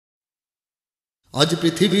আজ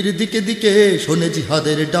পৃথিবীর দিকে দিকে শোনে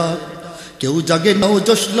জিহাদের ডাক, কেউ জাগে নও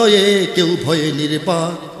জোশ লয়ে, কেউ ভয়ে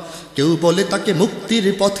নির্বাক, কেউ বলে তাকে মুক্তির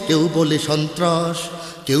পথ, কেউ বলে সন্ত্রাস,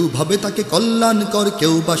 কেউ ভাবে তাকে কল্যাণকর,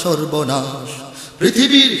 কেউ বা সর্বনাশ।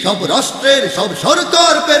 পৃথিবীর সব রাষ্ট্রের সব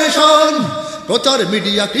সরকার পেরেশান, প্রচার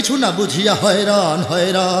মিডিয়া কিছু না বুঝিয়া হয়রান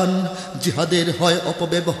হয়রান। জিহাদের হয়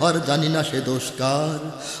অপব্যবহার, জানি না সে দোষকার,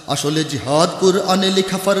 আসলে জিহাদ কুরআনে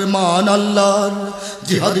লেখা ফরমান আল্লাহর।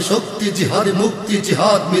 জিহাদ শক্তি, জিহাদ মুক্তি,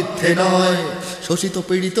 জিহাদ মিথ্যে নয়, শোষিত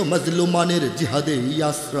পীড়িত মজলুমানের জিহাদেই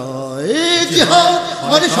আশ্রয়। জিহাদ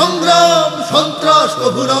মানে সংগ্রাম, সন্ত্রাস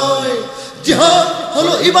কবু নয়, জিহাদ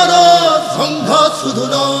হলো ইবাদত, সংঘাত শুধু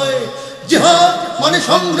নয়। জিহাদ মানে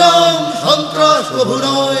সংগ্রাম, সন্ত্রাস কবু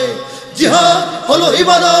নয়, জিহাদ হলো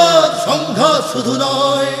ইবাদত, সংঘাত শুধু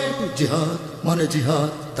নয়। জিহাদ মানে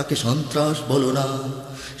জিহাদ, তাকে সন্ত্রাস বলো না,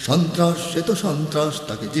 সন্ত্রাস সে তো সন্ত্রাস,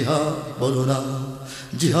 তাকে জিহাদ বলো না।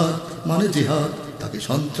 জিহাদ মানে জিহাদ, তাকে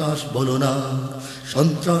সন্ত্রাস বলো না,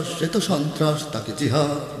 সন্ত্রাস সে তো সন্ত্রাস, তাকে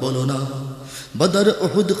জিহাদ বলো না। বদর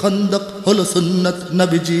উহুদ খন্দক হলো সুন্নত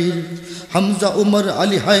নবীজির, হামজা উমর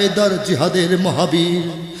আলী হায়দার জিহাদের মহাবীর।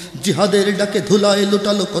 জিহাদের ডাকে ধুলায়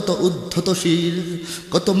লুটালো কত উদ্ধত শির,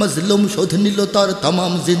 কত মজলুম শোধ নিল তার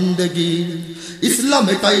তামাম জিন্দেগির।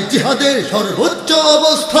 ইসলামে তাই জিহাদের সর্বোচ্চ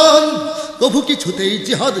অবস্থান, কভু কিছুতেই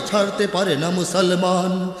জিহাদ ছাড়তে পারে না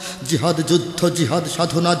মুসলমান। জিহাদ যুদ্ধ, জিহাদ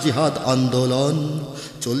সাধনা, জিহাদ আন্দোলন,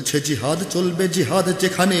 চলছে জিহাদ, চলবে জিহাদ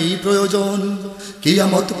যেখানেই প্রয়োজন।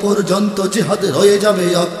 কিয়ামত পর্যন্ত জিহাদ রয়ে যাবে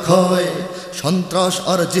অক্ষয়, সন্ত্রাস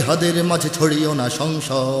আর জিহাদের মাঝে ছড়িও না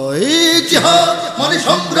সংশয়। জিহাদ মানে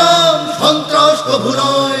সংগ্রাম, সন্ত্রাস কবু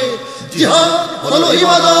নয়, জিহাদ হলো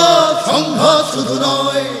ইবাদত, সংঘাত শুধু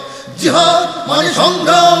নয়। জিহাদ মানে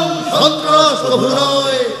সংগ্রাম, সন্ত্রাস কবু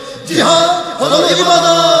নয়, জিহাদ হলো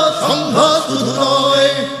ইবাদত, সংঘাত শুধু নয়।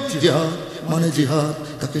 জিহাদ মানে জিহাদ,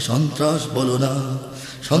 তাকে সন্ত্রাস বলো না,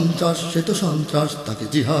 সন্ত্রাস সে তো সন্ত্রাস, তাকে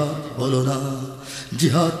জিহাদ বলো না।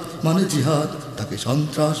 জিহাদ মানে জিহাদ, তাকে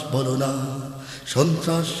সন্ত্রাস বলো না,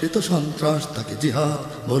 সন্ত্রাস সে তো সন্ত্রাস, তাকে জিহাদ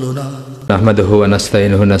বলো না। নাহমাদুহু ওয়া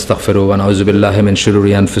নাস্তাইনুহু ওয়া নাস্তাগফিরুহু ওয়া নাউযু বিল্লাহি মিন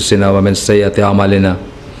শুরুরি আনফুসিনা ওয়া মিন সাইয়্যাতি আমালিনা।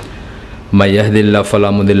 মান ইয়াহদিল্লাহু ফালা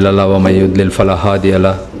মুদিল্লা লাহু ওয়া মান ইউদ্লিল ফালা হাদিয়া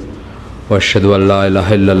লাহু। ওয়া আশহাদু আল লা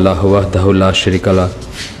ইলাহা ইল্লাল্লাহু ওয়াহদাহু লা শারীকা লাহু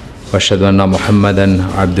ওয়া আশহাদু আন্না মুহাম্মাদান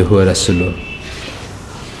আবদুহু ওয়া রাসূলুহু।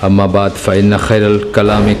 أما بعد فإن خير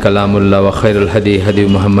الكلام كلام الله وخير الهدي هدي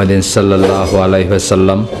محمد صلى الله عليه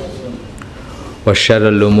وسلم وشر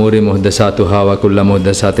الأمور محدثاتها وكل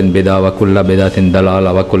محدثات بدعة وكل بدعة ضلالة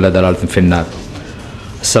وكل ضلالة في النار.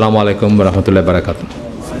 السلام عليكم ورحمة الله وبركاته.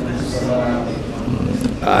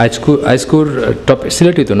 আজকুর টপিক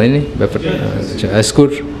সিলেক্ট তো নাই ব্যাপার। আজকুর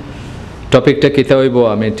টপিকটা কিতা হইব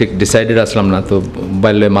আমি ঠিক ডিসাইডেড আসলাম না, তো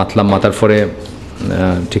বাইলে মাথার পরে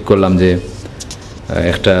ঠিক করলাম যে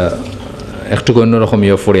একটু অন্যরকম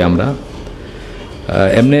পড়ি আমরা।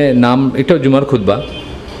 এমনি নাম এটাও জুমার খুতবা,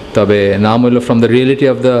 তবে নাম হইল from the reality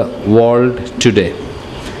of the world today.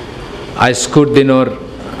 আজকুর দিনের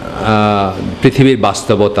পৃথিবীর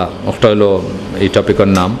বাস্তবতা একটা হইল এই টপিকের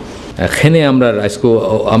নাম। এখানে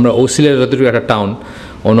আমরা ওসিলের যতটুকু একটা টাউন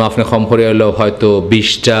অন্য আপনি কম করে হইলেও হয়তো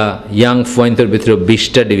 20টা ইয়াং পয়েন্টের ভিতরে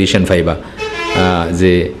 20টা ডিভিশন পাইবা,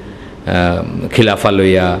 যে খিলাফা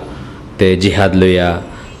লইয়া, তে জিহাদ লইয়া,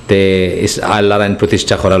 তে আল্লাহর আইন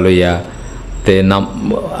প্রতিষ্ঠা করা লইয়া, তে নাম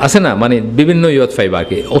আছে না, মানে বিভিন্ন ইয়ত পাইবা আর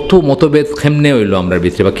কি। অত মতভেদ কেমনে হইল আমরা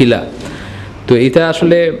ভিতরে বা কিলা। তো এটা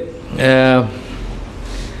আসলে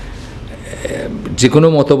যে কোনো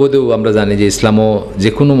মতভেদেও আমরা জানি যে ইসলামও যে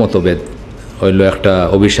কোনো মতভেদ হইল একটা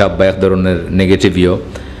অভিশাপ বা এক ধরনের নেগেটিভিও।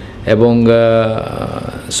 এবং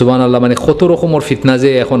সুবহানাল্লাহ, মানে কত রকমের ফিতনা যে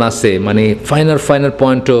এখন আছে, মানে ফাইনাল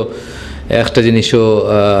পয়েন্টও একটা জিনিসও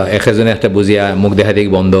একজনে একটা বুঝিয়া মুখ দেখা দিক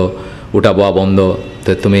বন্ধ, ওটা বয়া বন্ধ,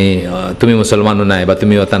 তো তুমি মুসলমানও নাই বা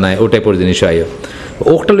তুমি ওটা নাই, ও টাইপের জিনিসও আইও।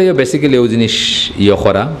 ওটা লইয়া বেসিক্যালি ও জিনিস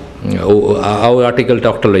করা, ও আর্টিকেলটা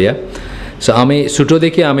ওটা লইয়া। সো আমি ছোটো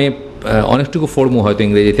দেখি আমি অনেকটুকু পড়মু হয়তো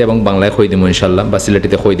ইংরেজিতে এবং বাংলায় কই দিমু ইনশাল্লাহ, বা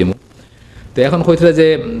সিলেটিতে কই দিমু। তো এখন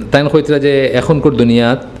কইতরা যে এখনকার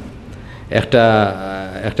দুনিয়াত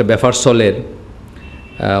একটা ব্যাপার চলের,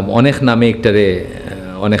 অনেক নামে একটারে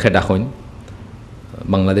অনেকে ডাকইন।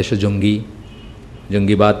 বাংলাদেশে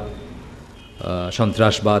জঙ্গিবাদ,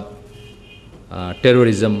 সন্ত্রাসবাদ,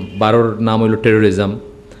 টেরোরিজম, বারোর নাম হইল টেরোরিজম।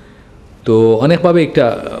 তো অনেকভাবে একটা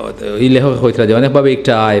এই লেখক হইতরা যে অনেকভাবে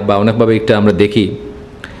একটা আয় বা অনেকভাবে একটা আমরা দেখি।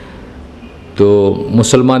 তো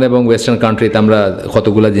মুসলমান এবং ওয়েস্টার্ন কান্ট্রিতে আমরা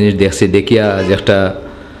কতগুলো জিনিস দেখিয়া যে একটা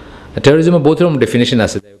টেরোরিজমের বহুত রকম ডেফিনেশন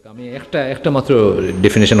আছে। আমি একটা মাত্র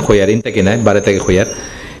ডেফিনেশন হইয়ার ইনটাকে নাই, বারে থেকে হইয়ার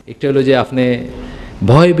একটা হলো যে আপনি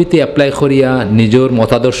ভয়ভীতি অ্যাপ্লাই করিয়া নিজের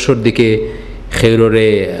মতাদর্শর দিকে খেরোরে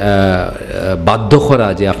বাধ্য করা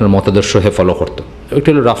যে আপনার মতাদর্শ হে ফলো করতো, ওইটা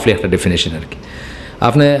হলো রাফলি একটা ডেফিনেশন আর কি।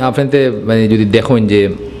 আপনাতে মানে যদি দেখেন যে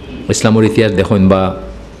ইসলামের ইতিহাস দেখেন বা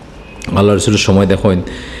আল্লাহ রসুলের সময় দেখেন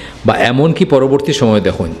বা এমনকি পরবর্তী সময়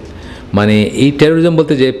দেখেন, মানে এই টেরোরিজম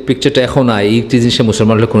বলতে যে পিকচারটা এখন আয়, এই জিনিসটা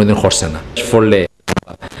মুসলমান হলে কোনোদিন করছে না। ফলে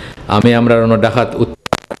আমরা ডাকাত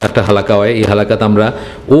একটা হালাকা হয়, এই হালাকাতে আমরা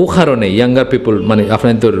ও কারণে ইয়াঙ্গার পিপল মানে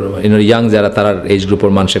আপনার তো ইয়াং যারা তারার এজ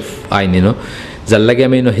গ্রুপের মানুষের আইন যার লাগে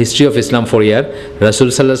আমি হিস্ট্রি অফ ইসলাম ফর ইয়ার রাসুল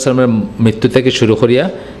সাল্লাহ সাল্লামের মৃত্যু থেকে শুরু করিয়া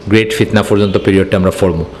গ্রেট ফিতনা পর্যন্ত পিরিয়ডটা আমরা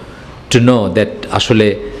ফরমু টু নো দ্যাট আসলে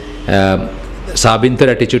সাহাবিনদের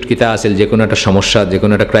অ্যাটিচিউড কিতা আসিল যে কোনো একটা সমস্যা, যে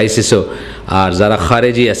কোনো একটা ক্রাইসিসও। আর যারা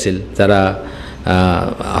খারেজি আসিল, যারা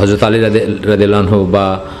হজরত আলী রাদিয়াল্লাহু আনহু বা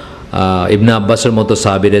ইবনে আব্বাসের মতো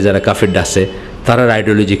সাহাবিরে যারা কাফির ডাসে, তারার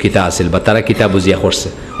আইডিওলজি কিতা আসিল বা তারা কিতা বুঝিয়া করছে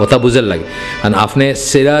ওটা বুঝার লাগে। কারণ আপনি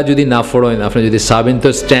সেরা যদি না ফোড়েন, আপনি যদি সাবিন তো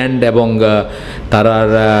স্ট্যান্ড এবং তারার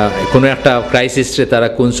কোনো একটা ক্রাইসিসে তারা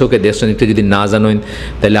কোন চোখে দেখছেন এটা যদি না জানেন,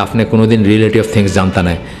 তাহলে আপনি কোনো দিন রিয়েলিটি অফ থিংস জানতা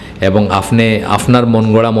নাই। এবং আপনি আপনার মন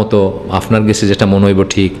গড়া মতো আপনার কাছে যেটা মনে হইব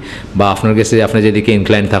ঠিক, বা আপনার কাছে আপনি যেদিকে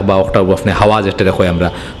ইনক্লাইন থাকবা ওটা আপনি হাওয়া যেটা রেখো আমরা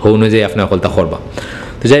হো অনুযায়ী আপনি অকলতা করবা।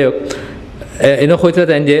 তো যাই হোক, এনে হইতে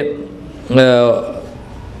দেন যে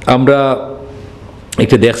আমরা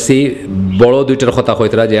একটু দেখছি বড় দুইটার কথা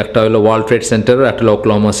হইতরা, যে একটা হলো ওয়ার্ল্ড ট্রেড সেন্টার, একটা হলো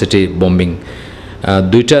ওকলাহোমা সিটি বম্বিং।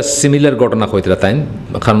 দুইটা সিমিলার ঘটনা হইতরা তাই,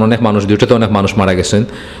 কারণ অনেক মানুষ, দুইটাতে অনেক মানুষ মারা গেছেন।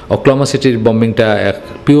 ওকলাহোমা সিটির বম্বিংটা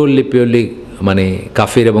পিওরলি মানে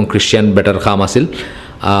কাফির এবং খ্রিস্টান বেটার খাম আসিল।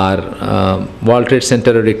 আর ওয়ার্ল্ড ট্রেড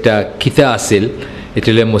সেন্টারের একটা কিতা আসিল, এটা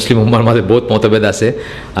মুসলিম উম্মার মাঝে বহুত মতভেদ আছে।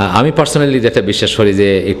 আমি পার্সোনালি যেটা বিশ্বাস করি যে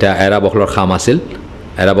এটা এরাব অখলোর খাম আসিল,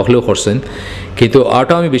 এরা বকলেও করছেন। কিন্তু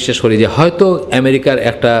আরটাও আমি বিশ্বাস করি যে হয়তো আমেরিকার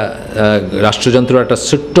একটা রাষ্ট্রযন্ত্র একটা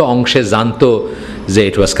ছোট্ট অংশে জানতো যে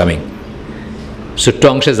ইট ওয়াজ কামিং, ছোট্ট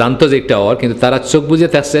অংশে জানতো যে একটা ওর, কিন্তু তারা চোখ বুঝে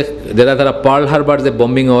থাকছে যারা তারা পার্ল হারবার যে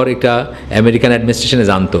বম্বিং ওর একটা আমেরিকান অ্যাডমিনিস্ট্রেশনে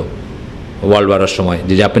জানতো ওয়ার্ল্ড ওয়ারের সময়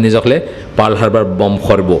যে জাপানিজ হলে পার্ল হারবার বম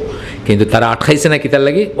করবো, কিন্তু তারা আটকাইছে না কি তার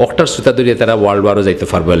লাগে অক্টার সুতা দরিয়ে তারা ওয়ার্ল্ড ওয়ারও যাইতে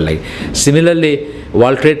পারবো এর লাগে। সিমিলারলি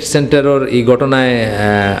ওয়ার্ল্ড ট্রেড সেন্টারের এই ঘটনায়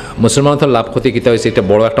মুসলমানদের লাভ ক্ষতি কিতা হয়েছে এটা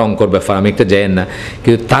বড় একটা অঙ্কর ব্যাপার, আমি একটা যাই না,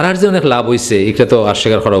 কিন্তু তারার যে অনেক লাভ হয়েছে এটা তো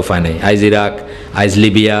অস্বীকার করার উপায় নেই। আইজ ইরাক, আইজ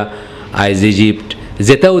লিবিয়া, আইজ ইজিপ্ট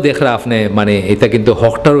যেটাও দেখরা আপনি, মানে এটা কিন্তু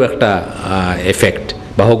হকটারও একটা এফেক্ট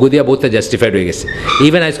বা হগুদিয়া বহুত জাস্টিফাইড হয়ে গেছে।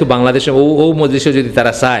 ইভেন আজকে বাংলাদেশে ও মজলিসেও যদি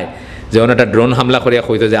তারা চায় যেমন একটা ড্রোন হামলা করিয়া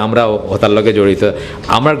হইতো যে আমরাও হতার লগে জড়িত,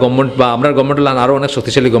 আমার গভর্নমেন্ট বা আমরা গভর্নমেন্ট আরও অনেক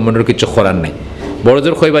শক্তিশালী গভর্নমেন্টের কিছু করার নাই। বড়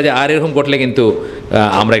জোর কইবা যে আর এরকম ঘটলে কিন্তু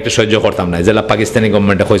আমরা একটু সহ্য করতাম না, যেটা পাকিস্তানি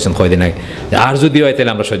গভর্নমেন্টে কইছেন কয়দিন আগে, আর যদি হয়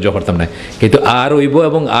তাহলে আমরা সহ্য করতাম না। কিন্তু আর হইব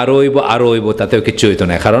এবং আরও হইব তাতেও কিচ্ছু হইতো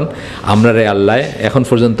না, কারণ আমরা রে আল্লাহ এখন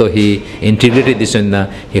পর্যন্ত হি ইন্টিগ্রিটি দিছেন না,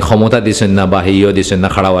 হি ক্ষমতা দিছেন না, বা হিও দিছেন না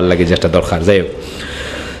খাড়া হওয়ার লাগে যেটা দরকার। যাই হোক,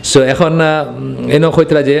 সো এখন এনে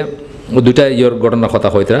হইতরা যে দুটা ইয়র ঘটনার কথা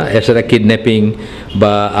হইতরা, এছাড়া কিডন্যাপিং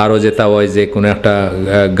বা আরও যেটা হয় যে কোনো একটা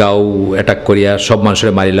গাঁও অ্যাটাক করিয়া সব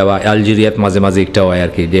মানুষের মারি লওয়া। আলজেরিয়াত মাঝে মাঝে একটা হয়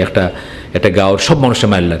আর কি, যে একটা গাঁওর সব মানুষের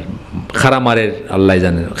মারিলার, খারা মারের আল্লাহ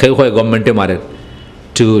জানেন, সেও হয় গভর্নমেন্টে মারের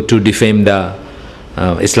টু ডিফেম দ্য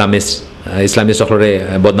ইসলামিস্ট সকলরে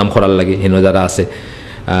বদনাম করার লাগে হিনো যারা আছে।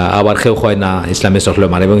 আবার সেও হয় না ইসলামিস্ট সকলে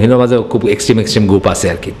মারে, এবং হিনোর মাঝে খুব এক্সট্রিম গ্রুপ আছে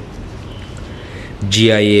আর কি,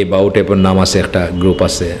 জিআইএ বা ও টাইপের নাম আছে একটা গ্রুপ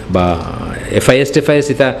আছে, বা এফআইএস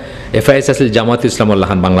এটা এফআইএস আসলে জামাত ইসলামুল্লাহ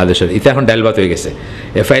খান বাংলাদেশের, এটা এখন ডাইলবাত হয়ে গেছে।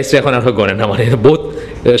 এফআইএস এখন আর গণে না, মানে বহুত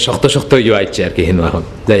শক্ত ইয়ে আসছে আর কি হিন্দু এখন।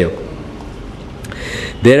 যাই হোক,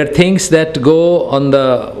 there are things that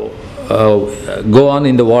go on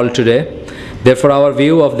in the world today. Therefore, our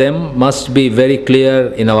view of them must be very clear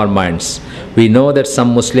in our minds. We know that some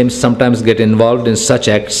Muslims sometimes get involved in such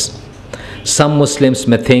acts. Some Muslims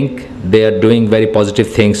may think they are doing very positive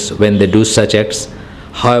things when they do such acts.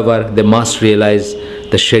 However, they must realize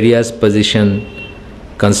the Sharia's position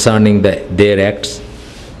concerning their acts.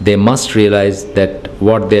 They must realize that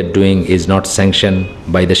what they are doing is not sanctioned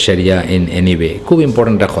by the Sharia in any way. খুব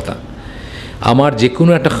important একটা কথা। আমার যে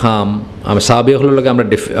কোনো একটা খাম, আমি সাহাবী হলের লগে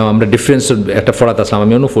আমরা ডিফারেন্স একটা ফরাত আসলাম,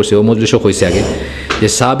 আমি অনুফরছি ও মজলিসও কইছি আগে, যে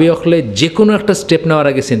সাহাবী হলে যে কোনো একটা স্টেপ নেওয়ার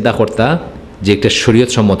আগে চিন্তা করতা যে একটা শরীয়ত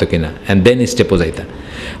সম্মত কিনা, অ্যান্ড দেন স্টেপও যাইতা।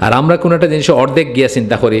 আর আমরা কোনো একটা জিনিস অর্ধেক গিয়া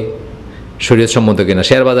চিন্তা করি শরীয়ত সম্মত কিনা,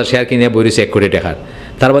 শেয়ার কিনে বইরেছি 1 কোটি টাকার,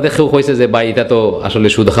 তার বাদে কেউ কইছে যে ভাই এটা তো আসলে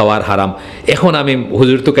সুদ খাওয়ার হারাম, এখন আমি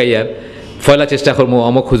হুজুর তো কাইয়ার ফয়লা চেষ্টা করবো,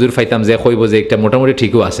 অমুক হুজুর পাইতাম যে কইব যে একটা মোটামুটি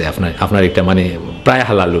ঠিকও আছে আপনার একটা মানে প্রায়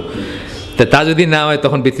হালালু, তা যদি না হয়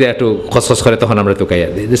তখন ভিতরে একটু খসখস করে, তখন আমরা তো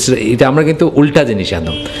কাইয়ার। এটা আমরা কিন্তু উল্টা জিনিস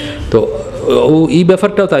একদম। তো এই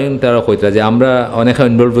ব্যাপারটাও তারা কইতা যে আমরা অনেক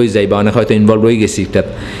ইনভলভ হয়ে যাই বা অনেক হয়তো ইনভলভ হয়ে গেছি এটা,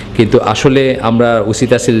 কিন্তু আসলে আমরা উচিত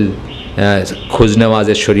আছিল খোঁজ নেওয়া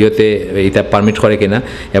যে শরীয়তে এটা পারমিট করে কিনা,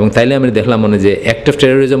 এবং তাইলে আমি দেখলাম মনে যে অ্যাক্ট অফ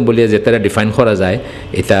টেরোরিজম বলিয়ে যে তারা ডিফাইন করা যায়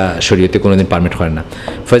এটা শরীয়তে কোনোদিন পারমিট করে না।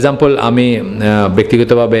 ফর এক্সাম্পল আমি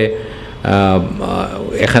ব্যক্তিগতভাবে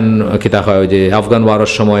এখন কিতা হয় যে আফগান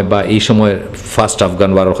ওয়ারের সময় বা এই সময় ফার্স্ট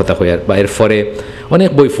আফগান ওয়ারের কথা হয় বা এর পরে অনেক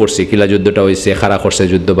বই পড়ছি, কিলা যুদ্ধটা হয়েছে, খারা করছে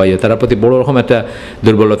যুদ্ধ বা তার প্রতি বড় রকম একটা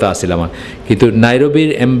দুর্বলতা আছিল আমার। কিন্তু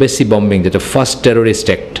নাইরোবির এমবেসি বম্বিং যেটা ফার্স্ট টেরোরিস্ট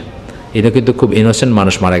অ্যাক্ট, এটা কিন্তু খুব ইনোসেন্ট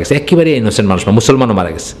মানুষ মারা গেছে, একেবারে ইনোসেন্ট মানুষ, মুসলমানও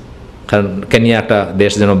মারা গেছে, কারণ কেনিয়া একটা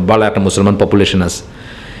দেশ যেন ভালো একটা মুসলমান পপুলেশন আছে।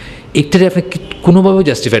 একটারে আপনি কোনোভাবেও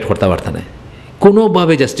জাস্টিফাইড করতে পারতেন না,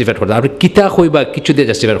 কোনোভাবে জাস্টিফাইড করতে, আপনি কিতা কই বা কিছু দিয়ে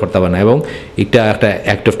জাস্টিফাইড করতে পারেন না, এবং এটা একটা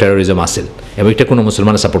অ্যাক্ট অফ টেরোরিজম আসেল, এবং এটা কোনো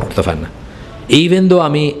মুসলমান সাপোর্ট করতে পারেন না। ইভেন দো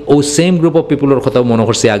আমি ও সেম গ্রুপ অফ পিপুলের কথাও মনে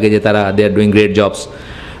করছি আগে যে তারা দে আর ডুইং গ্রেট জবস,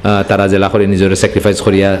 তারা জেলা করে নিজের স্যাক্রিফাইস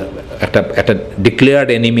করিয়া একটা ডিক্লেয়ার্ড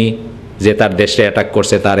এনিমি যে তার দেশে অ্যাটাক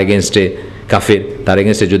করছে তার এগেনস্টে কাফির, তার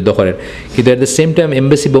এগেনস্টে যুদ্ধ করেন। কিন্তু at the same time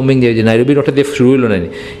embassy bombing যে নাইরোবির ওটা দিয়ে শুরু হইল না,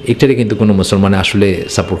 একটারে কিন্তু কোনো মুসলমানে আসলে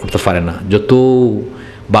সাপোর্ট করতে পারে না, যত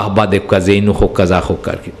বাহবা দেব কাজ ইনু হোক কাজ হোক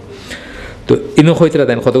আর কি। তো ইনু হইতে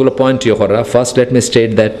দেন কতগুলো পয়েন্ট ইয়ে করা। First let me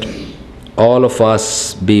state that all of us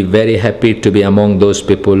be very happy to be among those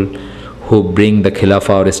people who bring the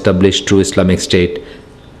Khilafah or establish true Islamic state.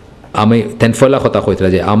 আমি তেন ফয়লা কথা কইতে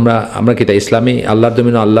যে আমরা কিতা ইসলামী আল্লাহর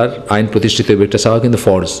জমিন আল্লাহর আইন প্রতিষ্ঠিত হইবে, একটা চাওয়া কিন্তু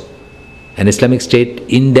ফরজ, and Islamic state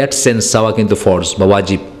in that sense চাওয়া কিন্তু ফরজ বা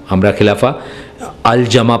ওয়াজিব। আমরা খিলাফা আল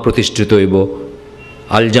জামা প্রতিষ্ঠিত হইব,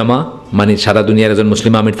 আল জামা মানে সারা দুনিয়ার একজন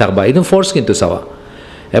মুসলিম আমির থাকবা, একদম ফরজ কিন্তু চাওয়া।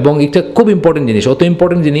 এবং এটা খুব ইম্পর্টেন্ট জিনিস, অত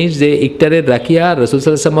ইম্পর্টেন্ট জিনিস যে ইকটারে রাখিয়া রসুল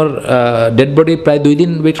সাল্লাল্লাহু আলাইহি ওয়াসাল্লামের ডেড বডি প্রায় 2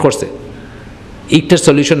 দিন ওয়েট করছে। ইকটার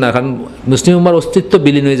সলিউশন না, কারণ মুসলিম উম্মার অস্তিত্ব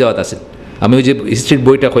বিলীন হয়ে যাওয়া আছে। আমি ওই যে হিস্ট্রির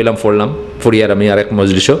বইটা ফড়িয়ার আমি আরেক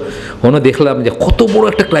মজলিসও ওনো দেখলাম যে কত বড়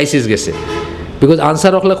একটা ক্রাইসিস গেছে। বিকজ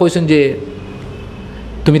আনসার রখলা কইছেন যে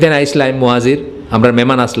তুমি তাই আইসলাই মুহাজির, আমরা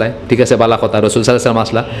মেহমান আসলাই, ঠিক আছে বালা কথা, রসুল সাল্লাল্লাহু আলাইহি ওয়াসাল্লাম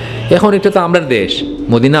আসলা, এখন এটা তো আমরার দেশ,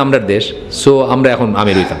 মদিনা আমরার দেশ, সো আমরা এখন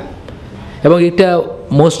আমির হইতাম। এবং এটা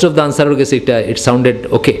মোস্ট অফ দ্য আনসারের কাছে এটা ইট সাউন্ডেড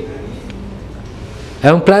ওকে,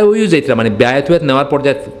 এবং প্রায় ওই যাইতরা মানে ব্যায়াত নেওয়ার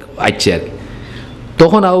পর্যায়ে আইছে আর কি।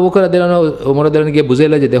 তখন আবু বকর রাদিয়াল্লাহু আনহু ওমর রাদিয়াল্লাহু আনহু গিয়ে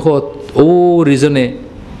বুঝাইল যে দেখো ও রিজনে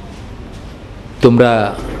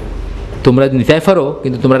তোমরা নিতাই পারো,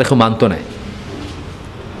 কিন্তু তোমরা দেখো মানতো নাই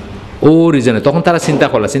ও রিজনে। তখন তারা চিন্তা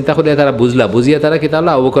করলে তারা বুঝিয়া তারা কি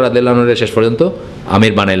তাহলে আবু বকর রাদিয়াল্লাহু আনহু শেষ পর্যন্ত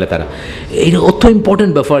আমির বানাইলে তারা। এইটা অত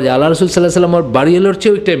ইম্পর্টেন্ট ব্যাপার যে আল্লাহ রাসূল সাল্লাল্লাহু আলাইহি ওয়াসাল্লামের বাড়িওয়ালার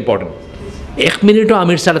চেয়েও একটা ইম্পর্টেন্ট। 1 মিনিটও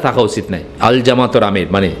আমির ছাড়া থাকা উচিত নাই, আল জামাতর আমির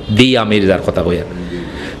মানে দি আমির যার কথা কইয়া।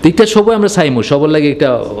 তো এটা সবাই আমরা চাইমু, সবার লাগে একটা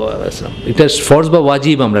ফরজ বা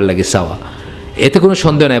ওয়াজিব আমরা লাগে চাওয়া, এতে কোনো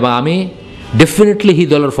সন্দেহ নাই। বা আমি ডেফিনেটলি হি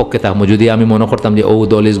দলের পক্ষে থাকবো যদি আমি মনে করতাম যে ও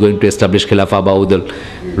দল ইজ গোয়িং টু এস্টাবলিশ খেলাফা, বা ও দল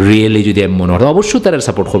রিয়েলি যদি আমি মনে করতাম, অবশ্যই তারা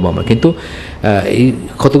সাপোর্ট করবো আমরা। কিন্তু এই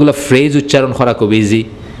কতগুলো ফ্রেজ উচ্চারণ করা খুব ইজি,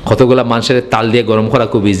 কতগুলো মানুষের তাল দিয়ে গরম করা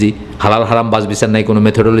খুব ইজি, হালাল হারাম বাস বিচার নাই, কোনো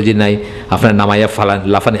মেথোডোলজি নাই, আপনার নামাইয়া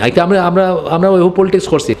লাফানি। আমরা ওই পলিটিক্স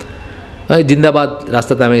করছি, জিন্দাবাদ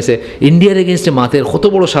রাস্তাতে নামে গেছে, ইন্ডিয়ার এগেনস্টে মাতের কত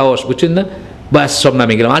বড় সাহস, বুঝছেন না, বাস সব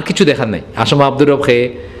নামে গেলাম, আর কিছু দেখার নাই। আসম আব্দুর রব খেয়ে,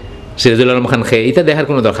 সিরাজুল আলম খান খেয়ে, এটা দেখার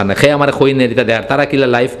কোনো দরকার নাই। খেয়ে আমার খই নেই, এটা দেখার তারা কিলা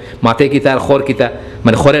লাইফ মাতে কিতা আর খর কিতা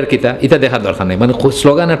মানে খরের কিতা, এটা দেখার দরকার নেই, মানে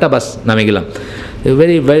স্লোগান একটা বাস নামে গেলাম,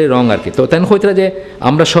 ভেরি ভেরি রং আর কি। তো তেন হইতরা যে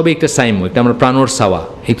আমরা সবই একটা সাইমো, একটা আমরা প্রাণর চাওয়া,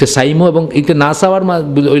 একটা সাইমো, এবং একটা না চাওয়ার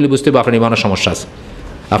ওইলে বুঝতে হবে আপনার ইমানের সমস্যা আছে।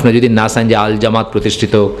 আপনি যদি না চান যে আল জামাত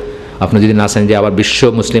প্রতিষ্ঠিত হোক, আপনি যদি না চান যে আবার বিশ্ব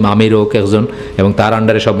মুসলিম আমির হোক একজন, এবং তার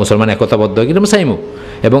আন্ডারে সব মুসলমান একতাবদ্ধ হোক, এটা চাইমো।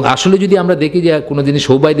 এবং আসলে যদি আমরা দেখি যে কোনো জিনিস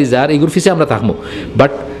সৌবাইদি যার এগুলোর ফিসে আমরা থাকবো,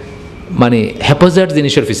 বাট মানে হ্যাপোজার্ট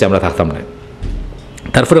জিনিসের ফিসে আমরা থাকতাম না।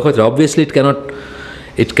 তারপরে হয়তো অবভিয়াসলি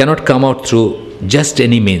ইট cannot come out through just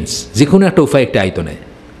any means, যে কোনো একটা উপায় একটা আইতো নেয়।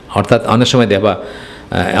 অর্থাৎ অনেক সময় দেখবা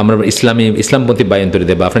আমরা ইসলামপন্থী বায়ন্তরে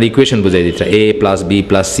দেবা আপনার ইকুয়েশন বুঝাই দিতে A + B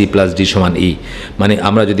 + C + D = E, মানে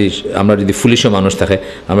আমরা যদি পুলিশও মানুষ থাকে,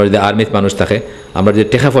 আমরা যদি আর্মিত মানুষ থাকে, আমরা যদি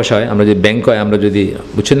টাকা পয়সা হয়, আমরা যদি ব্যাংক হয়, আমরা যদি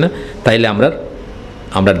বুঝছেন না, তাইলে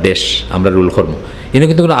আমরা দেশ আমরা রুল করবো। এনে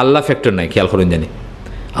কিন্তু কোনো আল্লাহ ফ্যাক্টর নাই, খেয়াল করুন জানি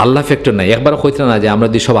আল্লাহ ফ্যাক্টর নাই। একবারও কইতে না যে আমরা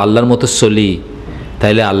যদি সব আল্লাহর মতো চলি,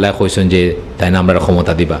 তাইলে আল্লাহ কইছেন যে তাই না আমরা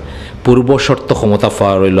ক্ষমতা দিবা। পূর্ব শর্ত ক্ষমতা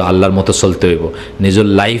পাওয়া রইল আল্লাহর মতো চলতে হইব, নিজের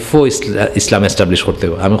লাইফও ইসলাম এস্টাবলিশ করতে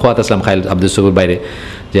হইব। আমি খোয়াত আসলাম খাইল আব্দুল সকুর বাইরে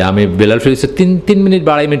যে আমি বেলাল ফিরিসের 3 মিনিট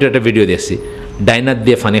 2.5 মিনিটের একটা ভিডিও দেখছি ডাইনার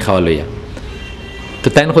দিয়ে ফানি খাওয়া লইয়া। তো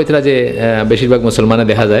তাই কইতরা যে বেশিরভাগ মুসলমানে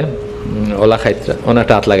দেখা যায় ওলা খাইতরা,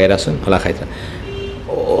 ওনাটা হাত লাগাই রাখছেন, ওলা খাইতরা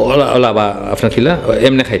ওলা বা আপনার খিলা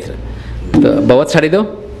এমনি খাইতরা। তো বাবা ছাড়ি দাও,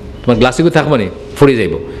 তোমার গ্লাসিকু থাকবো নি ফুড়ি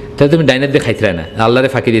যাইব, তাহলে তুমি ডাইনার দিয়ে খাইতে না, আল্লাহরে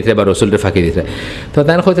ফাঁকি দিতে বা রসুলরে ফাঁকি দিতে। তো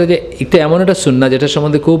তাই হইতে যে একটা এমন একটা সুন্নাহ যেটার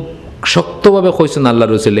সম্বন্ধে খুব শক্তভাবে কইছেন আল্লাহ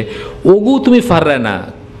রসুলে, ওগু তুমি ফাররা না,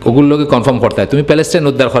 ওগুলোকে কনফার্ম করতে হয় তুমি প্যালেস্টাইন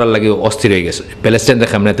উদ্ধার করার লাগে অস্থির হয়ে গেছো প্যালেস্টাইন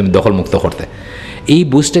দেখে আমরা তুমি দখল মুক্ত করতে এই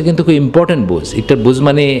বুঝটা কিন্তু খুব ইম্পর্টেন্ট বুঝ এটার বুঝ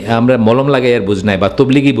মানে আমরা মলম লাগাই আর বুঝ নাই বা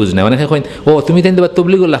তবলিগি বুঝ নাই অনেকে কইন ও তুমি তেন বা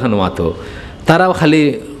তবলিগুল লাখানো মাতো তারাও খালি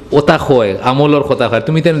ওতা হয় আমলর কথা হয়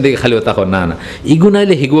তুমি তেন দেখে খালি ওতা হয় না না ইগু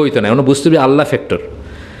নাইলে হিগু হইতো না ওনা বুঝতে আল্লাহ ফ্যাক্টর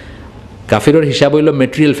কাফিরের হিসাব হইল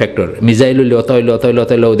মেটেরিয়াল ফ্যাক্টর মিজাইল হইলে অত হইলো অত হইলো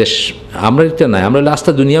অত হইলো দেশ আমরা তো নাই আমরা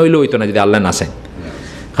আস্তা দুনিয়া হইলেও হইতো না যদি আল্লাহ না চাই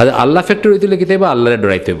খালি আল্লাহ ফ্যাক্টর হইতে হলে কিতে আল্লাহরে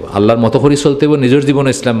ডরাইতে হইব আল্লাহর মতো করে চলতে হইব নিজের জীবনে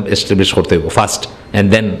ইসলাম এস্টাবলিশ করতে হইব ফার্স্ট অ্যান্ড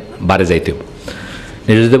দেন বারে যাইতে হইব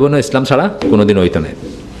নিজের জীবনে ইসলাম ছাড়া কোনো দিন হইতো না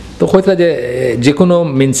তো কইতা যে কোনো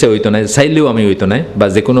মিনসে হইতো না চাইলেও আমি হইতো না বা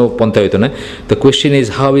যে কোনো পন্থা হইতো না the question is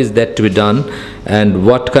how is that two be done and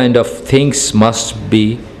what kind of things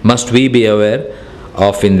must we be aware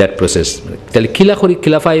of in that process তাহলে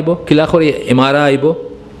খিলাফা আইব খিলাফরি ইমারা আইব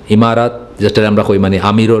ইমারাত যেটা আমরা কই মানে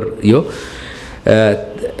আমিরর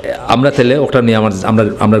আমরা তাহলে ওটা নিয়ে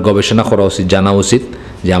আমরা গবেষণা করা উচিত জানা উচিত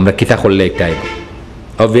যে আমরা কিতা করলে একটা আইব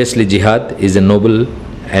অবভিয়াসলি জিহাদ is a Nobel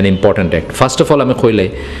and important act first of all আমি কইলে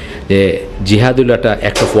যে জিহাদ হইল একটা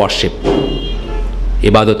অ্যাক্ট অফ ওয়ারশিপ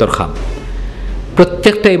ইবাদতর খাম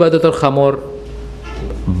প্রত্যেকটা ইবাদতর খামর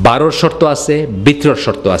 12 শর্ত আছে 12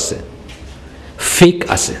 শর্ত আছে ফিক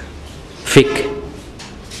আছে ফিক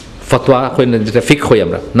ফতোয়া কই না যেটা ফিক হই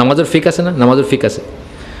আমরা নামাজের ফিক আছে না নামাজের ফিক আছে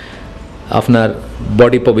আপনার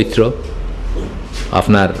বডি পবিত্র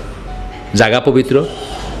আপনার জায়গা পবিত্র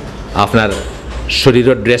আপনার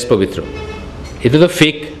শরীরের ড্রেস পবিত্র এটা তো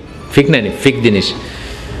ফিক নাই ফিক জিনিস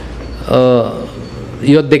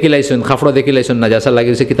ইয়ত দেখি লাইছেন খাফড়া দেখি লাইছেন না যাসা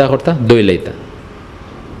লাগিয়েছে কিতা করতা দই লাইতা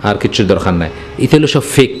আর কিচ্ছুর দরকার নাই এটা হলো সব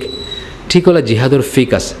ফিক ঠিক হলো জিহাদর ফিক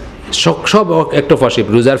আছে সব একটা ফসিব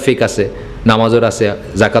রোজার ফিক আছে নামাজর আছে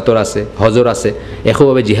জাকাতর আছে হজর আছে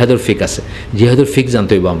একইভাবে জিহাদর ফিক আছে জিহাদর ফিক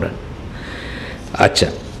জানতে হইব আমরা আচ্ছা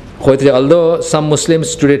হয়তো although some Muslims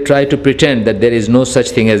today try to pretend that there is no such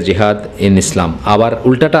thing as জিহাদ ইন ইসলাম আবার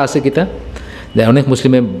উল্টাটা আছে কিতা অনেক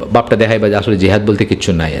মুসলিমে বাপটা দেখায় বা আসলে জিহাদ বলতে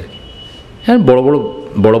কিচ্ছু নাই আর কি হ্যাঁ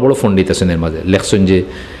বড় বড় পণ্ডিত আছেন এর মাঝে লেখছেন যে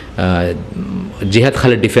জিহাদ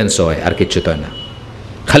খালি ডিফেন্স হয় আর কিচ্ছু তো হয় না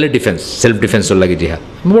খালি ডিফেন্স সেলফ ডিফেন্সর লাগে জিহাদ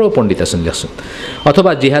বড় পণ্ডিত আছেন লেখছেন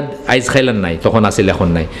অথবা জিহাদ আইজ খাইলান নাই তখন আসিল এখন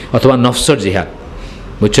নাই অথবা নফসর জিহাদ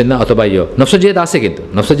বুঝছেন না অথবা নফসর জিহাদ আছে কিন্তু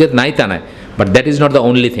নফসর জিহাদ নাই তা নাই but that is not the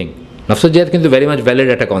only thing নফসর জিহাদ কিন্তু ভেরি মাচ ভ্যালিড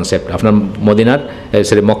একটা কনসেপ্ট আপনার মদিনার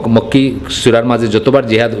সরি মক্কি সুরার মাঝে যতবার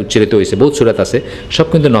জিহাদ উচ্চারিত হয়েছে বহুত সুরাত আছে সব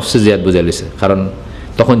কিন্তু নফসর জিহাদ বুঝে লিছে কারণ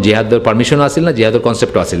তখন জিহাদের পারমিশনও আসিল না জিহাদের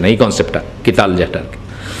কনসেপ্টও আসিল না এই কনসেপ্টটা কিতাল যেটা আর কি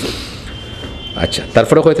আচ্ছা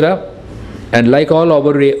তারপরে কইতরা and like all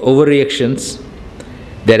over reactions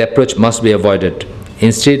there approach must be avoided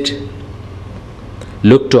instead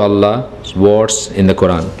look to Allah words in the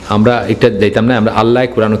কোরআন আমরা এটা দিতাম না আমরা আল্লাহ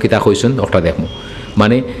কোরআন কিতা কইছেন ওটা দেখবো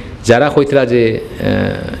মানে যারা কইতরা যে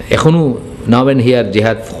এখনও নাও অ্যান্ড হিয়ার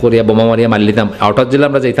জিহাদ করিয়া বোমা মারিয়া মারলিতাম আউটার জেলা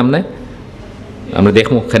আমরা যাইতাম না আমরা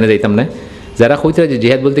দেখবো ওখানে যাইতাম না যারা কইতরা যে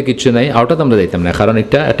জিহাদ বলতে কিচ্ছু নাই আউটাত আমরা যাইতাম না কারণ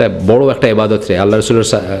এটা একটা বড় একটা ইবাদত রে আল্লাহ রাসূলের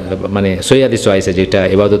মানে সৈয়াদিস আইছে যেটা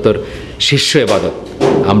ইবাদতের শীর্ষ ইবাদত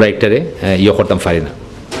আমরা একটারে করতাম পারি না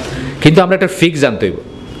কিন্তু আমরা একটা ফিক্স জানতে হইব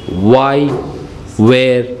ওয়াই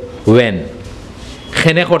ওয়ের ওয়েন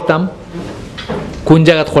খেনে করতাম কোন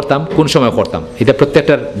জায়গাত করতাম কোন সময় করতাম এটা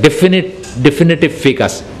প্রত্যেকটার ডেফিনেটিভ ফিক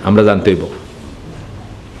আছে আমরা জানতে হইব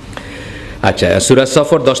আচ্ছা সূরা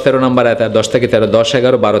সফর 10-13 নম্বর আয়াত 10 থেকে 13 10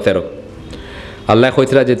 11 12 13 আল্লাহ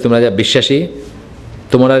কইতরা যে তোমরা যা বিশ্বাসী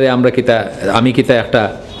তোমরা আমরা কিতা আমি কিতা একটা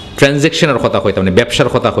ট্রানজ্যাকশনের কথা কইতাম না ব্যবসার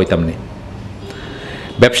কথা কইতাম না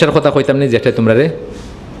ব্যবসার কথা কইতাম না যেটা তোমরা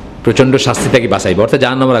প্রচণ্ড শাস্তি থেকে বাঁচাইব অর্থাৎ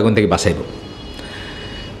জাহান্নামের আগুন থেকে বাঁচাইব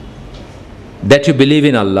দ্যাট ইউ বিলিভ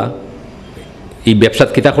ইন আল্লাহ এই ব্যবসাত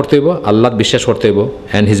কিতা করতে হইব আল্লাহ বিশ্বাস করতে হইব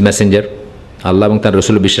অ্যান্ড হিজ মেসেঞ্জার আল্লাহ এবং তার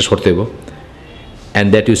রসুল বিশ্বাস করতে হইব and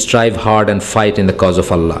that you strive hard and fight in the cause of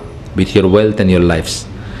Allah with your wealth and your lives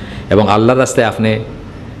এবং আল্লাহর রাস্তায় আপনি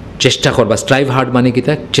চেষ্টা করবা স্ট্রাইভ হার্ড মানে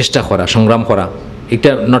কিতা চেষ্টা করা সংগ্রাম করা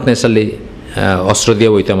এটা নট নেসারলি অস্ত্র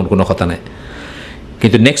দিয়ে হইতো এমন কোনো কথা নাই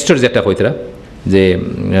কিন্তু নেক্সটের যেটা কইতরা যে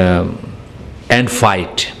অ্যান্ড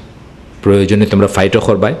ফাইট প্রয়োজনে তোমরা ফাইটও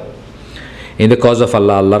করবাই ইন দ্য কজ অফ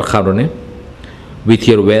আল্লাহ আল্লাহর কারণে with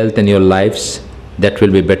your wealth and your lives that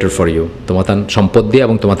will be better for you তোমার সম্পদ দিয়া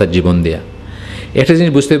এবং তোমার জীবন দিয়া একটা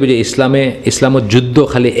জিনিস বুঝতে হবে যে ইসলামের যুদ্ধ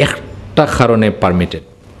খালি একটা কারণে পারমিটেড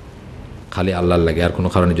খালি আল্লাহর লাগে আর কোনো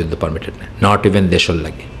কারণে যুদ্ধ পারমিটেড না নট ইভেন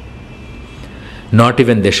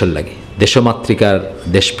দেশের লাগে দেশমাতৃকার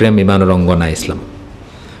দেশপ্রেম ইমানের অঙ্গ না ইসলাম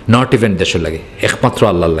নট ইভেন দেশের লাগে একমাত্র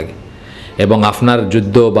আল্লাহর লাগে এবং আপনার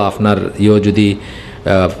যুদ্ধ বা আপনার যদি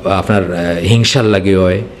আপনার হিংসার লাগে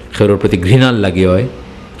হয় খেরোর প্রতি ঘৃণার লাগে হয়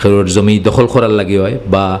খেরোর জমি দখল করার লাগে হয়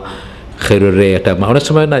বা খেরুরে এটা অনেক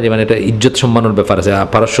সময় না যে মানে এটা ইজ্জত সম্মানের ব্যাপার আছে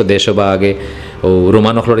পারস্য দেশ বা আগে ও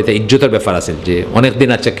রোমান অখলরিতে ইজ্জতের ব্যাপার আছে যে অনেক দিন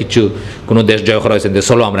আচ্ছা কিছু কোনো দেশ জয় করা হয়েছে যে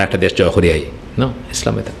চলো আমরা একটা দেশ জয় করি আই না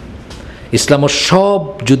ইসলামে ইসলামের সব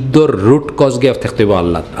যুদ্ধর রুট কজ গিয়ে থাকতে হবে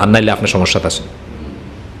আল্লাহ আর নাইলে আপনার সমস্যাতে আছেন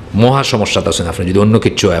মহা সমস্যাতে আছেন আপনি যদি অন্য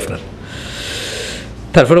কিছু হয় আপনার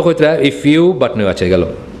তারপরে কইতে ইফ ইউ বাট নেই আছে গেল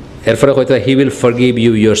এরপরে কইতে he will forgive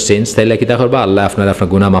you your scenes তাইলে কিতা করবা আল্লাহ আপনার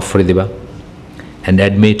গুনাহ মাফ করে দিবা and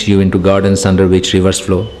admit you into gardens under which reverse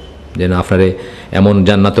flow যেন আপনারে এমন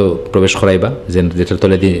জান্নাতও প্রবেশ করাইবা যেটার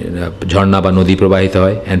তলে দিয়ে ঝর্ণা বা নদী প্রবাহিত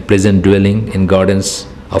হয় and present duelling in gardens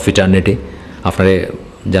of eternity আপনারে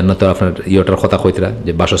জান্নাত আপনার ইয়েটার কথা কইতরা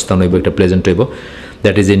যে বাসস্থান হইব একটা প্লেজেন্ট হইব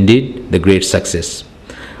that is indeed the great success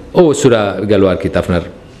ও সূরা গেল আর কি আপনার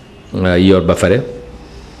ইয়র ব্যাপারে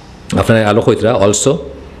আপনার আলো কইতরা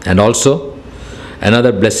also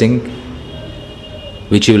another blessing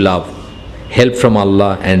which you love help from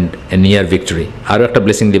Allah and a near victory আরও একটা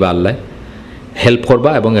ব্লেসিং দিবা আল্লাহ হেল্প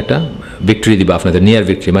করবা এবং একটা ভিক্টরি দিবা আপনাদের নিয়ার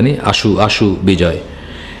ভিক্টরি মানে আশু বিজয়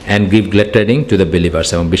and give glad trading to the believers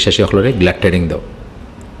এবং বিশ্বাসী হলরে গ্ল্যাড ট্রেডিং দাও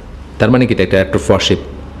তার মানে কি একটা act of warship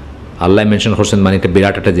Allah mention করছেন মানে এটা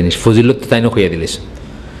বিরাট একটা জিনিস ফজিলত তো তাইনও হইয়া দিলিস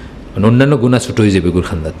মানে অন্যান্য গুণা ছুটো হয়ে যাবে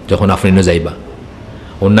গুরখান্দাত যখন আপনি যাইবা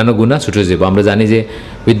অন্যান্য গুণা ছুটো হয়ে যাবো আমরা জানি যে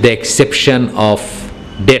with the exception of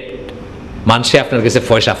date মানুষে আপনার কাছে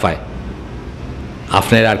পয়সা পায়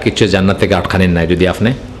আপনার আর কিছু জান্নাত থেকে আটখানেন নাই যদি আপনি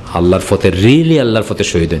আল্লাহর ফতে রিয়েলি আল্লাহর ফতে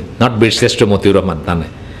শহীদ হন নট বীরশ্রেষ্ঠ মতিউর রহমান তা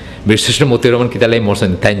নয় বীরশ্রেষ্ঠ মতিউর রহমান কিতালাই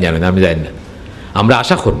মরছেন তাই জানেন আমি জানি না আমরা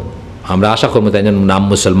আশা করবো তাই যেন নাম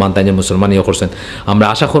মুসলমান তাই যেন মুসলমান ইয়ে করছেন আমরা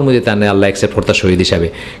আশা করবো যে তাই আল্লাহ অ্যাকসেপ্ট করতে শহীদ হিসাবে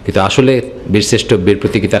কিন্তু আসলে বীরশ্রেষ্ঠ বীর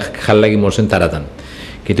প্রতি কিতা খেয়াল লাগি মরছেন তারা যান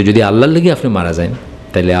কিন্তু যদি আল্লাহর লেগে আপনি মারা যান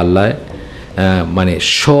তাহলে আল্লাহ মানে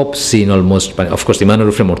সব সিন অলমোস্ট মানে অফকোর্স ইমানের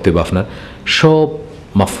উপরে মরতে হবে আপনার সব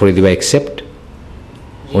মাফ করে দিবা এক্সেপ্ট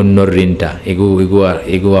অন্যর ঋণটা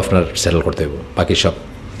এগু আপনার সেটেল করতে হবে বাকি সব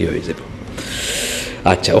ইয়ে হয়ে যাবে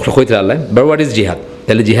আচ্ছা ওটা কইতে আল্লাহ বাট হোয়াট ইজ জিহাদ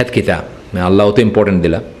তাহলে জিহাদ কিতা আল্লাহ অত ইম্পর্টেন্ট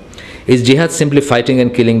দিলা ইজ জিহাদ simply fighting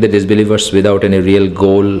and killing the disbelievers without any real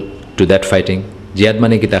goal to that fighting জিহাদ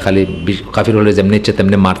মানে কিতা খালি কাফির হলে যেমনি ইচ্ছে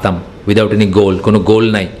তেমনি মারতাম উইদাউট এনি গোল কোনো গোল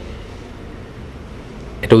নাই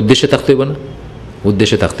এটা উদ্দেশ্য থাকতে হইব না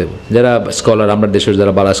উদ্দেশ্য থাকতে হবে যারা স্কলার আমরা দেশের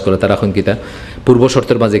যারা বালা স্কলার তারা এখন কিতা পূর্ব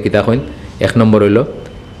শর্তের মাঝে কিতা হইন এক নম্বর হইল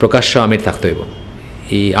প্রকাশ্য আমির থাকতে হইব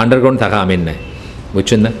এই আন্ডারগ্রাউন্ড থাকা আমির নাই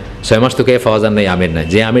বুঝছেন না 6 মাস তো কে পাওয়া যান নাই আমির নাই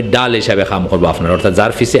যে আমির ডাল হিসাবে কাম করবো আপনার অর্থাৎ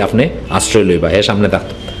যার ফিসে আপনি আশ্রয় লইবা এর সামনে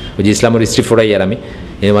থাকতো ওই যে ইসলামের হিস্ট্রি ফোড়াই আর আমি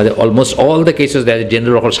এর মাঝে অলমোস্ট অল দ্য কেসেস দেয়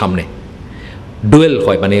জেনারেল রকম সামনে ডুয়েল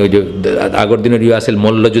হয় মানে ওই যে আগের দিনের ইয়ে আসেল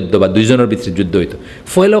মল্লযুদ্ধ বা দুইজনের ভিতরে যুদ্ধ হইতো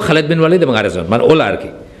ফয়লেও খালেদ বিন ওয়ালিদ এবং আরেকজন মানে ওলা আর কি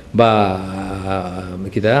বা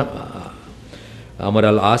কিতা আমর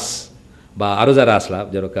আল আস বা আরও যারা আসলা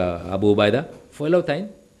যেরকম আবু উবায়দা ফয়লাও তাইন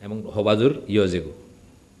এবং হবাজুর ইয়জেগু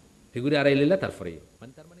এগুলি আড়াই লিলা তারপরে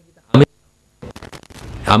মানে তার মানে কিতা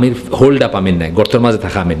আমির হোল্ড আপ আমির নাই গর্তর মাঝে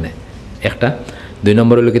থাকা আমির নাই একটা 2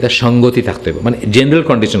 নম্বর হলো কিতা সঙ্গতি থাকতে হবে মানে জেনারেল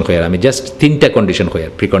কন্ডিশন হয়ে আমি জাস্ট 3টা কন্ডিশন হয়ে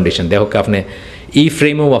প্রি কন্ডিশন দেখো আপনি ই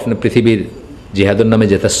ফ্রেমও আপনি পৃথিবীর জিহাদের নামে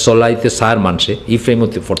যেটা চলাইতে সার মানুষে ই ফ্রেমও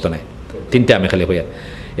পড়তো নাই 3টা আমি খালি হইয়া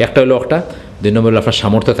একটা হলো একটা 2 নম্বর হলো আপনার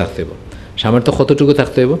সামর্থ্য থাকতে হবে সামর্থ্য কতটুকু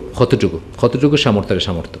থাকতে হবে কতটুকু সামর্থ্য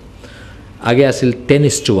আগে আসিল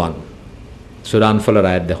 10:1 সূরা আনফালের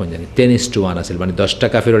আয়াত দেখুন জানি 10:1 আসিল মানে 10টা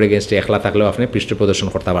কাফিরের এগেইনস্টে একলা থাকলেও আপনি পৃষ্ঠ প্রদর্শন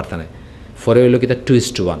করতে পারতেন না পরে হইল কিতা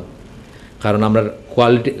 2:1 কারণ আমরা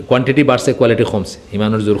কোয়ান্টিটি বাড়ছে কোয়ালিটি কমছে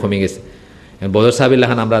ইমানের জোর কমে গেছে বদর সাহাবির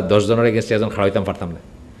লেখান আমরা 10 জনের এগেইনস্টে একজন খাড়াইতাম পারতাম না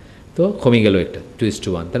তো কমে গেল একটা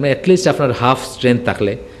 2:1 তার মানে অ্যাটলিস্ট আপনার হাফ স্ট্রেংথ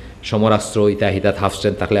থাকলে সমরাস্ত্র হিতাত হাফ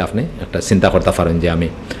স্ট্রেংথ থাকলে আপনি একটা চিন্তা করতে পারেন যে আমি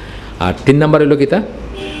আর 3 নম্বর হইল কিতা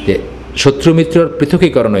যে শত্রু মিত্রর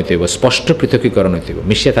পৃথকীকরণ হইতে হইব স্পষ্ট পৃথকীকরণ হইতে হইব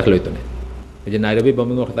মিশিয়ে থাকলে হইতো না এই যে নাইরবি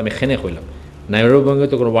বম্বিংয়ের কথা আমি খেনে কইলাম নাইরবি বম্বিংয়ে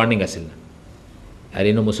তো কোনো ওয়ার্নিং আসিল না আর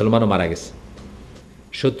ইনো মুসলমানও মারা গেছে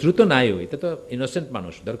শত্রু তো নাইও এটা তো ইনোসেন্ট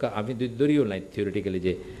মানুষ দরকার আমি দরিও নাই থিওরিটিক্যালি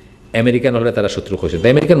যে আমেরিকান হলে তারা শত্রু হয়েছে তো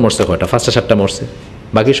আমেরিকান মরছে কয়টা 5টা মরছে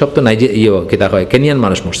বাকি সব তো কিতা হয় কেনিয়ান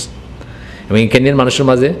মানুষ মরছে এবং কেনিয়ান মানুষের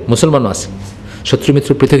মাঝে মুসলমানও আছে শত্রু মিত্র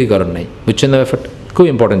পৃথকীকরণ নাই বুঝছেন না ব্যাপারটা খুব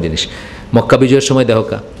ইম্পর্টেন্ট জিনিস মক্কা বিজয়ের সময়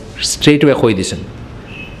দেখা স্ট্রেট ওয়ে কই দিছেন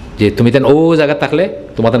যে তুমি তেন ও জায়গা থাকলে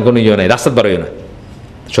তোমার তেন কোনো ইয়ে নাই রাস্তার বাড়াইও না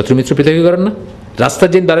শত্রু মিত্র পৃথকীকরণ না রাস্তার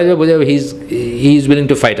যেন বাড়াই যাবে বোঝাবে he is willing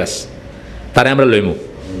to fight আস তারা আমরা লইমু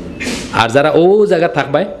আর যারা ও জায়গা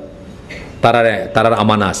থাকবায় তারার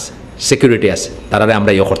আমানা আছে সিকিউরিটি আছে তারারে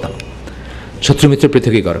আমরা ইয়ে করতাম শত্রু মিত্র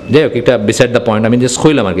পৃথকীকরণ যাই হোক একটা বিসাইড দ্য পয়েন্ট আমি জাস্ট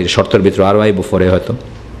কইলাম আর কি শর্তের ভিতরে আরও আইব পরে হয়তো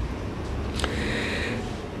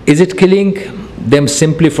is it killing them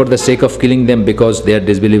simply for the sake of killing them because they R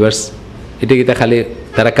disbelievers এটা কি তা খালি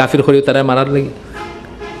তারা কাফির করিও তারা মারার লাগে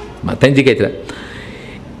তাই জিজ্ঞাসা,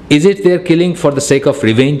 is it they R killing for the sake of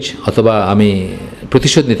revenge, অথবা আমি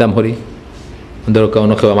প্রতিশোধ নিতাম হরি, ধরো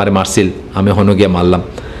কোনো কেউ আমার মারছিল, আমি হনো গিয়ে মারলাম।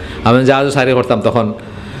 আমি জাহাজও সারি করতাম তখন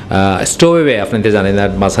স্টোভে, আপনি তো জানেন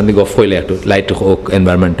আর মাঝখান দিয়ে গফ হইলে একটু লাইট হোক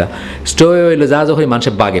এনভায়রনমেন্টটা, স্টোভে হইলে জাহাজ হয়ে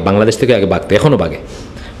মানুষের বাগে, বাংলাদেশ থেকে আগে বাগতো, এখনও বাগে,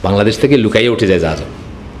 বাংলাদেশ থেকে লুকাইয়ে উঠে যায় জাহাজ।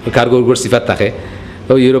 কার্গোর সিফাত থাকে,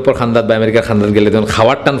 তো ইউরোপের খান্দাত বা আমেরিকার খান্দাত গেলে তখন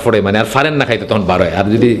খাওয়ার টান ফোড়ে, মানে আর ফারেন না খাইতো তখন বার হয়, আর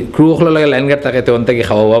যদি ক্রু হলো লাগে লাইন গার্ড থাকে তখন থেকে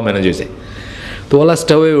খাওয়া হওয়া ম্যানেজ হয়েছে। তো ওলা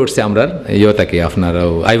স্টোভে উঠছে আমরা থাকে আপনার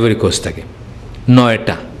আইভরি কোস্ট থাকে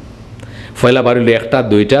 9টা, পয়লা বাড়িল 1টা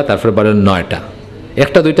 2টা, তারপরে বাড়িল 9টা,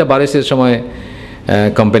 1টা 2টা বাড়িছে সময়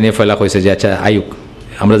কোম্পানি ফয়লা কইছে যে আচ্ছা আয়ুক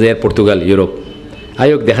আমরা যাই পর্তুগাল ইউরোপ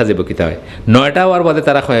আয়ুক দেখা যাবো কিতা হয়। 9টা হওয়ার বাদে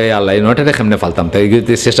তারা আল্লাহ 9টাতে কেমনে ফালতাম, তাই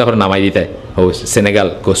চেষ্টা করে নামাই দিতে, ও সেনেগাল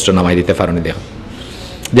কোস্ট নামাই দিতে পারনি দেখো।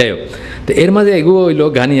 যাই হোক, তো এর মাঝে এগুলো হইলো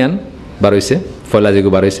গানিয়ান বার হয়েছে, ফয়লা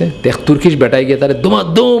যেগুলো বার হয়েছে, দেখ তুর্কিশ বেটাই গিয়ে তারা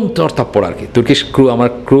দম তোর থাপ্পড় আর কি, তুর্কিশ ক্রু, আমার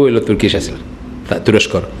ক্রু হইলো তুর্কিশ আসছিল,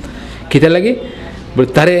 তুরস্কর কিতা লাগে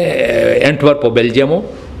তারে অ্যান্টওয়ার্প বেলজিয়ামও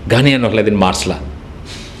গানিয়ান হলে দিন মার্সলা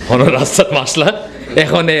হন রাস্তার মাসলা,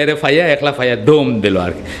 এখন এরে ফাইয়া একলা ফাইয়া দম দিল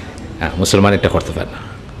আর কি। হ্যাঁ, মুসলমান এটা করতে পারে না,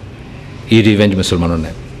 ই রিভেঞ্জ মুসলমানও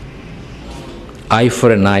নেয়, আই ফর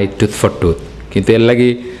এ নাই টুথ ফর টুথ, কিন্তু এর লাগি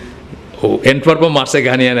ও এন্টওয়ার্প মারছে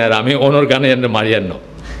গানিয়ান আর আমি অনর গানিয়ান মারিয়ান ন,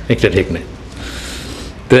 একটা ঠিক নেই।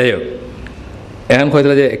 তো যাই হোক, এখন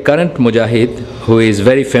কইছিল যে current Mujahid who is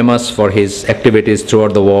very famous for his activities through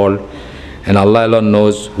out the world and Allah alone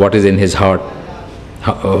knows what is in his heart,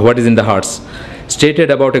 what is in the hertz, stated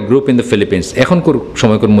about a group in the Philippines. এখন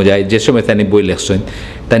সময় কোন মুজাহিদ যে সময় তিনি বই লেখছেন,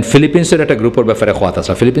 তাই ফিলিপিন্সের একটা গ্রুপের ব্যাপারে কথা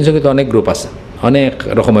আছে। ফিলিপিন্সে কিন্তু অনেক গ্রুপ আছে, অনেক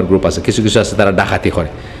রকমের গ্রুপ আছে, কিছু কিছু আছে তারা ডাকাতি করে,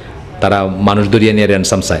 তারা মানুষ দরিয়া নিয়ে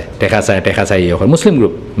র্যানসাম চায়, টেকা চায়, ইয়ে করে, মুসলিম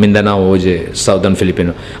গ্রুপ মিন্দানাও ওই যে সাউদার্ন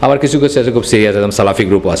ফিলিপিনো, আবার কিছু কিছু আছে খুব সিরিয়াস একদম সালাফি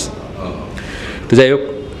গ্রুপও আছে। তো যাই হোক,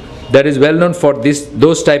 that is well known for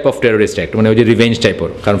those type of terrorist act, মানে ওই যে রিভেঞ্জ টাইপের,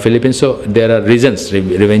 কারণ ফিলিপিন্সও দেয়ার আর রিজনস,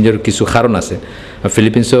 রিভেঞ্জের কিছু কারণ আছে।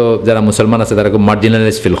 ফিলিপিন্সও যারা মুসলমান আছে তারা খুব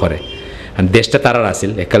মার্জিনালাইজ ফিল করে, দেশটা তারার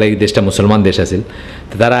আসিল, এককালে দেশটা মুসলমান দেশ আসিল,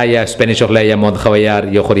 তো তারা ইয়া স্প্যানিশ হলে ইয়া মদ খাওয়াইয়া আর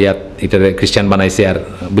ইয়ে করিয়া এটা খ্রিস্টান বানাইছে আর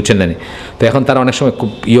বুঝছেন জানি, তো এখন তারা অনেক সময় খুব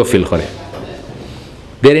ফিল করে,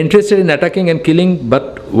 দে are interested in attacking and killing, but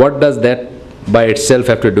what does that by it self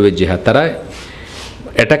have to do with জিহাদ, তারা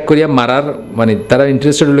অ্যাটাক করিয়া মারার, মানে তারা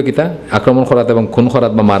ইন্টারেস্টেড হলো কিতা আক্রমণ করাত এবং খুন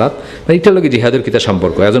করাত বা মারাত, মানে এটা লোক জিহাদের কিতা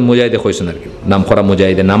সম্পর্ক, একজন মুজাহিদে কইছেন আর কি, নাম করা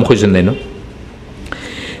মুজাহিদের নাম কইছেন নাই না।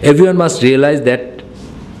 Everyone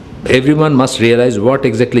must realize what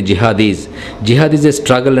exactly jihad is. Jihad is a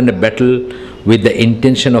struggle and a battle with the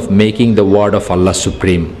intention of making the word of Allah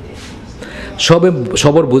supreme.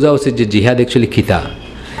 সবার বোঝা উচিত যে জিহাদ অ্যাকচুয়ালি কিতা।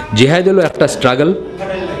 জিহাদ হলো একটা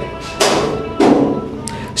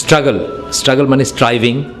স্ট্রাগল মানে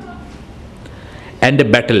স্ট্রাইভিং, অ্যান্ড এ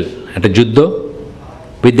ব্যাটল, একটা যুদ্ধ,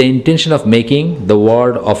 with the intention of making the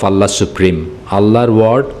word of Allah supreme. আল্লাহর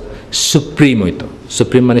ওয়ার্ড সুপ্রিম হইতো,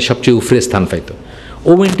 সুপ্রিম মানে সবচেয়ে উপরে স্থান পাইতো।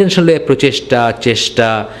 ও ইন্টেনশনলে চেষ্টা,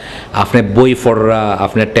 আপনার বই পড়রা,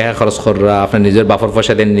 আপনার টাকা খরচ করা, আপনার নিজের বাপর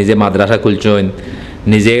পয়সা দেন, নিজে মাদ্রাসা খুলছেন,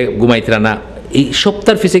 নিজে ঘুমাইতরা না, এই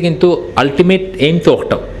সপ্তাহের পিছে কিন্তু আলটিমেট এইম তো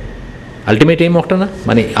একটা না,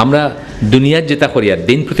 মানে আমরা দুনিয়ার যেটা করি আর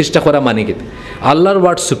দিন প্রতিষ্ঠা করা মানে কি আল্লাহর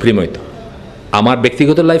ওয়ার্ড সুপ্রিম হইতো, আমার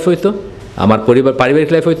ব্যক্তিগত লাইফ হইতো, আমার পারিবারিক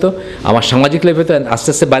লাইফ হইতো, আমার সামাজিক লাইফ হইতো, আস্তে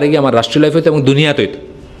আস্তে বাড়ে গিয়ে আমার রাষ্ট্রীয় লাইফ হইতো এবং দুনিয়াতে হইতো,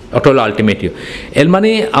 ওটা হলো আলটিমেটলি। এর মানে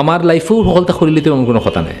আমার লাইফেও সকলটা করে নিতে এমন কোনো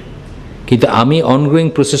কথা নেই, কিন্তু আমি অনগোয়িং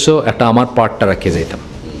প্রসেসও একটা আমার পার্টটা রাখে যেতাম,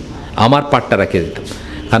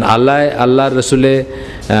 কারণ আল্লাহর রসুলে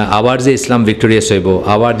আবার যে ইসলাম ভিক্টোরিয়াস হইব,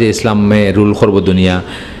 আবার যে ইসলামে রুল করবো দুনিয়া,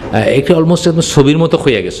 এটা অলমোস্ট একদম ছবির মতো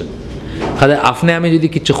হইয়া গেছে। কারণ আপনি আমি যদি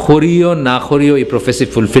কিছু করিও না করিও এই প্রফেসি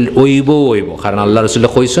ফুলফিল হইব, কারণ আল্লাহ রসুলে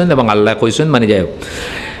কইছেন এবং আল্লাহ কইছেন, মানে যাই হোক,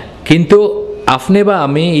 কিন্তু আপনি বা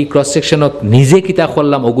আমি এই ক্রস সেকশনক নিজে কিতা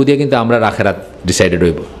করলাম ওগু দিয়ে কিন্তু আমরা আখিরাত ডিসাইডেড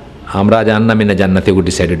হইব, আমরা জান্নামি না জান্নাতে ওগু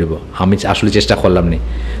ডিসাইডেড হইব, আমি আসলে চেষ্টা করলাম নি।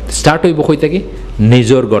 স্টার্ট হইব কই থাকি,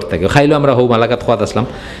 নিজের ঘর থেকে। খাইলেও আমরা হৌ মালাকাত খোয়াত আসলাম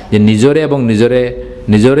যে নিজরে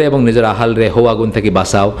এবং নিজের আহাল রে হৌ আগুন থেকে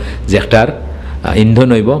বাঁচাও, যে একটার ইন্ধন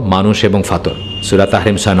হইব মানুষ এবং ফাতর, সূরা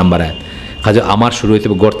তাহরিম 6 নম্বর আয়াত। কাজে আমার শুরু হইতে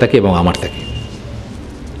ঘর থেকে এবং আমার থেকে।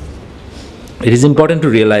 It is important to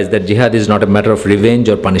realize that jihad is not a matter of revenge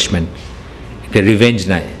or punishment. একটা রিভেঞ্জ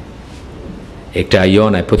নাই, একটা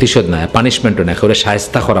নাই, প্রতিশোধ নাই, পানিশমেন্টও নাই, ওরা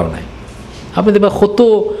শায়েস্তা করাও নাই। আপনি দেখবেন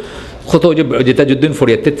কত যেটা যুদ্ধ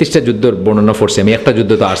ফরিয়া 33টা যুদ্ধের বর্ণনা ফরছে, আমি একটা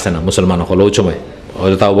যুদ্ধ তো আসছে না মুসলমান হলো ওই সময়,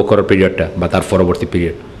 হয়তো তাও বকরের পিরিয়ডটা বা তার পরবর্তী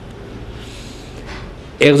পিরিয়ড।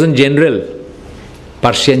 একজন জেনারেল,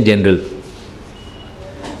 পার্সিয়ান জেনারেল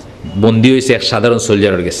বন্দী হয়েছে এক সাধারণ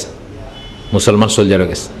সোলজারের গেছে, মুসলমান সোলজারের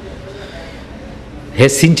গেছে। হে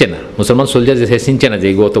চিনছে না, মুসলমান সোলজার যে হে চিনছে না যে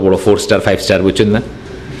এগুলো অত বড় 4 স্টার 5 স্টার, বুঝছেন না?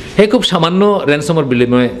 হে খুব সামান্য র্যানসমর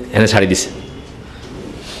বিনিময়ে এনে ছাড়ি দিছে।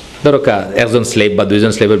 ধরো একজন স্লেভ বা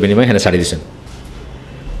দুইজন স্লেভের বিনিময়ে এনে ছাড়ি দিছেন।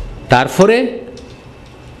 তারপরে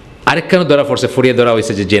আরেক কেন ধরা পড়ছে, ফরিয়ে ধরা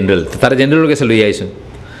হয়েছে যে জেনারেল, তারা জেনারেল গেছে লইয়া আইসুন,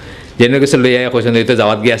 জেনারেল গেছে লইয়া কইছেন এই তো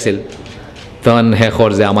যাওয়াত গিয়াছিল, তখন হে খর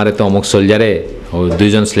যে আমার তো অমুক সোলজারে ও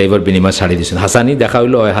দুইজন স্লেভের বিনিময়ে ছাড়ি দিয়েছেন। হাসানি দেখা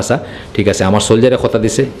হইলো, ওই হাসা ঠিক আছে, আমার সোলজারে কথা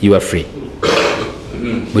দিছে, ইউ আর ফ্রি,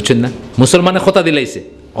 বুঝছেন না? মুসলমানে কথা দিলাইছে,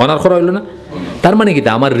 অনার করা হইলো না। তার মানে কি,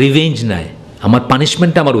 আমার রিভেঞ্জ নাই, আমার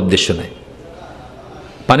পানিশমেন্টটা আমার উদ্দেশ্য নাই।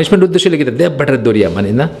 পানিশমেন্ট উদ্দেশ্য হলে কিন্তু দেব ব্যাটার দরিয়া মানে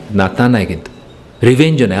না, না তা নাই, কিন্তু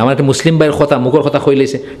রিভেঞ্জও নাই। আমার একটা মুসলিম ভাইয়ের কথা, মুখের কথা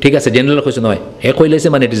কইলাইছে, ঠিক আছে, জেনারেল কইছে নয়, হে কইলাইছে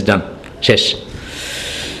মানে ইট ইজ ডান, শেষ।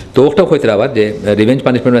 তো ওটাও হইতে আবার যে revenge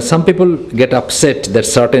punishment, some people gate upset that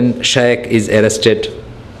certain Sheikh is arrested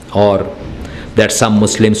or that some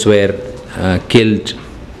Muslims war killed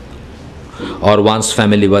or one's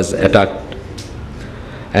family was attacked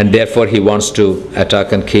and therefore he wants to attack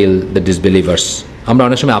and kill the disbelievers. আমরা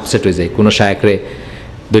অনেক সময় upset হয়ে যাই কোনো শায়েকরে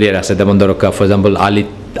দরিয়ার আছে, যেমন ধরো ফর এক্সাম্পল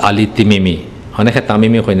আলী তিমিমি, অনেকে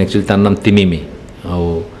তামিমি হয় না, অ্যাকচুয়ালি তার নাম তিমিমি, ও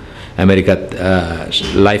আমেরিকাত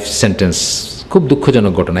লাইফ সেন্টেন্স, খুব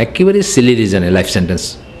দুঃখজনক ঘটনা, একেবারেই সিলি রিজনে লাইফ সেন্টেন্স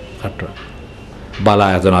বালা,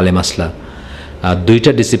 একজন আলেম আসলা,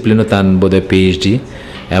 2টা ডিসিপ্লিনও তার বোধহয় PhD,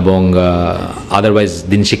 এবং আদারওয়াইজ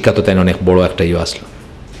দিন শিক্ষা তো তাই অনেক বড় একটা আসলো,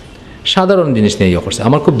 সাধারণ জিনিস নিয়ে করছে।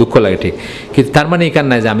 আমার খুব দুঃখ লাগে ঠিক, কিন্তু তার মানে এই কার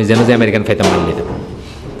নাই যে আমি যেন যে আমেরিকান ফাইতাম মারি নিতাম,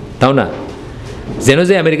 তাও না, যেন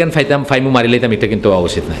যে আমেরিকান ফাইমু মারি লইতাম, এটা কিন্তু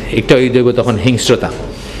উচিত নয়। একটা ওই দেব তখন হিংস্রতা,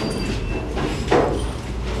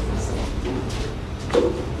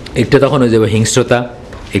 একটা তখন হয়ে যাব হিংস্রতা,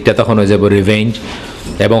 একটা তখন হয়ে যাব রিভেঞ্জ,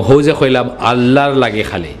 এবং হৌ যে কইলাম আল্লাহর লাগে,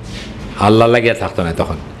 খালি আল্লাহর লাগিয়া থাকতো না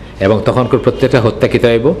তখন, এবং তখন প্রত্যেকটা হত্যা কীতে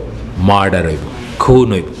হইব, মার্ডার হইব, খুন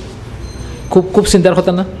হইব। খুব খুব চিন্তার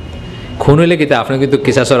কথা না? খুন হইলে কিতা আপনি কিন্তু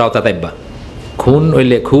কিসাসর আওতা তাইবা, খুন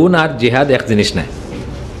হইলে, খুন আর জিহাদ এক জিনিস নাই।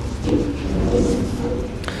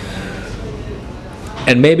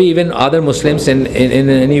 And maybe even other Muslims in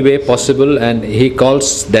any way possible, and he calls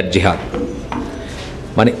that jihad.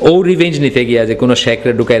 মানে ও রিভেঞ্জ নিতে গিয়া যে কোনো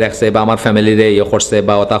শেখরে ঢুকাই রাখছে বা আমার ফ্যামিলিরে ইয়ে করছে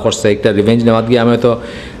বা ওতা করছে, একটা রিভেঞ্জ নেওয়াত গিয়ে আমি হয়তো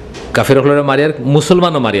কাফের হলের মারিয়ার,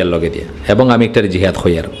 মুসলমানও মারিয়ার লগে দিয়ে, এবং আমি একটা জিহাদ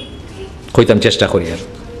হইতাম চেষ্টা করি আর।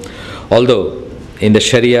 Although in the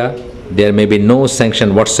Sharia there may be no sanction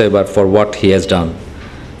whatsoever for what he has done.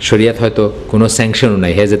 শরিয়াত হয়তো কোনো স্যাংশনও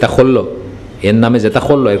নাই, হে যেটা করলো, এর নামে যেটা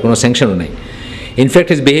করলো এর কোনো স্যাংশনও নাই। In fact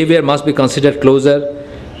his behavior must be considered closer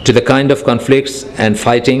to the kind of conflicts and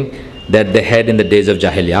fighting that they had in the days of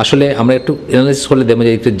Jahiliyyah. আসলে আমরা একটু অ্যানালাইসিস করলে দেখবো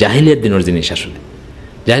যে একটু জাহিলিয়ার দিনের জিনিস, আসলে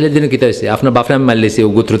জাহিলিয়ার দিনে কী হয়েছে, আপনার বাপরে আমি মারলেছি, ও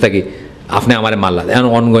গোত্র থাকি, আপনি আমারে মারলা, এখন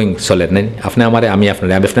অনগোয়িং চলে নাই, আপনি আমারে আমি আপনার,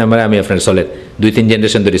 আপনি আমারে আমি আপনার চলে, 2-3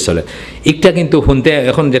 জেনারেশন ধরে চলে। একটা কিন্তু শুনতে,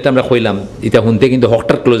 এখন যেটা আমরা কইলাম এটা শুনতে কিন্তু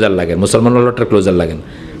হকটার ক্লোজার লাগে, মুসলমান হলটার ক্লোজার লাগেন।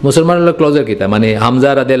 মুসলমান হল ক্লোজার কিতা মানে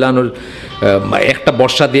হামজা রাদিয়াল্লাহুর একটা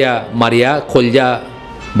বর্ষা দিয়া মারিয়া খলজা,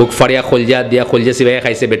 বুক ফাড়িয়া খলজা দিয়া খলজা সিবাইয়া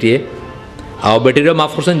খাইছে বেটিয়ে, আর বেটিরও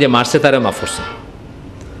মাফ করছেন, যে মারছে তারও মাফ করছেন,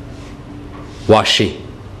 ওয়াশি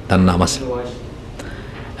তার নাম আছে।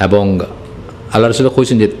 এবং আল্লাহ রাসূল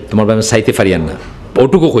কইছেন যে তোমার আমি চাইতে পারিয়ান না,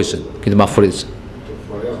 ওটুকু কইছেন, কিন্তু মাফ করে দিচ্ছেন,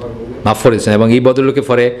 মাফ করে দিচ্ছেন। এবং এই বদলকে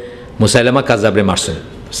পরে মুসাইলামা কাযাবরে মারছেন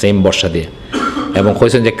সেম বর্ষা দিয়ে, এবং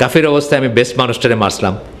কইছেন যে কাফির অবস্থায় আমি বেস্ট মানুষটারে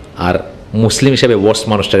মারছিলাম, আর মুসলিম হিসেবে ওয়ার্স্ট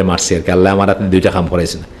মানুষটারে মারছি আর কি। আল্লাহ আমার হাতে 2টা কাম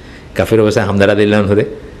করাইছেন, কাফির অবস্থায় হামজা রাদিয়াল্লাহু আনহু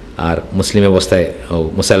আর মুসলিম অবস্থায় ও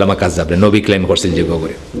মুসাইলামা কাযাবরে, নবী ক্লেম করছিল যে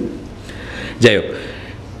করে। যাই হোক,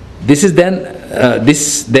 দিস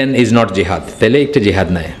দেন ইজ নট জিহাদ, তাহলে একটা জিহাদ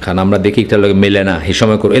নাই, কারণ আমরা দেখি একটা লোক মেলে না এই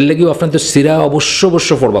সময় করো। এর লাগেও আপনার তো সিরা অবশ্য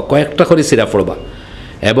পড়বা, কয়েকটা করে সিরা পড়বা,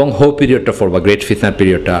 এবং হো পিরিয়ডটা পড়বা, গ্রেট ফিতনার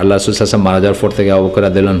পিরিয়ডটা। আল্লাহ রাসূল সাল্লাল্লাহু আলাইহি ওয়াসাল্লাম মারা যাওয়ার পর থেকে আবু বকর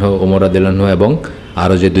রাদিয়াল্লাহু আনহু, ওমর রাদিয়াল্লাহু আনহু এবং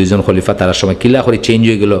আরও যে 2জন খলিফা, তার সময় কিলা করে চেঞ্জ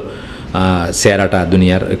হয়ে গেল চেহারাটা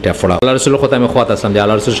দুনিয়ার, একটা পড়া। আল্লাহ রাসূলের কথা আমি খোয়াত আসলাম যে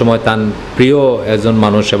আল্লাহ রাসূলের সময় তার প্রিয় একজন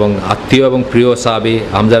মানুষ এবং আত্মীয় এবং প্রিয় সাহাবী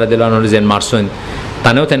হামজা রাদিয়াল্লাহু আনহু যেন মারছেন,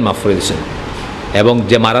 তানেও তেন মাফ করে দিয়েছেন। এবং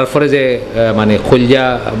যে মারার পরে যে মানে খলজা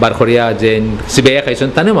বার করিয়া যে সিবাইয়া খাইছেন,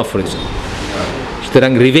 তানেও মাফ করে দিয়েছেন।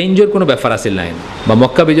 সুতরাং রিভেঞ্জের কোনো ব্যাপার আসিল নাই। বা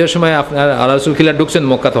মক্কা বিজয়ের সময় আপনার আল্লাহ রাসূল কিলা ঢুকছেন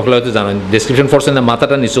মক্কা, তখন হয়তো জানেন ডেসক্রিপশন করছেন না,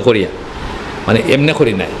 মাথাটা নিচু করিয়া, মানে এমনি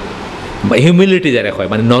করি নাই, হিউমিলিটি যারা হয়,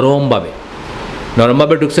 মানে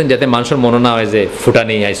নরমভাবে ঢুকছেন, যাতে মানুষের মনে না হয় যে ফুটা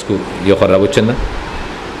নেই আইসকু ইয়ে করা, বুঝছেন না?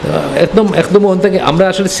 একদম ওন থেকে আমরা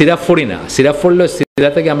আসলে সিরাপ পড়ি না, সিরাপ পড়লেও সিরা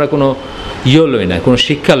থেকে আমরা কোনো লই না, কোনো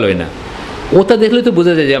শিক্ষা লই না। ওটা দেখলে তো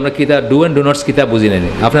বোঝা যায় যে আমরা কিতা ডু অ্যান্ড ডু নটস কিতা বুঝি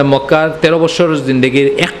নেই। আপনার মক্কার 13 বছর জিন্দগির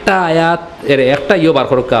একটা আয়াত এর একটা বার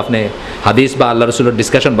করক্কা, আপনি হাদিস বা আল্লাহ রসুলের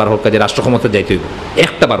ডিসকাশন বার করক্কা যে রাষ্ট্র ক্ষমতা যাইতে হইব,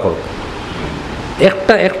 একটা বার করক্কা,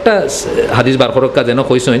 একটা একটা হাদিস বার করক্কা যেন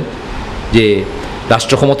কইসেন যে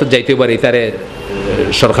রাষ্ট্র ক্ষমতা যাইতে পারে তারে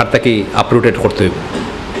সরকার তাকে আপরুটেড করতে হইব,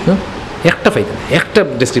 একটা ফাইদা না, একটা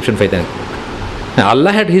ডেসক্রিপশন ফাইদা না। হ্যাঁ,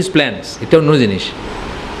 আল্লাহ হ্যাড হিজ প্ল্যানস, এটা অন্য জিনিস।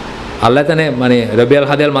 আল্লাহ তানে মানে রবিআল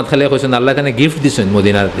হাদিয়াল মাতখালে কইছেন আল্লাহ তানে গিফট দিছেন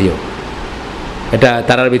মদিনার দিও, এটা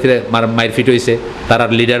তারার ভিতরে মায়ের ফিট হয়েছে,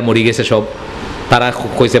 তারার লিডার মরি গেছে সব, তারা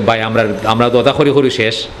কইছে ভাই আমরা দতা করি করি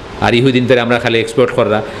শেষ, আর ইহুদিন ধরে আমরা খালি এক্সপোর্ট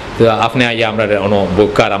করা, তো আপনি আইয়া আমরা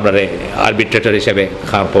বকার আমরা আরবিট্রেটর হিসেবে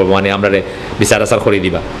মানে আমরা বিচার আচার করে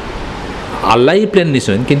দিবা। আল্লাহই প্ল্যান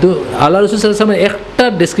নিছেন, কিন্তু আল্লাহ রসুল সাল্লাল্লাহু আলাইহি ওয়াসাল্লাম একটা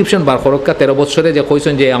ডেসক্রিপশন বার করক্কা 13 বছরে যে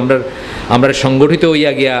কইছেন যে আমরা সংগঠিত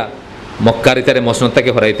হইয়া গিয়া মক্কার ইতারে মসনদটাকে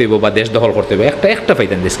হরাইতে হইব বা দেশ দখল করতে হইব, একটা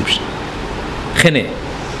পাইতেন ডেসক্রিপশন খেনে।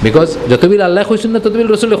 বিকজ যতবিল আল্লাহ কইছেন না ততবিল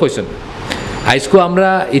রসুলে কইছেন। আইসকো আমরা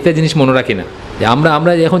ইতা জিনিস মনে রাখি না যে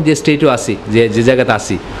আমরা এখন যে স্টেটও আছি, যে জায়গাতে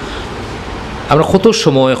আছি, আমরা কত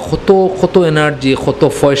সময় কত এনার্জি কত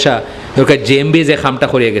পয়সা দরকার জেএমবি যে খামটা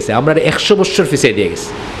করিয়ে গেছে, আমরা 100 বছর ফিসাই দিয়ে গেছে,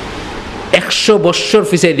 100 বছর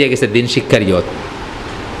ফিসাই দিয়ে গেছে দিন শিক্ষার ইয়ত।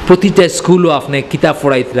 প্রতিটা স্কুলও আপনি কিতাব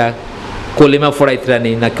পড়াইতরা, কলিমা পড়াইতরা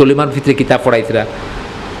নেই না, কলিমার ভিতরে কিতাব পড়াইতরা,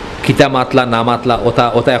 কিতাব মাতলা না মাতলা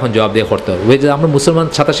ওটা এখন জবাব দিয়ে করতে হবে। ওই যে আমরা মুসলমান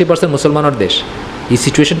 87% মুসলমানের দেশ, এই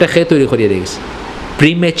সিচুয়েশনটা খেয়ে তৈরি করিয়ে দিয়ে গেছে,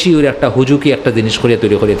 প্রিম্যাচিউর একটা হুজুকি একটা জিনিস করিয়া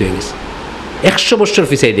তৈরি করিয়ে দিয়ে গেছে, 100 বছর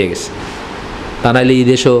ফিসাই দিয়ে গেছে। তা নাহলে এই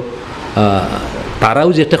দেশও তারাও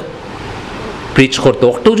যেটা প্রিচ করতো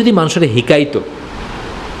ওটাও যদি মানুষের হিকাইতো,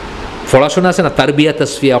 পড়াশোনা আছে না তারবিয়া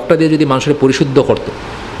তাসফিয়া, ওটা দিয়ে যদি মানুষের পরিশুদ্ধ করতো,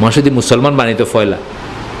 মানুষ যদি মুসলমান বানিত ফয়লা,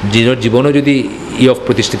 জীবনও যদি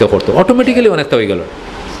প্রতিষ্ঠিত করতো, অটোমেটিক্যালি অনেকটা হয়ে গেল।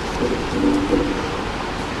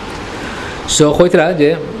 সো কইতরা যে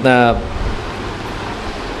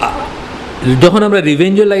যখন আমরা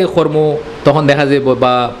রিভেঞ্জের লাগে কর্ম, তখন দেখা যায়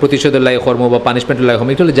বা প্রতিশোধের লাগে কর্ম বা পানিশমেন্টের লাগে কর্ম,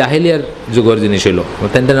 এটা হলো জাহেলিয়ার যুগের জিনিস হলো।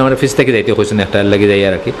 তেন আমরা ফিস থেকে যাইতে হয়েছে না, একটা লাগে যাই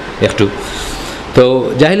আর কি একটু। তো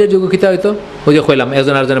জাহেলিয়ার যুগ কিতা হইতো, ওই যে কইলাম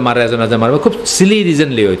একজন আরেকজনে মারে, একজন আরেকজন মারবে, খুব সিলি রিজন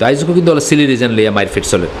লিয়ে হইতো। আইজকে কিন্তু হলো সিলি রিজন লিয়ে মায়ের ফিট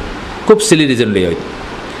চলে, খুব সিলি রিজন লিয়ে হইতো।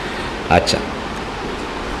 আচ্ছা,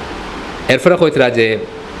 এরপরে কইতরা যে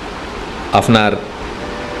আপনার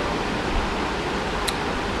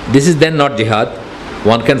this is then not jihad.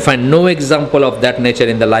 One can find no example of that nature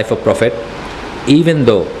in the life of Prophet, even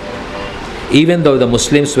though the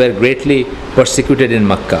Muslims were greatly persecuted in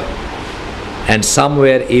Makkah and some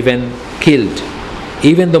were even killed,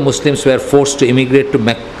 even though Muslims were forced to immigrate to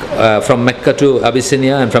from Mecca to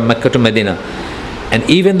Abyssinia and from Mecca to Medina, and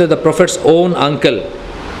even though the Prophet's own uncle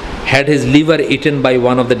had his liver eaten by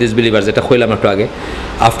one of the disbelievers,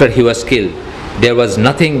 after he was killed, there was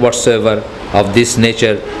nothing whatsoever of this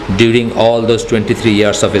nature during all those 23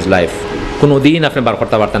 years of his life. কোনো দিন আপনি বার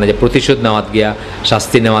করতে পারতেন না যে প্রতিশোধ নেওয়াত গিয়া,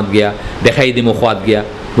 শাস্তি নেওয়াত গিয়া, দেখাই দিমু খোয়াত গিয়া,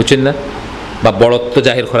 বুঝছেন না, বা বড়ত্ব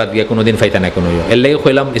জাহির করাত গিয়া কোনো দিন ফাইতা না কোনো। এর লাগে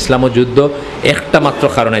কইলাম ইসলাম ও যুদ্ধ একটা মাত্র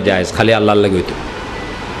কারণে জায়েজ, খালি আল্লাহর লাগে হইতো।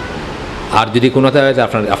 আর যদি কোনোটা হয় যে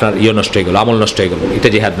আপনার নষ্ট হয়ে গেল, আমল নষ্ট হয়ে গেল, এটা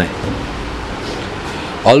জিহাদ নাই।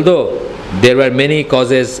 Although there were many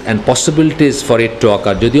causes and possibilities for it to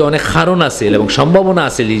occur, যদিও অনেক কারণ আছে এবং সম্ভাবনা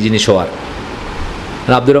আছে এই জিনিস হওয়ার।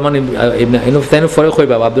 আব্দুর রহমান পরে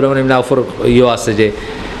কইবা, আব্দুর রহমান ইবনে আউফর আছে যে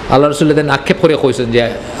আল্লাহ রসুল আক্ষেপ করে কইছেন যে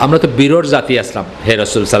আমরা তো বিরোধ জাতি আসলাম হে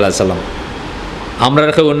রসুল সাল্লাল্লাহু আলাইহি সাল্লাম, আমরা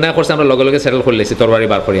অন্যায় করছি, আমরা লগে লগে সেটেল করে লেছি তরবারি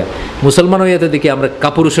বার করিয়া। মুসলমান হইয়াতে দেখি আমরা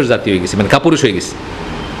কাপুরুষের জাতি হয়ে গেছি, মানে কাপুরুষ হয়ে গেছি।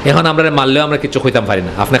 এখন আমরা মারলেও আমরা কিছু কইতাম পারি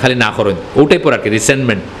না, আপনি খালি না করেন, ওটাই পর আর কি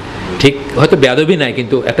রিসেন্টমেন্ট। ঠিক হয়তো বেয়াদবি নাই,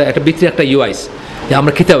 কিন্তু একটা ভিতরে একটা ইউআইস যে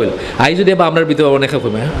আমরা খিতা হইল আই যদি বা আমরা ভিতরে অনেকে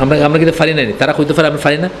কইবে আমরা কিন্তু ফারি নাই, তারা কইতে পারে আমরা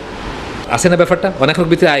ফারি না, আসে না ব্যাপারটা, অনেক লোক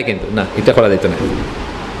ভিতরে আয় কিন্তু না, এটা করা যেত না।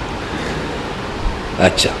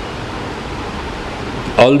 আচ্ছা,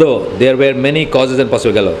 although there were many causes and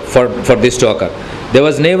possible for this to occur, there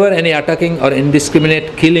was never any attacking or indiscriminate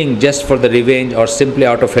killing just for the revenge or simply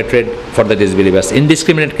out of hatred for the disbelievers.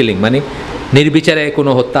 Indiscriminate killing মানে নির্বিচারে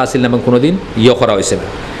কোনো হত্যা আসিল না এবং কোনো দিন করা হয়েছে না।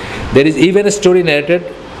 There is even a story narrated,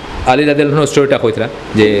 Ali রাদিয়াল্লাহু আনহু স্টোরিটা কইতরা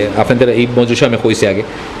যে আপনাদের এই মজুসে আমি কইছি আগে,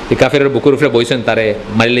 এই কাফেরের বুকুর উপরে বইছেন তারে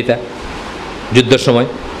মারিলিতা যুদ্ধের সময়,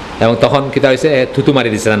 এবং তখন কিতা হয়েছে থুতু মারি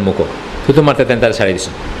দিয়েছে তার মুখো, থুতু মারতে তেন তারা ছাড়িয়ে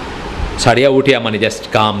দিয়েছেন, ছাড়িয়া উঠিয়া মানে জাস্ট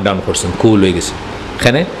কাম ডাউন করছেন, কুল হয়ে গেছে।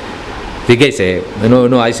 এখানে জিজ্ঞাইছে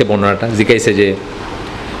আইসে বর্ণনাটা, জিজ্ঞাইছে যে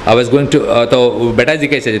আই ওয়াজ গোয়িং টু, তো বেটাই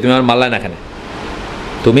জিজ্ঞাইছে যে তুমি আমার মারলাই না এখানে,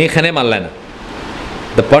 তুমি এখানে মারলাই না।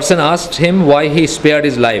 The person asked him why he spared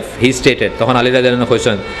his life. He stated, তখন আলী রাদিয়াল্লাহু আনহু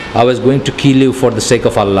কইছেন, I was going to kill you for the sake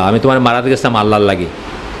of Allah. আমি তোমার মারাতে গেছিলাম আল্লাহর লাগি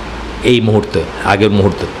এই মুহূর্তে, আগের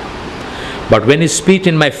মুহূর্তে। But when you spit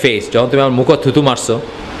in my face, যখন তুমি আমার মুখে থুতু মারছো,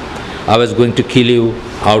 I was going to kill you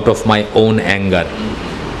out of my own anger.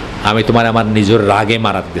 আমি তোমার আমার নিজের রাগে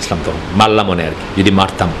মারাতে গেছিলাম, তখন মারলাম মনে আর কি, যদি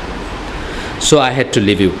মারতাম। So I had to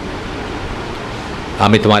leave you,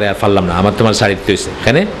 আমি তোমার আর পারলাম না, আমার তোমার শাড়ি দিতে হয়েছে।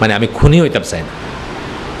 এখানে মানে আমি খুনি হইতাম চাই না,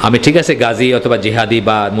 আমি ঠিক আছে গাজী অথবা জিহাদি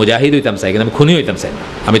বা মুজাহিদ হইতাম চাই, কিন্তু আমি খুনি হইতাম চাই না,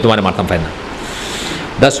 আমি তোমার মারতাম পাই না।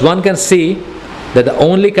 Thus one can see that the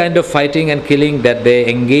only kind of fighting and killing that they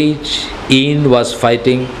engage in was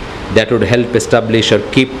fighting that would help establish or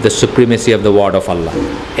keep the supremacy of the word of Allah.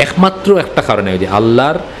 একমাত্র একটা কারণে ওই যে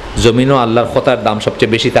আল্লাহর জমিনও আল্লাহর খতার দাম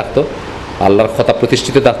সবচেয়ে বেশি থাকতো, আল্লাহর খতা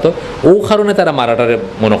প্রতিষ্ঠিত থাকতো, ও কারণে তারা মারাটারে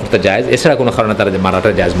মনে করতে যায়, এছাড়া কোনো কারণে তারা যে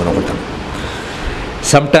মারাটারে জায়েজ মনে করতেন।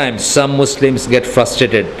 Sometimes some Muslims get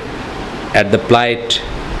frustrated at the plight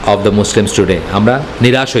of the Muslims today. আমরা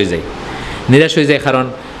নিরাশ হয়ে যাই কারণ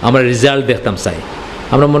আমরা রেজাল্ট দেখতাম চাই,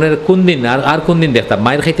 আমরা মনে কোন দিন আর কোন দিন দেখতাম,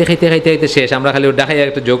 মায়ের খাইতে শেষ, আমরা খালি দেখাই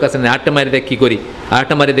একটা জোক আছে না, আটটা মারি দেখ কী করি,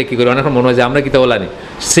 অনেক মনে হয় যে আমরা কিতা বলা নেই।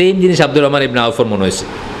 সেম জিনিস আব্দুর রহমান ইবনে আউফর মনে হয়েছে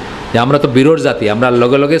যে আমরা তো বিরোর জাতি, আমরা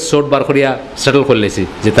লগে লগে সোট বার করিয়া সেটেল করলেছি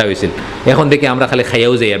যেটা হয়েছিল, এখন দেখি আমরা খালি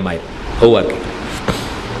খাইয়াও যাই আর মায়ের ও আর কি।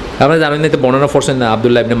 আমরা জানেন না তো বর্ণনা করছেন না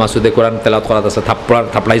আব্দুল্লাহ ইবনে মাসুদে কোরআন তেলাওয়াত করাত আছে,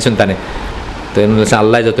 থাপড়াইছেন তানে, তো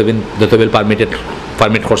আল্লাহ যতবিল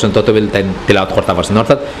পারমিট করছেন ততবিল তাই তেলাওয়াত করতে পারছেন,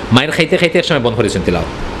 অর্থাৎ মায়ের খাইতে এক সময় বন্ধ করেছেন তেলাওয়াত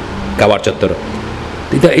কাবার চত্বর।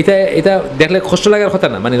 এটা দেখলে কষ্ট লাগার কথা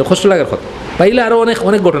না, মানে কষ্ট লাগার কথা পাইলে আরও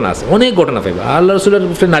অনেক ঘটনা আছে, অনেক ঘটনা পাইবা আল্লাহ রসুলের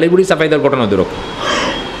নালিবুড়ি চাপাই দেওয়ার ঘটনা দূরক,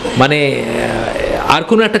 মানে আর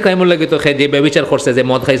কোনো একটা ক্রাইমর লাগে তো যে ব্যবচার করছে, যে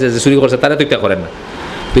মদ খাইছে, যে চুরি করছে, তারা তো এটা করেন না,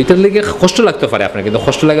 তো এটার লেগে কষ্ট লাগতে পারে আপনার, কিন্তু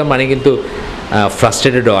কষ্ট লাগা মানে কিন্তু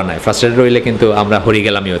ফ্রাস্ট্রেটেড হওয়া নাই, ফ্রাস্ট্রেটেড হইলে কিন্তু আমরা হরি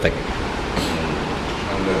গেলামিও থাকি।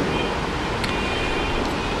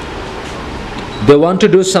 They want to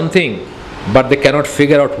do something but they cannot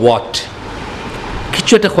figure out what.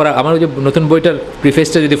 কিছু একটা করা, আমার ওই যে নতুন বইটার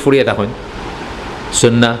প্রিফেসটা যদি ফুরিয়ে থাকুন,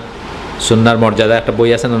 সুন্নার মর্যাদা একটা বই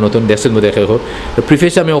আছে না নতুন, দেশের মধ্যে দেখে হোক,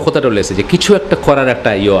 প্রিফেসে আমি ও কথাটা বলেছি যে কিছু একটা করার একটা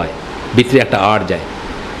হয়, ভিতরে একটা আর্ট যায়।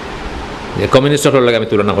 কমিউনিস্টের লগে আমি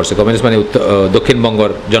তুলনা করছি, কমিউনিস্ট মানে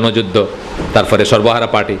দক্ষিণবঙ্গর জনযুদ্ধ, তারপরে সর্বহারা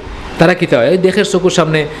পার্টি, তারা কী হয়, দেশের চকুর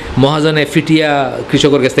সামনে মহাজনে ফিটিয়া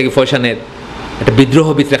কৃষকের কাছ থেকে পয়সানের একটা বিদ্রোহ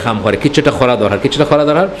ভিতরে কাম করে, কিছুটা করা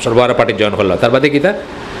দরকার, সর্বহারা পার্টি জয়েন করলো, তার বাদে কিতা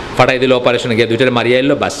ফাটাই দিল, অপারেশনে গিয়ে দুইটারে মারিয়ে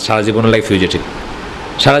এলো, বাস সারা জীবনের লাগে ফিউজেটিভ,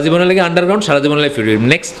 সারা জীবনের লাগে আন্ডারগ্রাউন্ড, সারা জীবনের লাগে ফিউজেটিভ,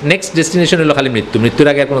 নেক্সট ডেস্টিনেশন হলো খালি মৃত্যুর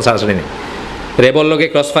আগে আর কোনো সারাসারি নেই, রেবল লগে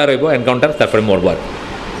ক্রস ফায়ার হইব, এনকাউন্টার, তারপরে মরবো,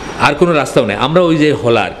 আর কোনো রাস্তাও নেই। আমরা ওই যে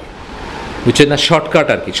হলা আর কি, বুঝছেন না, শর্টকাট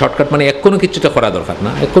আর কি, শর্টকাট মানে কোনো কিছুটা করা দরকার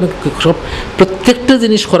না, সব প্রত্যেকটা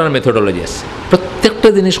জিনিস করার মেথোডোলজি আছে, প্রত্যেকটা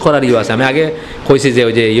জিনিস করার আছে। আমি আগে কইছি যে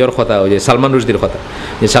ওই যে কথা, ওই যে সালমান রুশদির কথা,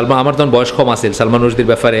 যে আমার তখন বয়স কম আছিল, সালমান রুশদির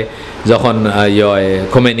ব্যাপারে যখন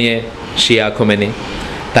খোমেনি, শিয়া খোমেনি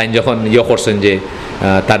তাই যখন করছেন যে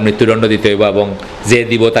তার মৃত্যুদণ্ড দিতে হইব এবং যে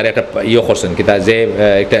দিব তার একটা করছেন কি, তার যে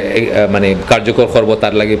একটা মানে কার্যকর করবো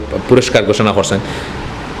তার লাগে পুরস্কার ঘোষণা করছেন,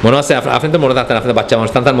 মনে আছে? আপনি তো মনে থাকতেন, আপনার বাচ্চা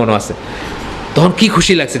মানুষ তার মনে আছে, তখন কি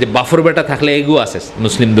খুশি লাগছে যে বাফর বেটা থাকলে এগু আছে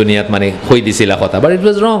মুসলিম দুনিয়াত, মানে হই দিছিল কথা, বাট ইট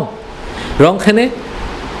ওয়াজ রংখানে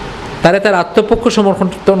তারে তার আত্মপক্ষ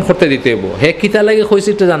সমর্থন করতে দিতে হইব, হে কিতা লাগে হয়েছে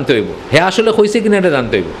এটা জানতে হইব, হে আসলে হয়েছে কিনা এটা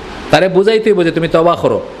জানতে হইব, তারে বুঝাইতে হইব যে তুমি তবা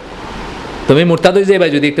করো, তুমি মুরতাদ হয়ে যাইবা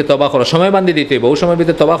যদি একটু তবা করো, সময় বান্ধি দিতে হইব, ওই সময়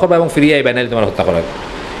ভিতরে তবা করবা এবং ফিরিয়ে আইবা, নাহলে তোমার হত্যা করা হবে।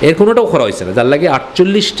 এর কোনোটাও করা হয়েছে না, যার লাগে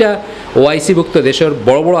 48টা ওআইসিভুক্ত দেশের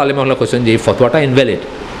বড় বড় আলেম হল্লা কইছেন যে এই ফতোয়াটা ইনভ্যালিড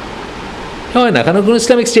হয় না, কারণ কোনো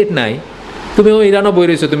ইসলামিক স্টেট নাই, তুমি ও ইরানও বই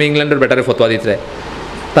রয়েছো, তুমি ইংল্যান্ডের ব্যাটারে ফতোয়া দিতে,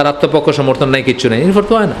 তার আত্মপক্ষ সমর্থন নাই, কিচ্ছু নাই, এই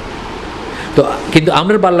ফতোয়া হয় না। তো কিন্তু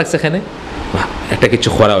আমার ভালো লাগছে এখানে একটা কিছু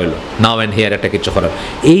করা হইলো, নাও অ্যান্ড হিয়ার একটা কিছু করা,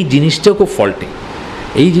 এই জিনিসটাও খুব ফল্টি,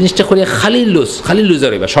 এই জিনিসটা করিয়া খালি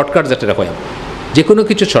লুজার হইবা, শর্টকাট যেটা কইয়া, যে কোনো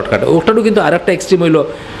কিছু শর্টকাট, ওটারও কিন্তু আর একটা এক্সট্রিম হইলো,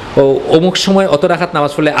 ও অমুক সময় অত রাখাত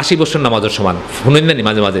নামাজ পড়লে 80 বছর নামাজের সমান, শুনেন না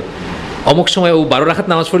মাঝে মাঝে, অমুক সময় ও 12 রাখাত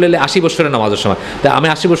নামাজ পড়লে 80 বছরের নামাজের সমান। তা আমি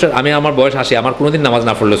 80 বছর, আমি আমার বয়স 80, আমার কোনোদিন নামাজ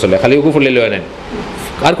না পড়লে চলে, খালি ওকে পড়লে লয় নেন,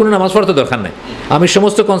 আর কোনো নামাজ পড়ার তো দরকার নাই, আমি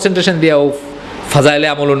সমস্ত কনসেন্ট্রেশন দিয়ে ও ফাজাইলে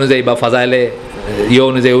আমল অনুযায়ী বা ফাজাইলে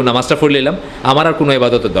অনুযায়ী ও নামাজটা পড়ে নিলাম, আমার আর কোনো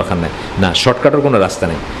ইবাদতের দরকার নাই। না, শর্টকাটের কোনো রাস্তা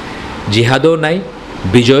নেই, জিহাদও নাই,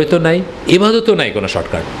 বিজয় তো নাই, ইবাদতও নাই কোনো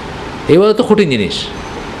শর্টকাট, ইবাদত তো কঠিন জিনিস,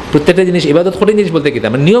 প্রত্যেকটা জিনিস ইবাদত কঠিন জিনিস বলতে কি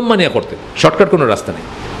আমার নিয়ম মানিয়ে করতে, শর্টকাট কোনো রাস্তা নেই,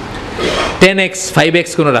 10x 5x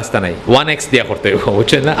কোনো রাস্তা নাই, 1x দিয়া করতে হবে,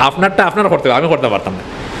 বুঝছেন না, আপনারটা আপনার করতে হবে, আমি করতে পারতাম না,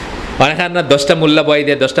 অনেক না 10টা মোল্লা বই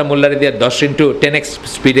দিয়ে 10টা মোল্লারে দিয়ে 10 × 10x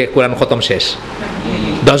স্পিডে কোরআন খতম শেষ,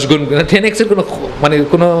 10 গুণ 10x এর মানে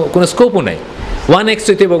কোনো স্কোপও নাই, 1x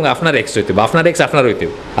হইতে এবং আপনার x হইতে, আপনার x আপনার হইতে,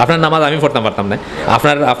 আপনার নামাজ আমি পড়তাম পারতাম না,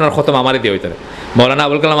 আপনার খতম আমারই দিয়ে হইতে, মৌলানা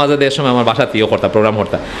আবুল কালাম আজাদ এর সময় আমার বাসাতেও করতাম, প্রোগ্রাম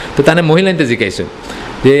করতাম, তো তাহলে মহিলাইনতে জিজ্ঞাসা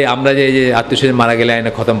যে আমরা যে আত্মীয় মারা গেলে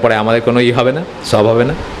আইনে খতম পড়ে আমাদের কোনো হবে না, সব হবে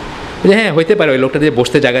না, যে হ্যাঁ হইতে পারে, ওই লোকটা যে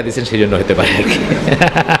বসতে জায়গা দিয়েছেন সেই জন্য হতে পারে আর কি,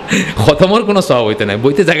 খতমর কোনো সব হইতে নাই,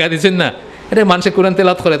 বইতে জায়গা দিচ্ছেন না, এটা মানুষে কোরআন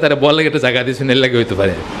তেলাওয়াত করে তারা বল লাগে একটা জায়গা দিয়েছেন এর লাগে হইতে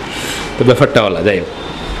পারে, তো ব্যাপারটা বলা যাই হোক।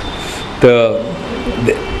 তো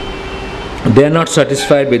they are not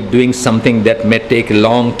satisfied with doing something that may take a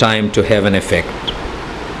long time to have an effect.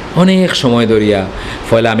 অনেক সময় ধরিয়া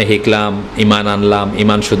ফলে আমি শিখলাম, ইমান আনলাম,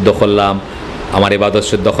 ইমান শুদ্ধ করলাম, আমার ইবাদত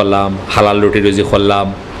শুদ্ধ করলাম, হালাল রুটি রুজি করলাম,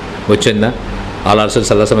 বুঝছেন না, আল্লাহ রাসূল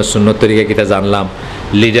সাল্লাল্লাহু আলাইহি ওয়াসাল্লামের সুন্নত তরিকা কিটা জানলাম,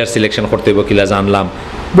 লিডার সিলেকশন করতে হইব কিলা জানলাম,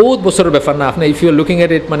 বহুত বছরের ব্যাপার না। আপনি ইফ ইউ আর লুকিং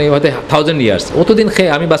এট ইট মানে হয়তো 1000 ইয়ার্স, অতদিন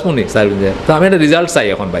খেয়ে আমি বাঁচবনি স্যার। তো আমি একটা রেজাল্ট চাই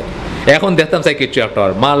এখন ভাই, এখন দেখতাম চাই কিচ্ছু একটা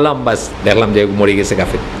মারলাম বাস, দেখলাম যে মরে গেছে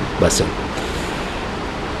কাফির বাস।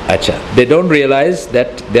 আচ্ছা, they don't realize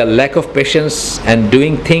that their lack of patience and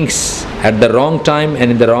doing things at the wrong time and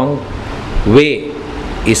in the wrong way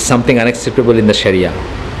is something unacceptable in the Sharia.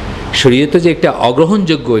 শরীয়তে যে একটা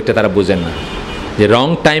অগ্রহণযোগ্য এটা তারা বোঝেন না, যে রং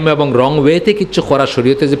টাইম এবং রং ওয়েতে কিচ্ছু করা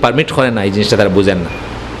শরীয়তে যে পারমিট করে না, এই জিনিসটা তারা বোঝেন না।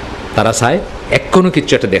 তারা চায় এক্ষুনি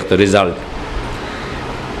কিচ্ছু একটা দেখতো result.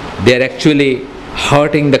 They R actually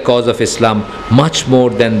hurting the cause of Islam much more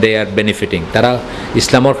than they R benefiting. তারা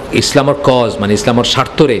ইসলামর কজ মানে ইসলামর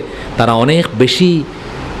স্বার্থরে তারা অনেক বেশি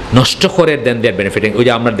নষ্ট করে দেন দে আর বেনিফিটিং। ওই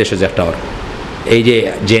যে আমার দেশে যে একটা এই যে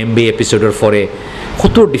জেএমবি এপিসোডের পরে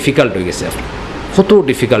কত ডিফিকাল্ট হয়ে গেছে, কত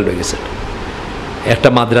ডিফিকাল্ট হয়ে গেছে। একটা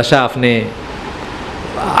মাদ্রাসা আপনি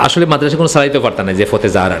আসলে মাদ্রাসা কোনো চালাইতে পারতেন না যে ফতে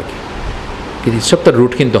যাওয়ার আর কি, কিন্তু সপ্তাহ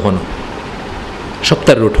রুট কিন্তু হনো,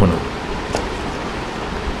 সপ্তাহ রুট হনো।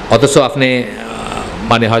 অথচ আপনি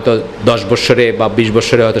মানে হয়তো 10 বছরে বা 20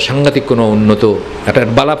 বছরে হয়তো সাংঘাতিক কোনো উন্নত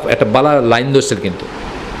একটা বালা লাইন ধরছে, কিন্তু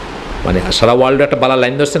মানে সারা ওয়ার্ল্ডে একটা বালা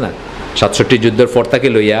লাইন ধরছে না। 67 যুদ্ধের পর থেকে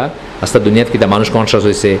লইয়া আস্তে দুনিয়াত কিতা মানুষ কনসাস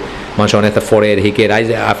হয়েছে, মানুষ অনেকটা ফরের হিকে রাইজ।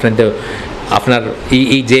 আপনার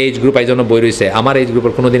এই যে এজ গ্রুপ এই জন্য বই রয়েছে, আমার এজ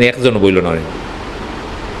গ্রুপের কোনো দিন একজনও বইল না।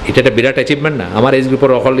 এটা একটা বিরাট অ্যাচিভমেন্ট না? আমার এজ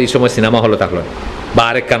গ্রুপের অকল এই সময় সিনেমা হলো থাকলো বা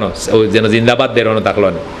আরেক কেন ওই যেন জিন্দাবাদ বেরোনো থাকলো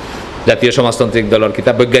না, জাতীয় সমাজতান্ত্রিক দলের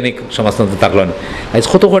কিতাব বৈজ্ঞানিক সমাজতন্ত্র থাকলো না,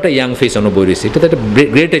 কত কটা ইয়াং ফেস অন্য বই রয়েছে। এটা তো একটা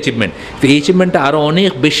গ্রেট অ্যাচিভমেন্ট। তো এই অ্যাচিভমেন্টটা আরও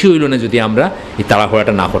অনেক বেশি হইল না যদি আমরা এই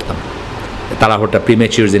তাড়াহুড়াটা না করতাম, তাড়াহুড়াটা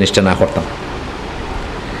প্রিমেচিউর জিনিসটা না করতাম।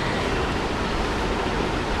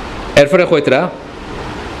 এরপরে কইতরা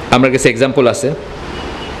আমার কাছে এক্সাম্পল আছে।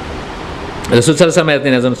 রাসূল সাল্লাল্লাহু আলাইহি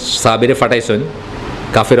ওয়াসাল্লাম একজন সাহাবীরে ফাটাইছেন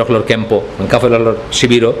কাফের অকলর ক্যাম্পো, কাফের অকলর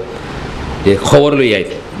শিবিরও, যে খবর লই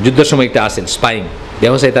আইতে যুদ্ধের সময় একটা আসেন স্পাইং,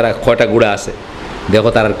 দেখো সেই তারা কয়টা গুড়া আছে, দেখো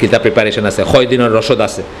তার কিতা প্রিপারেশন আছে, কয় দিনের রসদ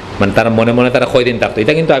আছে, মানে তারা মনে মনে তারা কয় দিন থাকতো।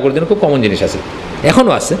 এটা কিন্তু আগের দিনে খুব কমন জিনিস আছে,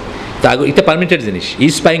 এখনও আছে। তো এটা পারমিটেড জিনিস, ই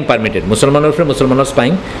স্পাইং পারমিটেড। মুসলমানের উপরে মুসলমানের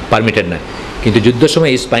স্পাইং পারমিটেড না, কিন্তু যুদ্ধের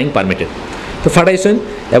সময় ই স্পাইং পারমিটেড। তো ফাটাইছেন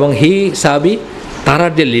এবং হি সাহাবি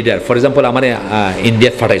তারার যে লিডার, ফর এক্সাম্পল আমার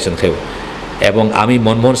ইন্ডিয়াত ফাটাইছেন কেউ, এবং আমি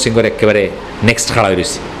মনমোহন সিংয়ের একেবারে নেক্সট খাড়া হয়ে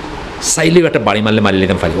রয়েছি, চাইলেও একটা বাড়ি মারলে মারি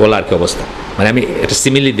নিতাম ফালি, ওলা আর কি অবস্থা। মানে আমি একটা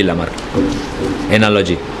সিমিলি দিলাম আর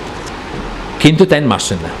এনালজি, কিন্তু তাই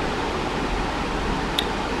মারছেন না,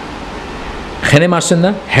 খেনে মারছেন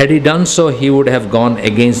না। Had he done so he would have gone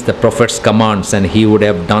against the prophets commands and he would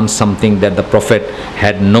have done something that the prophet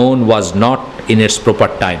had known was not in it's proper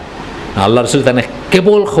time. আল্লাহ রসুল তাই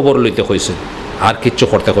কেবল খবর লইতে কইছেন, আর কিচ্ছু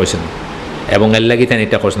করতে কইছেন, এবং এর লাগি তাই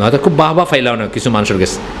এটা করছেন। হয়তো খুব বাহবা ফাইলাও না কিছু মানুষের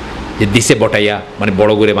কাছে যে দিছে বটাইয়া মানে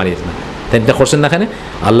বড় করে মারিয়ে না, তাই এটা করছেন না। এখানে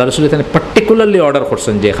আল্লাহ রসুল তাই পার্টিকুলারলি অর্ডার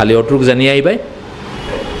করছেন যে খালি অটরুক জানিয়ে আইবাই,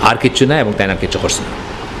 আর কিচ্ছু না, এবং তাই না কিছু করছেন।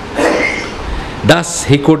 Das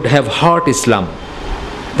he could have heart ইসলাম,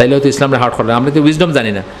 তাইলে হয়তো ইসলামের হার্ট করলেন। আমরা তো উইজডম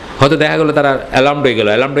জানি না, হয়তো দেখা গেলো তারা অ্যালার্মড হয়ে গেলো,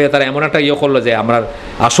 অ্যালার্মড হয়ে তারা এমন একটা ইয়ে করলো যে আমরা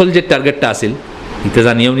আসল যে টার্গেটটা আসিল ইতে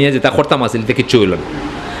জানিয়েও নিয়ে যেটা করতাম আসিল এতে কিচ্ছু হইল না।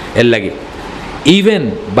 এর লাগে even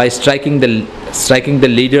by striking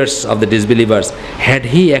the leaders of the disbelievers, had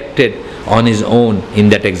he acted on his own in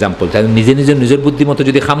that example, তাই নিজের বুদ্ধিমতো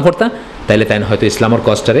যদি খাম করতা তাহলে তাই হয়তো ইসলামের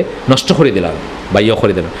কষ্টারে নষ্ট করে দিলাম বা ইয়ে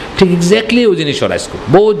করে দিলাম। ঠিক এক্স্যাক্টলি ওই জিনিস সরাইস্কো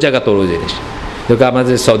বহুত জায়গা তোর ওই জিনিস। দেখো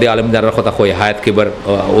আমাদের সৌদি আলেম যারার কথা কই, হায়াত কিবার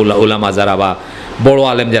উলামা যারা বা বড়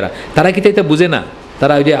আলেম যারা, তারা কি তাই বুঝে না?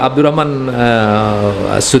 তারা ওই যে আব্দুর রহমান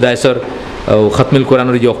সুদাইসর খতমিল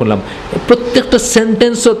কোরআনের ইয়ে শুনলাম, প্রত্যেকটা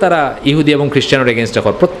সেন্টেন্সও তারা ইহুদি এবং খ্রিস্টানের এগেনস্টে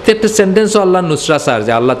কর, প্রত্যেকটা সেন্টেন্সও আল্লাহ নুসরা স্যার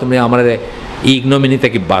যে আল্লাহ তুমি আমার ইগনোমিনি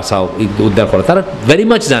থেকে বাঁচাও, উদ্ধার করো। তারা ভেরি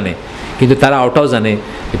মাচ জানে, কিন্তু তারা ওটাও জানে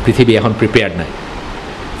পৃথিবী এখন প্রিপেয়ার্ড নাই।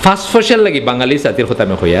 ফার্স্ট ফসল লাগি বাঙালি জাতির কথা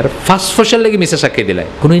আমি কই, আর ফার্স্ট ফসল লাগি মিশা সাক্ষী দিলাই,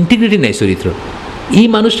 কোনো ইন্টিগ্রিটি নাই চরিত্র। এই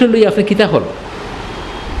মানুষটা লই আপনি কিতা হল,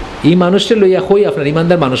 এই মানুষটা লইয়া কই আপনার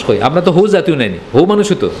ইমানদার মানুষ কই, আমরা তো হৌ জাতীয় নাইনি, হৌ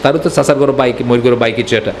মানুষও তো তারও তো চাচার গরো বাইক ময়ূর গরো বাইক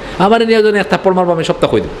কিছু একটা আমার নিয়ে জন্য এক থাপ্পড় মারবো আমি সপ্তাহ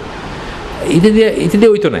কই দেব, এতে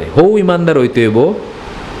দিয়ে ওইতো নাই। হৌ ইমানদার হইতে হইব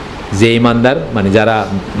যে ইমানদার মানে যারা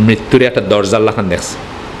মৃত্যুরে একটা দরজাল্লা খান দেখছে,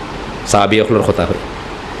 সাহাবী অখলোর কথা হয়,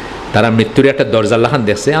 তারা মৃত্যুরে একটা দরজাল্লা খান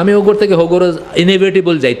দেখছে। আমি ওগর থেকে হোগর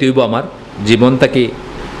ইনএভিটেবল যাইতে হইব, আমার জীবনটা কি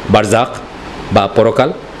বারজাক, বা পরকাল,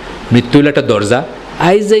 মৃত্যু হলো একটা দরজা,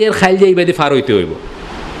 আইজ জায়গার খাইল যাই বাদি ফার হইতে হইব,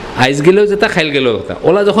 আইজ গেলেও যেটা খাইল গেলেও কথা,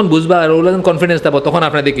 ওলা যখন বুঝবা আর ওলা যখন কনফিডেন্স থাকবো তখন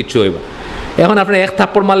আপনাদের কিচ্ছু হইব। এখন আপনার এক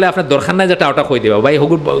থাপ্পড় মারলে আপনার দরকার নাই যেটা ওটা কই দেবা ভাই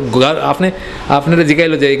হগুর, আপনি আপনারা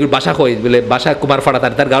জিগাইলো যে এগুলো বাসা কই বলে বাসা কুমার ফাড়া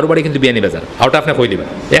তার গাড়ু বাড়ি কিন্তু বিয়ানি বাজার, ওটা আপনি কই দেবেন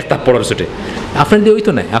এক থাপ্পড়ের ছুটে, আপনার দিয়ে ওই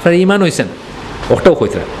তো নাই, আপনার ইমান হয়েছেন ওটাও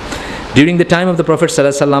কইতরা। During the time of the Prophet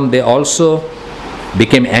sallallahu alaihi wasallam, they also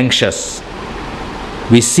became anxious.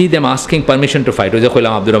 We see them asking permission to fight. ওই যে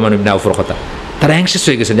কইলাম আব্দুর রহমান ইবনে আউফের কথা, তারা অ্যাংশাস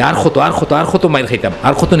হয়ে গেছেন যে আর কত মাইল খাইতাম,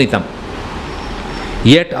 আর কত নিতাম।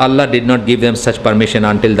 Yet Allah did not give them such permission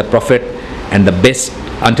until the Prophet and the best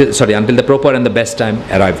until the proper and the best time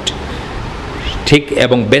arrived. ঠিক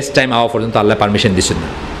এবং বেস্ট টাইম আওয়া পর্যন্ত আল্লাহ পারমিশন দিচ্ছেন না।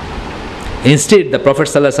 Instead, the Prophet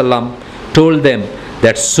sallallahu alaihi wasallam told them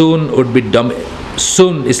that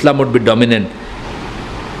soon Islam would be dominant,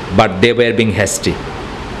 but they were being hasty.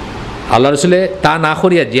 আল্লাহ রসুলে তা না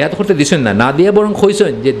করিয়া জিহাদ করতে দিছেন না, না দিয়ে বরং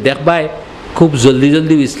কইছেন যে দেখবাই খুব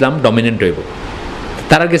জলদি ইসলাম ডমিনেন্ট হইব।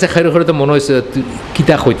 তারা গেছে খাইর করে তো মনে হয়েছে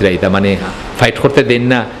কিতা কইতে রাইতা, মানে ফাইট করতে দেন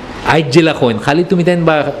না, আইজ জেলা কইন খালি তুমি দেন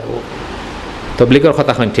বা তবলিগের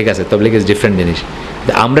কথা কইন, ঠিক আছে তবলিগ ইজ ডিফারেন্ট জিনিস,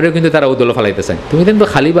 আমরাও কিন্তু তারা উদল ফালাইতে চাই, তুমি দেন তো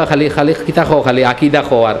খালি কিতা খাও, খালি আকিদা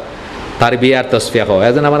খাও আর তার বিয়ে আর তসফিয়া খাও,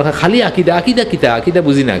 এজন আমার খালি আকিদা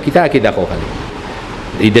বুঝি না, আকিদা খাও খালি।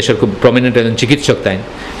 এই দেশের খুব প্রমিনেন্ট একজন চিকিৎসক তাই,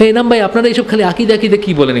 এই নাম ভাই আপনারা এইসব খালি আকিদা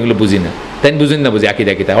কী বলেন এগুলো বুঝি না, তাই বুঝেন না বুঝি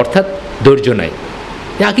আকিদা অর্থাৎ ধৈর্য নাই,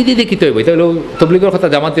 আকিদা দিয়ে কীতে হইব। তাহলে তবলিগের কথা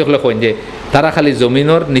জামাতে হলে কইন যে তারা খালি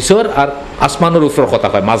জমিনের নিচর আর আসমানের উপরের কথা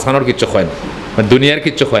কয়, মাঝখানোর কিচ্ছু হয় না, মানে দুনিয়ার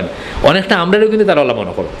কিচ্ছু হয় না। অনেকটা আমরাও কিন্তু তারা ওলা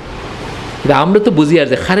মনে করো, কিন্তু আমরা তো বুঝি আর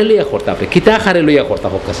যে খারে লইয়া করতে আপনি কিতা খারে লইয়া করতে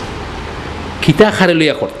হোক কাছে, কিতা খারে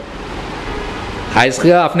লইয়া করতে আজকে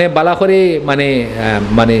আপনি বালা করে মানে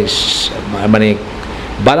মানে মানে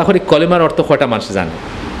বালা করে কলেমার অর্থ কটা মানুষ জানে,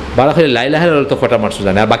 বালা করে লাইলাহের অর্থ কটা মানুষ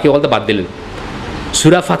জানে, আর বাকি বলতে বাদ দিলেন।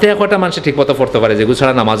 সূরা ফাতিহা কটা মানুষ ঠিক মতো পড়তে পারে যেগুলো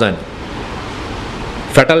ছাড়া নামাজ হয় না,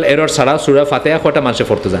 ফ্যাটাল এরর ছাড়া সূরা ফাতিহা কটা মানুষে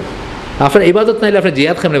পড়তে জানে। আপনার ইবাদত নাইলে আপনি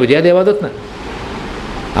জিহাদ কেমন নেব, জিহাদ ইবাদত না,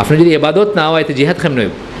 আপনি যদি ইবাদত না হয় তো জিহাদ কেমন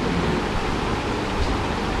নেব।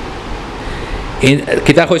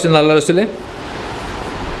 কিতা কইছেন আল্লাহ রাসূলে,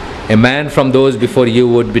 a man from those before you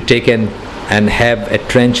would be taken and have a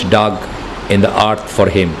trench dug in the earth for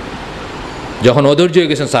him. যখন অধৈর্য হয়ে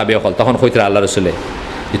গেছেন সাহাবী হল তখন কইতরা আল্লাহ রাসূলে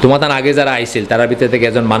যে তোমাদের আগে যারা আইছিল তার ভিতরে থেকে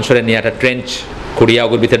একজন মানুষের নিয়ে একটা ট্রেঞ্চ খুঁড়িয়া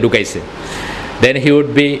ওগুর ভিতরে ঢুকাইছে, দেন he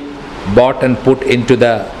would be bought and put in to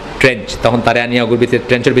the trench, তখন তারা আনিয়া ওগুর ভিতরে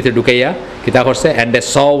ট্রেঞ্চের ভিতরে ঢুকাইয়া কিতা করছে, and a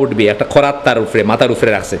saw would be একটা খরাত তার উপরে মাথার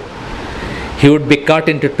উপরে রাখছে, he would be cut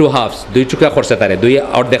into two হাফস, দুই টুকরা করছে তারে, দুই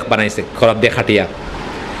অর্ধেক বানাইছে খরাত দিয়ে খাটিয়া,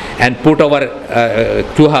 and put over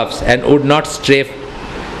two halves and would not stray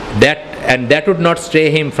that would not stray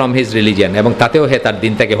him from his religion, এবং তাতেও হে তার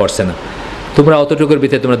দিন থেকে হরছে না। তোমরা অতটুকুর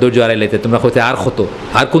ভিতরে তোমরা ধৈর্য হারাইলাইতে, তোমরা হইতে আর হতো,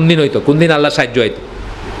 আর কোন দিন হইতো, কোন দিন আল্লাহ সাহায্য হইতো,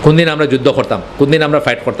 কোন দিন আমরা যুদ্ধ করতাম, কোন দিন আমরা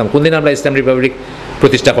ফাইট করতাম, কোন দিন আমরা ইসলাম রিপাবলিক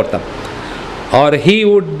প্রতিষ্ঠা করতাম। or he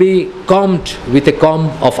would be combed with a comb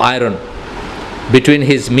of iron between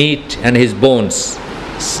his meat and his bones,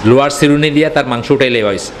 lower সিরুনি দিয়া তার মাংস উঠাইলে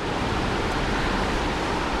হয়েছে,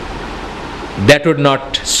 that would not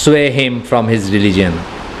sway him from his religion,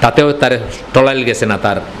 তাতেও তার টলাইল গেছে না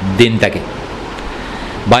তার দিনটাকে।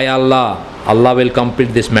 by Allah will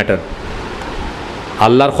complete this matter,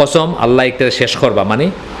 আল্লাহর কসম আল্লাহ একটা শেষ করবা, মানে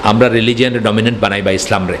আমরা রিলিজিয়ান ডমিনেন্ট বানাইবা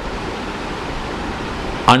ইসলাম রে।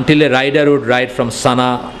 until a rider would ride from Sana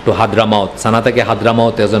to Hadramaut, সানা থেকে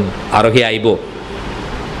হাদ্রামাউত একজন আরোহী আইব,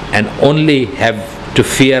 and only have to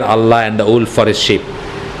fear Allah and the wolf for his sheep,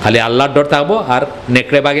 খালি আল্লাহর ডর থাকবো আর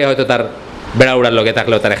নেকড়ে বাগে হয়তো তার বেড়া উড়ার লগে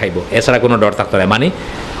থাকলেও তারা খাইব, এছাড়া কোনো ডর থাকতো না। মানে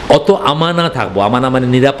অত আমানা থাকবো, আমানা মানে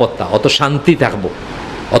নিরাপত্তা, অত শান্তি থাকবো,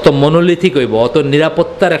 অত মনোলিথিক হইব, অত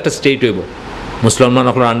নিরাপত্তার একটা স্টেট হইব, মুসলমান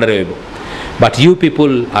সকলের আন্ডারে হইব। But you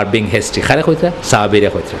people are being hasty, খারে কইতা সাহাবীরা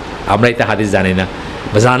কইতা, আমরা এটা হাদিস জানি না,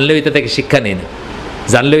 জানলেও এটা থেকে শিক্ষা নেই না,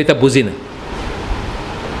 জানলেও এটা বুঝি না।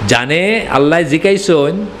 জানে আল্লাহ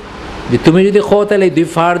জিকাইছেন যে তুমি যদি খো তাহলে দুই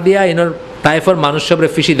ফাড় দিয়া ইনর তাইফর মানুষ সবরে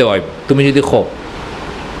ফিসি দেওয়া হইব, তুমি যদি খো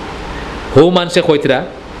হো মানুষে কইতরা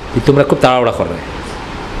তোমরা খুব তাড়াহুড়া করে,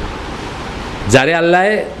 যারে আল্লাহ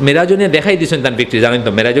মেরাজও নিয়ে দেখাই দিয়েছেন তার বিক্রি, জানেন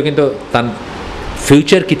তো মেরাজও কিন্তু তার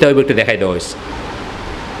ফিউচার কিতা হইব একটু দেখাই দেওয়া হয়েছে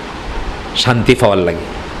শান্তি পাওয়ার লাগে।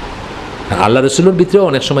 আল্লাহ রসুলের ভিতরেও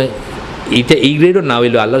অনেক সময় এইটা এই গ্রেডও না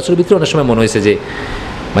হইলেও আল্লাহ রসুলের ভিতরে অনেক সময় মনে হয়েছে যে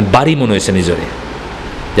মানে বাড়ি মনে হয়েছে নিজরে,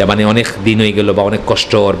 যে মানে অনেক দিন হয়ে গেল বা অনেক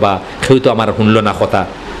কষ্ট বা কেউ তো আমার শুনলো না কথা,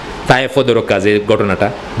 তায়েফদের কাজে ঘটনাটা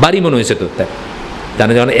বাড়ি মনে হয়েছে তো তাই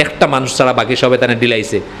জানে, যখন একটা মানুষ ছাড়া বাকি সবাই তানে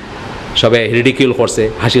ডিলাইছে, সবে রিডিকিউল করছে,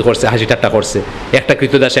 হাসি ঠাট্টা করছে, একটা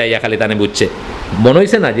কৃতদাসে আইয়া খালি তানে বুঝছে, মনে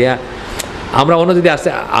হয়েছে না যে আমরা অন্য যদি আসে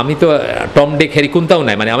আমি তো টম ডে খেরি কোনটাও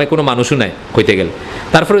নাই মানে আমি কোনো মানুষও নাই কইতে গেলে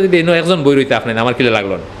তারপরে যদি এনে একজন বই রইতে আপনার আমার কিলে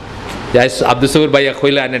লাগলো না যে আব্দুল সবুর ভাইয়া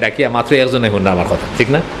কইলে আনে ডাকিয়া মাত্র একজন এখন না আমার কথা ঠিক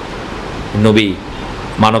না নবী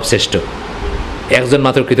মানব শ্রেষ্ঠ একজন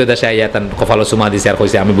মাত্র কৃতদাসে আইয়া তার কপালো সুমা দিছে আর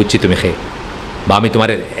কইছে আমি বুঝছি তুমি খেয়ে বা আমি তোমার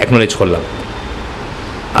অ্যাকনোলেজ করলাম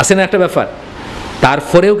আছে না একটা ব্যাপার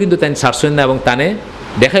তারপরেও কিন্তু তাই ছাড়ছেন না এবং তানে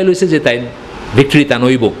দেখাই লইছে যে তাই ভিক্টরি তা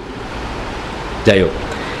নইব যাই হোক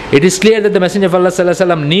it is clear that the Messenger of Allah sallallahu alaihi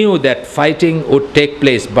wasallam knew that fighting would take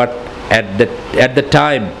place but at the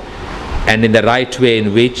time and in the right way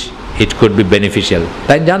in which it could be beneficial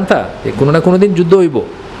তাই জানতা যে কোনো না কোনো দিন যুদ্ধ হইব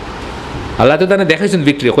আল্লাহ তো তানে দেখাইছেন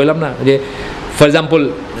ভিক্টরি কইলাম না যে ফর এক্সাম্পল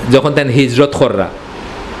যখন তাই হিজরত কররা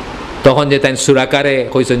তখন যে তাই সুরাকারে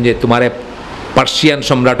কইছেন যে তোমারে পার্সিয়ান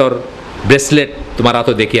সম্রাটর ব্রেসলেট তোমার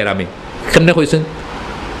হাতে দেখি আর আমি কেমনে কইছেন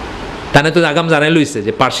তানে তো আগাম জানাই লইছে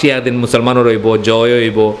যে পার্সিয়া একদিন মুসলমানও রইব জয়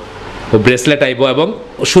হইব ও ব্রেসলেট আইব এবং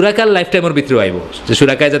সুরাকার লাইফ টাইমের ভিতরেও আইব যে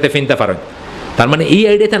সুরাকায় যাতে ফিনতে পারেন তার মানে এই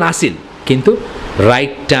আইডিয়া তান আসিল কিন্তু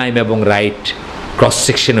রাইট টাইম এবং রাইট ক্রস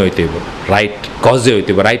সেকশনে হইতে হইব রাইট কজে হইতে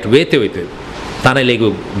হইব রাইট ওয়েতে হইতে হইব তা নাই লেগে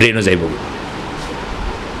ড্রেনও যাইব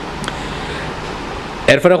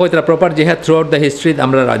এরপরে কইতরা প্রপার জিহাদ থ্রু আউট দ্য হিস্ট্রি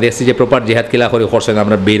আমরা দেখছি যে প্রপার জিহাদ কিলা করে করছেন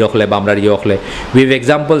আমরা বীর হলে বা আমরা ইয়ে হলে we have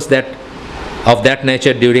examples that of that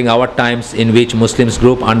nature during our times in which Muslims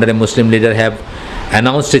group under a Muslim leader have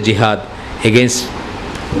announced a jihad against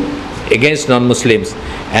non-Muslims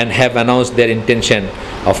and have announced their intention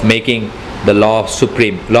of making the law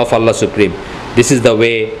of Allah supreme. This is the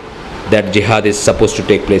way that jihad is supposed to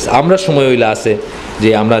take place. আমরা সময় হইলা আছে যে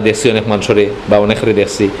আমরা দেখছি অনেক মানুষরে বা অনেকেরই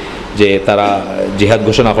দেখছি যে তারা জিহাদ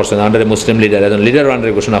ঘোষণা করছেন আন্ডারে মুসলিম লিডার একজন লিডার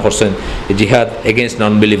আন্ডারে ঘোষণা করছেন জিহাদ এগেনস্ট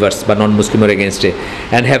নন বিলিভার্স বা নন মুসলিমের এগেনস্টে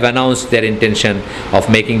and have announced there intention of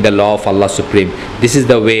making the law of Allah supreme this is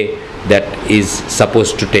the way that is suppose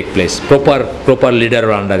to take place proper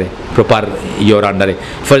লিডারের আন্ডারে প্রপার ইয়োর আন্ডারে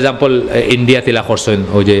ফর এক্সাম্পল ইন্ডিয়া তিলা করছেন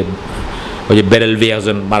ওই যে বেরেলভি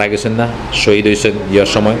একজন মারা গেছেন না শহীদ হয়েছেন ইয়োর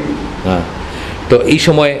সময় হ্যাঁ তো এই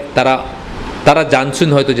সময় তারা জানছেন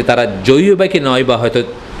হয়তো যে তারা জয়ী বা কি নয় বা হয়তো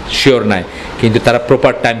শিওর নাই কিন্তু তারা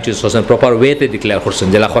প্রপার টাইম চুজ করছেন প্রপার ওয়েতে ডিক্লেয়ার করছেন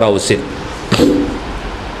যেটা করা উচিত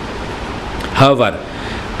However,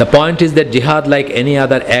 the point is that jihad like any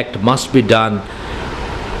other act must be done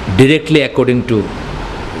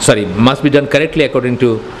correctly according to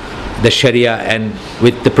the Sharia and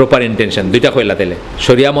with the proper intention দুইটা কইলা তাইলে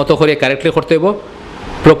শরিয়া মতো করে কারেক্টলি করতে হইব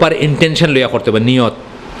প্রপার ইন্টেনশন লইয়া করতে হবে নিয়ত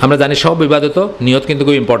আমরা জানি সব ইবাদত নিয়ত কিন্তু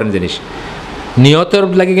খুব ইম্পর্টেন্ট জিনিস নিয়তের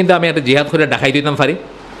লাগে কিন্তু আমি একটা জিহাদ করে ডাকাই দিতাম পারি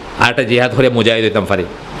আর একটা জিহাদ করে মুজাহিদ দিতাম পারি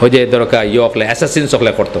ওই যে দরকার অকলে অ্যাসাসিনস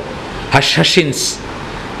অকলে করতো হাসাসিনস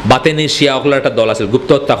বাতেনি শিয়া অকলার একটা দল আছে গুপ্ত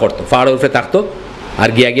হত্যা করতো পাহাড়ের উপরে থাকতো আর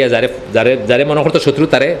গিয়া যারে মনে করতো শত্রু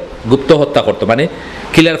তারে গুপ্ত হত্যা করতো মানে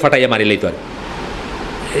কিলার ফাটাইয়া মারি লইতো আর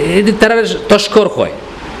তারা তস্কর হয়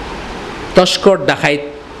তস্কর ডাকাইত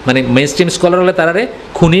মানে মেইন স্ট্রিম স্কলার হলে তারারে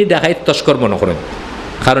খুনি ডাকাইত তস্কর মনে করেন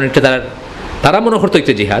কারণ এটা তারা মনে করতো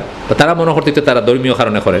একটু জিহাদ বা তারা মনে করতো একটু তারা ধর্মীয়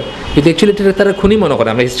কারণে করে কিন্তু অ্যাকচুয়ালি এটা তারা খুনি মনে করে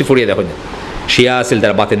আমরা হিস্ট্রি পড়িয়ে দেখো না শিয়া আসিল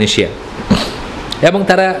তারা বাতেনি শিয়া এবং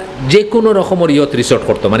তারা যে কোনো রকমের ইয়ত রিসোর্ট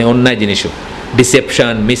করতো মানে অন্যায় জিনিসও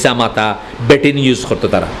ডিসেপশন মিসামাতা বেটিন ইউজ করতো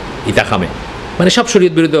তারা ইতা খামে মানে সব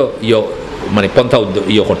শরীয়ত বিরুদ্ধ মানে পন্থা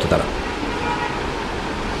করতো তারা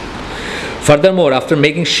Furthermore, after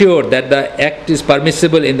making sure that the act is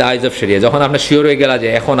permissible in the eyes of Sharia, যখন আপনার শিওর হয়ে গেল যে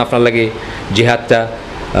এখন আপনার লাগে জিহাদটা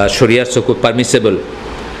শরিয়ার চকুত permissible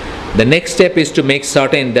the next step is to make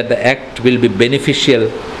certain that the act will be beneficial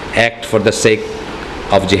act for the sake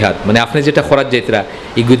of jihad মানে আপনি যেটা করার যেটা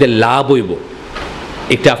এগুলিতে লাভ হইব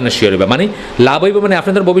একটা আপনার শিওর হইব মানে লাভ হইব মানে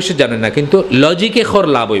আপনাদের ভবিষ্যৎ জানেন না কিন্তু লজিকে খর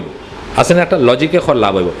লাভ হইব আসলে একটা লজিকে খর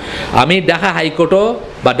লাভ হইব আমি ঢাকা হাইকোর্টও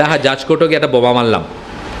বা ঢাকা জাজ কোর্টও গিয়ে একটা বোমা মারলাম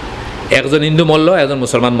একজন হিন্দু মরল একজন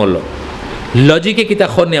মুসলমান মরল লজিকে কিতা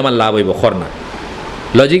খর নিয়ে আমার লাভ হইব খর না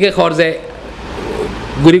লজিকে খর যে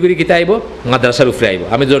গুড়ি কিতা আইব মাদ্রাসার উপরে আইব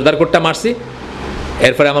আমি জোরদার কোটটা মারছি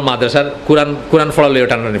এরপরে আমার মাদ্রাসার কোরআন ফড়ালে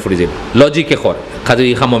টানাটানি ফুটে যাবে লজিকে খর কাজে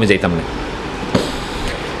ই খাম আমি যাইতাম না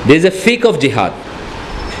there is a fiqh of jihad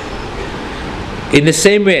in the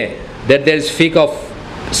same way that there is fiqh of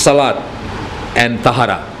salat and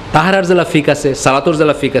তাহারার জেলা ফিক আছে সালাতর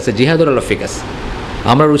জেলা ফিক আছে জিহাদের ফিক আছে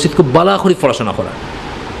আমরা উচিত খুব বালা করে পড়াশোনা করা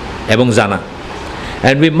এবং জানা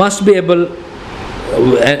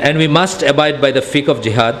and we must abide by the fiqh of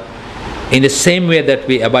jihad in the same way that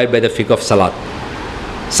we abide by the fiqh of salat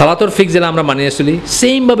সালাতর ফিক যেটা আমরা মানিয়ে চলি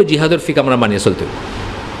সেম ভাবে জিহাদের ফিক আমরা মানিয়ে চলতে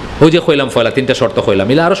ওই যে কইলাম ফয়লা তিনটা শর্ত কইলাম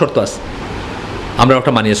ইলা আরো শর্ত আছে আমরা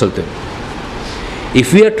ওটা মানিয়ে চলতে if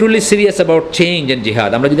we are truly serious about change and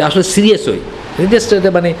jihad আমরা যদি আসলে সিরিয়াস হই জাস্ট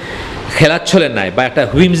মানে খেলাচ্ছলে নাই বা একটা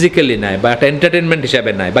হুইমজিক্যালি নাই বা একটা এন্টারটেনমেন্ট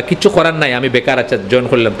হিসাবে নাই বা কিছু করার নাই আমি বেকার আচ্ছা জয়েন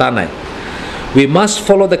করলাম তা নাই। We must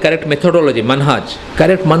follow the correct methodology, মানহাজ,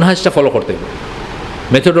 কারেক্ট মানহাজটা ফলো করতে হইব,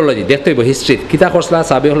 মেথোডোলজি দেখতে হইব, হিস্ট্রি কিতা খসলা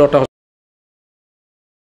সাবি হলো ওটা।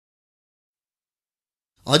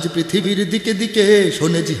 আজ পৃথিবীর দিকে দিকে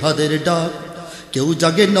শোনে জিহাদের ডাক, কেউ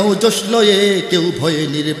জাগে নওজোশ লয়ে, কেউ ভয়ে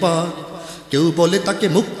নির্বাক, কেউ বলে তাকে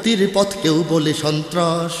মুক্তির পথ, কেউ বলে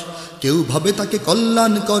সন্ত্রাস, কেউ ভাবে তাকে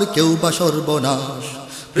কল্যাণকর, কেউ বা সর্বনাশ।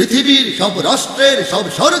 পৃথিবীর সব রাষ্ট্রের সব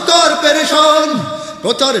সরকার পেরেশান,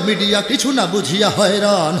 প্রচার মিডিয়া কিছু না বুঝিয়া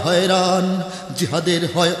হয়রান হয়রান। জিহাদের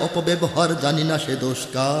হয় অপব্যবহার, জানি না সে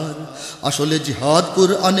দোষকার, আসলে জিহাদ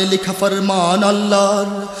কুরআনে লেখা ফরমান আল্লাহর।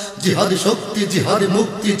 জিহাদ শক্তি, জিহাদ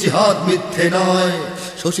মুক্তি, জিহাদ মিথ্যে নয়,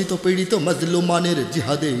 শোষিত পীড়িত মজলুমানের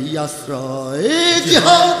জিহাদে আশ্রয়।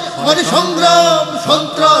 জিহাদ মানে সংগ্রাম,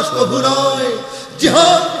 সন্ত্রাস কবু নয়,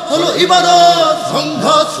 জিহাদ হলো ইবাদত,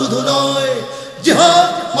 সংঘাত শুধু নয়। জিহাদ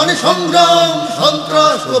মানে সংগ্রাম,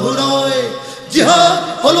 সন্ত্রাস কবু নয়, জিহাদ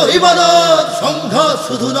হলো ইবাদত, সংঘাত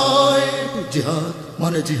শুধু নয়। জিহাদ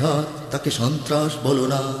মানে জিহাদ, তাকে সন্ত্রাস বলো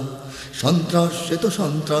না, সন্ত্রাস সে তো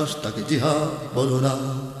সন্ত্রাস, তাকে জিহাদ বলো না।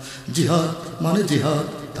 জিহাদ মানে জিহাদ,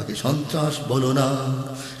 তাকে সন্ত্রাস বলো না,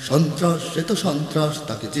 সন্ত্রাস সে তো সন্ত্রাস,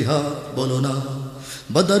 তাকে জিহাদ বলো না।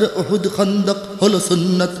 বদর উহুদ খন্দক হলো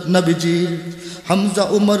সুন্নত নবীজির, হামজা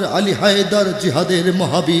উমর আলী হায়দার জিহাদের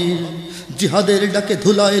মহাবীর। জিহাদের ডাকে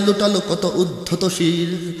ধুলায় লুটালো কত উদ্ধত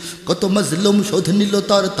শির, কত মজলুম শোধ নিল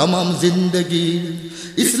তার তামাম জিন্দেগির।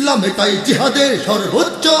 ইসলামে তাই জিহাদের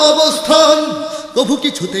সর্বোচ্চ অবস্থান, কভু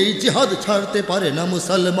কিছুতেই জিহাদ ছাড়তে পারে না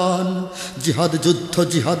মুসলমান। জিহাদ যুদ্ধ,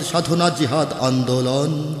 জিহাদ সাধনা, জিহাদ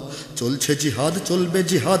আন্দোলন, চলছে জিহাদ, চলবে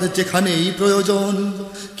জিহাদ যেখানেই প্রয়োজন।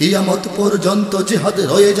 কিয়ামত পর্যন্ত জিহাদ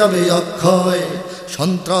রয়ে যাবে অক্ষয়,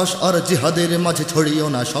 সন্ত্রাস আর জিহাদের মাঝে ছড়িও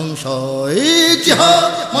না সংশয়।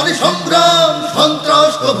 জিহাদ মানে সংগ্রাম,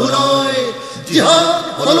 সন্ত্রাস কভু নয়, জিহাদ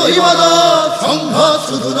হলো ইবাদত, সংঘাত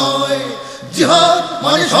শুধু নয়। জিহাদ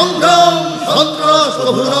মানে সংগ্রাম, সন্ত্রাস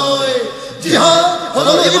কভু নয়, জিহাদ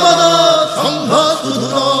হলো ইবাদত, সংঘাত শুধু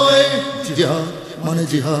নয়। জিহাদ মানে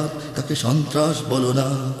জিহাদ, তাকে সন্ত্রাস বলো না,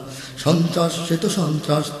 সন্ত্রাস সে তো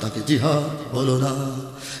সন্ত্রাস, তাকে জিহাদ বলো না।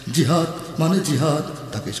 জিহাদ মানে জিহাদ,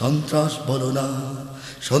 তাকে সন্ত্রাস বলো না,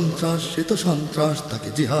 সন্ত্রাস সে তো সন্ত্রাস, তাকে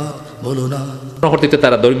জিহাদ বলো না। কর্তৃত্ব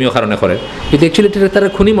তারা ধর্মীয় কারণে করে, কিন্তু অ্যাকচুয়ালি তারা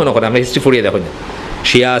খুনি মনে করে। আমরা হিস্ট্রি পড়িয়ে দেখো না,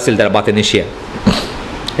 শিয়া আছিল তারা বাতেনি শিয়া,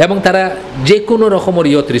 এবং তারা যে কোনো রকমের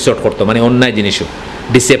ইয়ত রিসোর্ট করতো, মানে অন্যায় জিনিসও,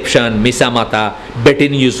 ডিসেপশন, মিসামাতা,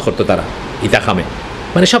 বেটিন ইউজ করতো তারা ইতা খামে,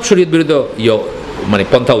 মানে সব শরীয়ত বিরুদ্ধ মানে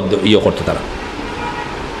পন্থা করতো তারা।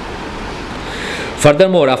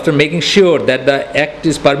 Furthermore, after making sure that the act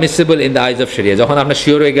is permissible in the eyes of Sharia, যখন আপনার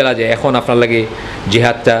শিওর হয়ে গেল যে এখন আপনার লাগে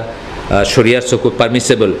জিহাদটা শরিয়ার চক্ষু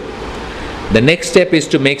permissible, the next step is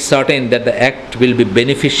to make certain that the act will be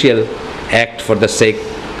beneficial act for the sake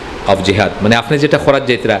of jihad. মানে আপনি যেটা করার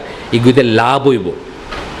যেটা এগুলোতে লাভ হইব,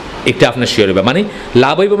 একটা আপনার শিওর হইব, মানে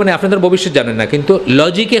লাভ হইব মানে আপনাদের ভবিষ্যৎ জানেন না, কিন্তু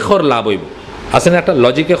লজিকে খর লাভ হইব, আছে না একটা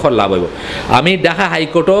লজিকে খর লাভ হইব। আমি ঢাকা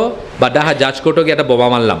হাইকোর্টও বা ঢাকা জাজ কোর্টও গিয়ে একটা বোমা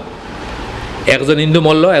মারলাম, একজন হিন্দু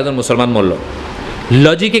মরল, একজন মুসলমান মরল,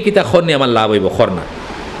 লজিকে কিতা খর নিয়ে আমার লাভ হইব? খর না।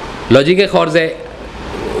 লজিকে খর যে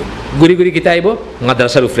গুড়ি গুড়ি কিতা আইব,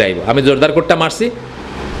 মাদ্রাসার উপরে আইব। আমি জোরদার কোটটা মারছি,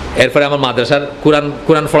 এরপরে আমার মাদ্রাসার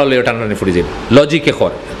কোরআন ফড়ালে টানাটানি ফুটে যাব, লজিকে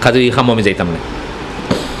খর খাজু ই খাম আমি যাইতাম না।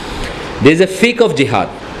 There is a fiqh of jihad.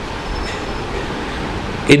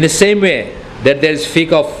 In the same way that there is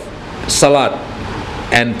fiqh of salat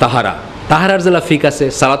and tahara. তাহারার জেলা ফিক আছে,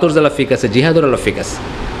 সালাতর জেলা ফিক আছে, জিহাদের জেলা ফিক আছে।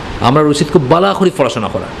 আমরা উচিত খুব বালা করে পড়াশোনা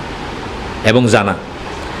করা এবং জানা।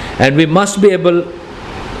 And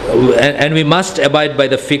we must abide by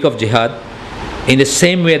the fiqh of jihad in the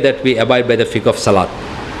same way that we abide by the fiqh of salat.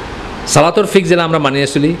 সালাতর ফিক যেটা আমরা মানিয়ে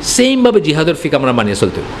চলি, সেমভাবে জিহাদের ফিক আমরা মানিয়ে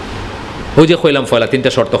চলতে। ওই যে কইলাম ফয়লা তিনটা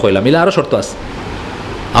শর্ত কইলাম, এলে আরও শর্ত আছে,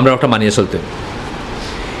 আমরা ওটা মানিয়ে চলতে।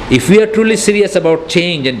 If we are truly serious about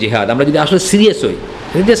change and jihad, আমরা যদি আসলে সিরিয়াস হই,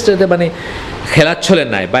 জাস্ট মানে খেলাচ্ছলে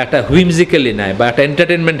নাই বা একটা হুইমজিক্যালি নাই বা একটা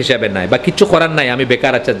এন্টারটেনমেন্ট হিসাবে নাই বা কিছু করার নাই আমি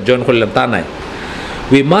বেকার আচ্ছা জয়েন করলাম তা নাই।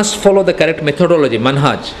 We must follow the correct methodology,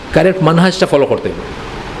 মানহাজ, কারেক্ট মানহাজটা ফলো করতে হইব,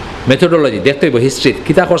 মেথোডোলজি দেখতে হইব, হিস্ট্রি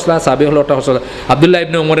কিতা খসলা সাবি হলো ওটা খসলা। আবদুল্লাহ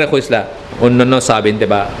ইবনে উমরে কইসলা অন্যান্য সাহাবিনতে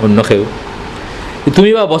বা অন্য কেউ, তুমি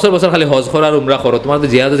বা বছর বছর খালি হজ করার উমরা করো, তোমার তো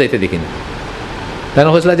জিহাদও যাইতে দেখি না। তাই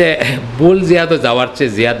কইসলা যে ভুল জিহাদও যাওয়ার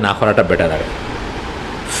চেয়ে জিহাদ না করাটা বেটার আগে।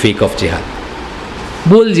 ফিক অফ জিহাদ,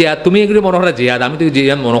 ভুল জিহাদ তুমি এগুলি মনে করা জিহাদ, আমি তো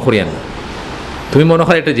জিহাদ মনে করিয়ান না, তুমি মনে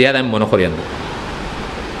করা এটা জিহাদ, আমি মনে করিয়ান না।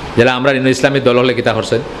 যারা আমরা ইসলামী দল হলে কিতা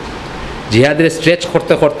করছেন, জিহাদের স্ট্রেচ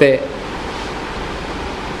করতে করতে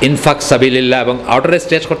ইনফাক সাবিলিল্লাহ এবং আউটারে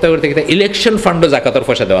স্ট্রেচ করতে করতে কিন্তু ইলেকশন ফান্ডও জাকাতের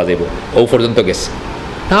পয়সা দেওয়া যাইব ও পর্যন্ত গেছে।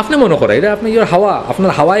 তা আপনি মনে করেন এটা আপনি হাওয়া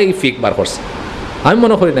আপনার হাওয়াই ফিক বার করছে। আমি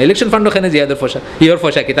মনে করি না ইলেকশন ফান্ড ওখানে জিয়াদের পয়সা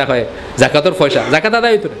পয়সা কিতা হয় জাকাতর পয়সা জাকাত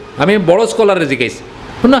আদায় হইতো না। আমি বড় স্কলারে জিজ্ঞাসি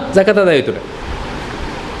না জাকাত আদায় হইতো না,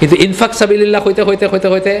 কিন্তু ইনফাক সাবিলিল্লাহ হইতে হইতে হইতে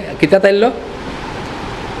হইতে কিতা তাইল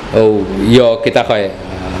ও কিতা হয়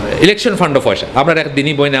ইলেকশন ফান্ডও পয়সা। আপনার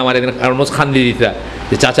একদিনই বই না আমার অলমোস্ট খান্দি দিতা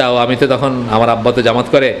যে চাচা আমি তো তখন আমার আব্বা তো জামাত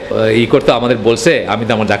করে করতো আমাদের বলছে আমি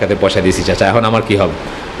তো আমার জাকাতের পয়সা দিয়েছি চাচা এখন আমার কী হবে।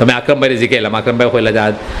 তো আমি আকরাম ভাইরে জিকে এলাম, আকরাম ভাই কইলা যে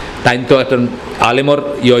তাই তো একটা আলেমর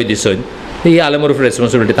দিছেন এই আলেমর উপর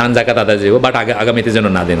রেসপন্সিবিলিটি তান জাকাত আদায় যাবো, বাট আগামীতে যেন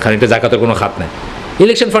না দেন, কারণ এটা জাকাতের কোনো খাত নাই।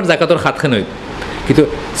 ইলেকশন ফান্ড জাকাতের খাত খান হইত, কিন্তু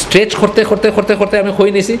স্ট্রেচ করতে করতে করতে করতে আমি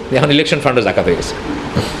হয়ে নিয়েছি এখন ইলেকশন ফান্ডও জাকাত হয়ে গেছে।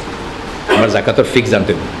 আমার জাকাতের ফিক্স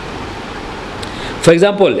জানতে না। For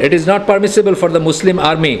example, it is not permissible for the Muslim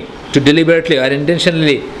army to deliberately or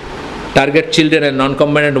intentionally target children and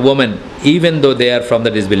non-combatant women even though they are from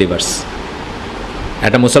the disbelievers.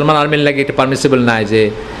 একটা মুসলমান আর্মির লাগে এটা পারমিসিবল নাই যে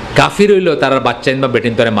কাফির হইলেও তারা বাচ্চা বা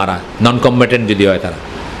বেটিন তরে মারা, নন কম্ব্যাটেন্ট যদি হয় তারা,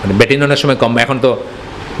 মানে বেটিন অনেক সময় কম। এখন তো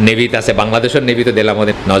নেভিতে আছে, বাংলাদেশের নেভি তো দিলাম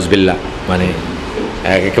ওদের নজবিল্লা, মানে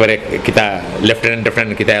একেবারে কিতা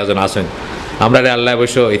লেফটেন্যান্ট কিতা একজন আসেন। আমরা আল্লাহ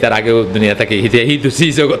অবশ্য এটার আগেও দুনিয়া থাকে হিদুসি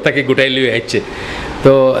জগৎ থাকে গোটাই লিয়ে আসছে।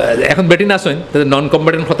 তো এখন বেটিন আসেন তাদের নন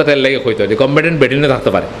কম্ব্যাটেন্ট কথাটা লাগে হইতে হয়, কম্ব্যাটেন্ট বেটিনও থাকতে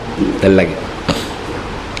পারে তার লাগে।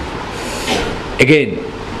 Again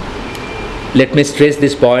let me stress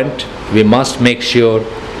this point, we must make sure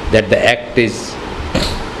that the act is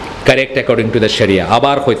correct according to the sharia.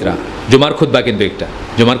 আবার কইতরা জুমার খুতবা, কিন্তু একটা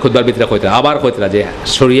জুমার খুতবার ভিতরে কইতরা আবার কইতরা যে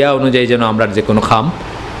শরিয়া অনুযায়ী যেন আমরা যে কোনো খাম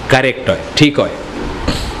কারেক্ট হয়, ঠিক হয়।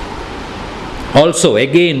 Also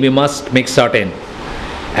again we must make certain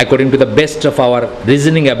according to the best of our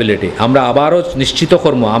reasoning ability, আমরা আবারও নিশ্চিত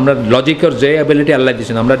করবো আমরা লজিকের যে অ্যাবিলিটি আল্লাহ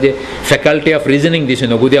দিয়েছেন, আমরা যে ফ্যাকাল্টি অফ রিজনিং দিয়েছেন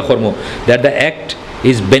ওগুদিয়া করবো, that the act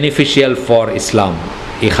is beneficial for ইসলাম।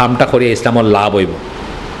 এই খামটা করিয়া ইসলামের লাভ হইব।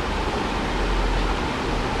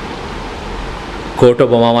 কোর্টও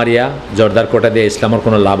বোমা মারিয়া জর্দার কোটা দিয়ে ইসলামের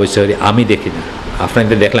কোনো লাভ হয়েছে আমি দেখি না।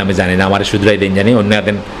 আপনাদের দেখলে আমি জানি না, আমার শুধরাই দিন জানি, অন্য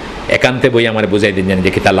দিন একান্তে বই আমার বুঝাই দিন জানি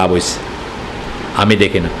দেখি তা লাভ হয়েছে, আমি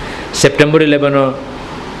দেখি না। সেপ্টেম্বর 11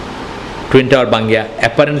 টুইন টাওয়ার বাঙ্গিয়া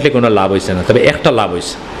অ্যাপারেন্টলি কোনো লাভ হয়েছে না, তবে একটা লাভ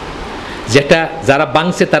হয়েছে, যেটা যারা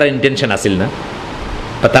বাংছে তারা ইন্টেনশন আসিল না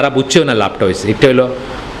বা তারা বুঝছেও না লাভটা হয়েছে। একটা হলো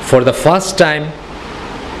for the first time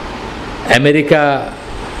America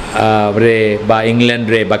রে বা ইংল্যান্ড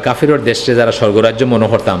রে বা কাফিরর দেশে যারা স্বর্গরাজ্য মনে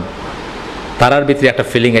করতাম তারার ভিতরে একটা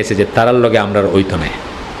ফিলিং আছে যে তারার লগে আমরা ওইতো নাই।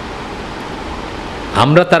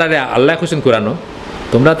 আমরা তারারে আল্লাহ খুশিন কোরআনো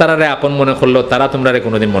তোমরা তারারে আপন মনে করলো, তারা তোমরা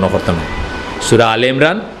কোনোদিন মনে করতো না। সূরা আলে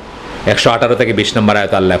ইমরান 118 থেকে 20 নম্বর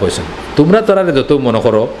আয়াত আল্লাহ কইছেন তোমরা তারারে যত মনে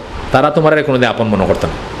করো তারা তোমার কোনোদিন আপন মনে করতো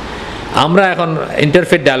না। আমরা এখন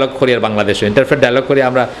ইন্টারফেথ ডায়ালগ করি, আর বাংলাদেশে ইন্টারফেথ ডায়ালগ করি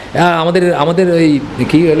আমরা। আমাদের ওই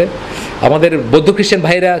কী হলে আমাদের বৌদ্ধ খ্রিস্টান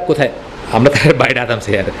ভাইরা কোথায়, আমরা তার বাইরে আতাম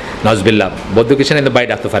সে আর নজবিল্লা বৌদ্ধ খ্রিস্টান কিন্তু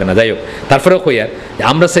বাইরে আসতে পারে না। যাই হোক তারপরেও কই আর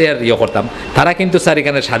আমরা সে আর করতাম, তারা কিন্তু স্যার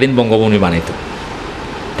এখানে স্বাধীন বঙ্গভূমি বানাইতো,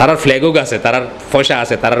 তারার ফ্ল্যাগও আছে, তারার পয়সা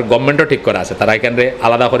আছে, তারার গভর্নমেন্টও ঠিক করা আছে, তারা এখানে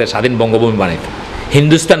আলাদা করে স্বাধীন বঙ্গভূমি বানাইতো,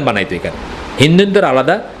 হিন্দুস্তান বানাইতো, এখানে হিন্দুদের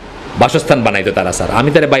আলাদা বাসস্থান বানাইতো তারা। স্যার আমি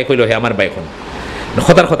তারা বাইক হইল হে আমার বাইক হন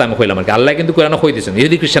কথার কথা আমি কইলাম আর কি। আল্লাহ কিন্তু কোরআন কই দিয়েছেন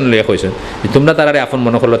ইহুদি খ্রিস্টান লইয়া কইছেন যে তোমরা তারারে আপন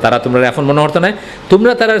মনে করলো, তারা তোমরা আপন মনে করতো না,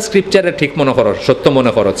 তোমরা তারার স্ক্রিপচারে ঠিক মনে করো, সত্য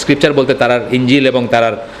মনে করো। স্ক্রিপচার বলতে তারার ইঞ্জিল এবং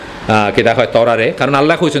তারার কি দেখা হয় তরারে, কারণ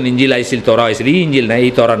আল্লাহ কইছেন ইঞ্জিল আইছিল তরা আইছিল, এই ইঞ্জিল নাই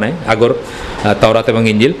এই তরা নাই, আগর তরাত এবং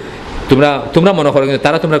ইঞ্জিল তোমরা মনে করো, কিন্তু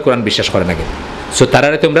তারা তোমরা কোরআন বিশ্বাস করে নাকি। সো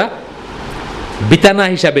তারারে তোমরা বিতানা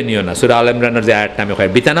হিসাবে নিও না। সূরা আল ইমরানের যে আয়াতটা আমি কই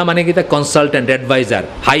বিতানা মানে কি, তা কনসালটেন্ট অ্যাডভাইজার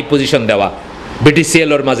হাই পজিশন দেওয়া।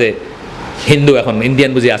 বিটিসিএলর মাঝে হিন্দু এখন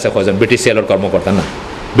ইন্ডিয়ান বুঝি আছে কজন বিটিসিএলর কর্মকর্তা না,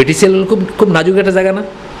 বিটিসিএল খুব খুব নাজুক একটা জায়গা না।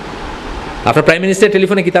 আপনার প্রাইম মিনিস্টার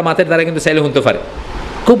টেলিফোনে কিতা মাতের দ্বারা কিন্তু চাইলে শুনতে পারে,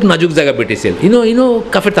 খুব নাজুক জায়গা বিটিসিএল। ইনো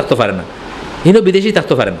কাফের থাকতে পারে না, ইনো বিদেশি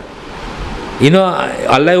থাকতে পারে না, ইনো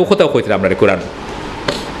আল্লাহ ও কোথাও কইতে আমরা কোরআন।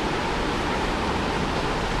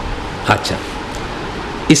 আচ্ছা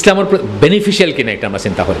ইসলামের বেনিফিশিয়াল কিনা একটা আমরা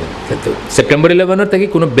চিন্তা করি। সেপ্টেম্বর 11 থেকে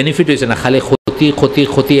কোনো বেনিফিট হয়েছে না, খালি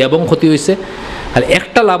ক্ষতি এবং ক্ষতি হয়েছে। খালি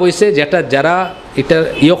একটা লাভ হয়েছে, যেটা যারা এটা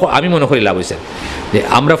আমি মনে করি লাভ হয়েছে যে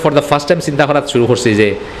আমরা ফর দ্য ফার্স্ট টাইম চিন্তা করা শুরু করছি যে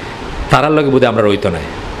তারার লগে বোধহয় আমরা রইতো নাই,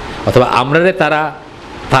 অথবা আমরারে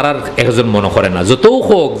তারার একজন মনে করে না। যতও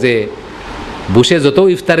হোক যে বসে যতও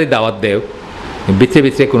ইফতারের দাওয়াত দেও ভিতরে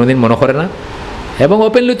ভিতরে কোনোদিন মনে করে না। এবং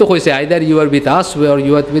ওপেনলি তো কইছে either you R with us or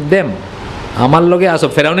you R with them, আমার লগে আসো।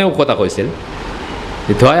 ফেরাউনেও কথা কইছিল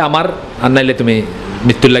যে হয় আমার আর নাইলে তুমি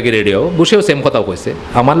মৃত্যুর লাগে রেডিও, বসেও সেম কথাও কইছে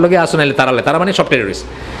আমার লগে আসো নাইলে তারা মানে সব টেরোরিস্ট,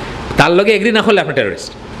 তার লগে এগ্রি না হলে আপনি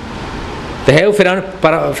টেরোরিস্ট। তো হ্যাঁ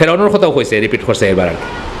ফেরাউনের কথাও কইছে, রিপিট করছে এবার আর কি।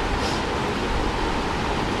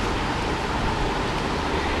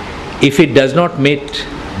 If it does not meet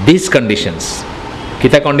these conditions,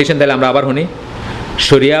 কিতা কন্ডিশন তাহলে আমরা আবার শুনি,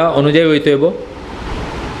 শরিয়া অনুযায়ী হইতে হইব,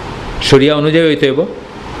 শরিয়া অনুযায়ী হইতে হইব,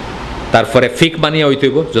 তারপরে ফিক মানিয়ে হইতে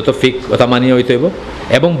হইব, যত ফিক কথা মানিয়ে হইতে হইব,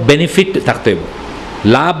 এবং বেনিফিট থাকতে হইব,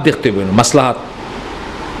 লাভ দেখতে হইব, মাসলাহাত,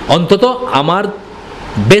 অন্তত আমার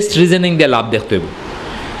বেস্ট রিজনিং দিয়ে লাভ দেখতে হইব।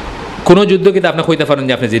 কোনো যুদ্ধ কিন্তু আপনি কইতে পারেন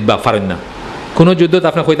যে আপনি জিতবা পারেন না, কোনো যুদ্ধ তো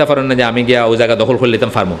আপনি কইতে পারেন না যে আমি গিয়া ওই জায়গা দখল করে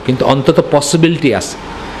নিতাম পারবো, কিন্তু অন্তত পসিবিলিটি আছে।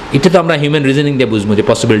 এটা তো আমরা হিউম্যান রিজনিং দিয়ে বুঝবো যে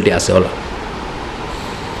পসিবিলিটি আছে ওলা।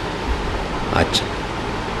 আচ্ছা,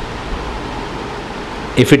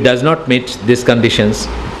 if it does not meet these conditions,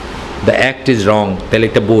 the act is wrong, তাহলে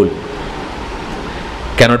এটা ভুল,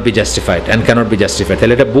 cannot be justified and cannot be justified,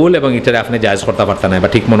 তাহলে এটা ভুল এবং এটা আপনি জায়েজ করতে পারতেন না বা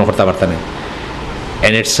ঠিক মনে করতে পারতেন না,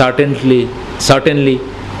 and it certainly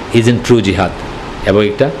isn't true jihad, এবং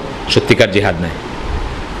এটা সত্যিকার জিহাদ নাই।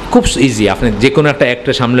 খুব ইজি, আপনি যে কোনো একটা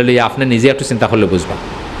অ্যাক্টে সামলে লইয়া আপনি নিজে একটু চিন্তা করলে বুঝবা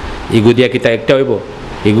ইগু দিয়া কিতা একটা হইব,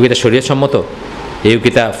 ইগু কিতা শরীয়ত সম্মত, এগু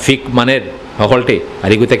কিতা ফিক মানের সকলটি, আর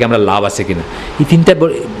এগু থেকে আমরা লাভ আছে কিনা, এই তিনটা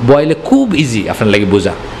বয়লে খুব ইজি আপনার লাগে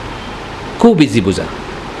বোঝা, খুব ইজি বোঝা।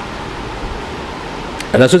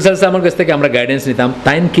 রাসূল সাল্লাল্লাহু আলাইহি ওয়াসাল্লামের কাছ থেকে আমরা গাইডেন্স নিতাম,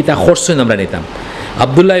 তাইন কিতা করছেন আমরা নিতাম।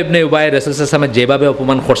 আব্দুল্লাহ ইবনে উবাই রাসূল সাল্লাল্লাহু আলাইহি ওয়াসাল্লাম যেভাবে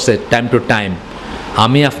অপমান করছে টাইম টু টাইম,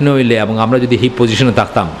 আমি আপনি হইলে এবং আমরা যদি হিপ পজিশনে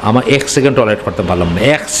থাকতাম, আমার 1 সেকেন্ড টলারেট করতে পারলাম না,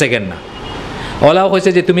 1 সেকেন্ড না। ওলাও হয়েছে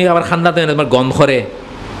যে তুমি আবার খান্দাতে তোমার গন্ধ করে।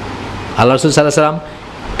 আল্লাহ রাসূল সাল্লাল্লাহু আলাইহি ওয়াসাল্লাম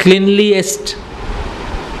ক্লিনলিয়েস্ট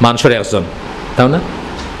মানুষের একজন, তাও না,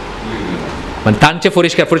 মানে তার চেয়ে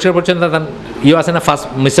পরিষ্কার পরিচ্ছন্ন ইয়ে আছে না, ফার্স্ট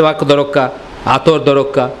মিসওয়াক দরক্কা, আতর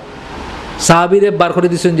দরক্কা, সাহাবীরে বার করে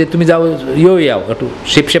দিচ্ছেন যে তুমি যাও ইয়াও একটু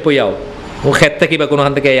শেপ হইয়াও, ও খেত থেকে বা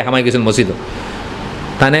কোনোখান থেকে হামাই গেছেন মসজিদ,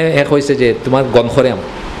 তানে এক হয়েছে যে তোমার গন্ধ করে আমার,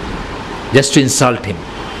 জাস্ট টু ইনসাল্ট হিম।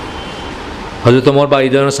 হযরত ওমর বা এই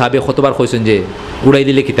ধরনের সাহাবী কতবার কইছেন যে উড়াই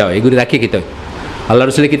দিলে কিতা হয়, এগুলি রাখিয়ে কিতা হয়। আল্লাহ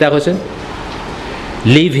রাসূল কিতা কইছেন,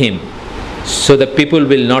 leave him so the people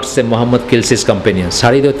will not say Mohammad kills his companion,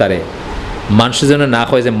 ছাড়ি দিও তারে, মানুষের জন্য না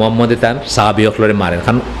কয় যে মোহাম্মদে তার সাহাবী হকলরে মারে,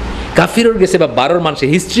 কারণ কাফিরর গেছে বা বারোর মানুষের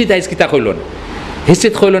হিস্ট্রি তাইজ কিতা কইল না,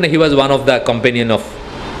 হিস্ট্রিত কইল না হি was one of the companion of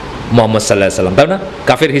Mohammad সাল্লাল্লাহু আলাইহি সাল্লাম, তাই না,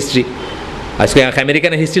 কাফের হিস্ট্রি। আজকে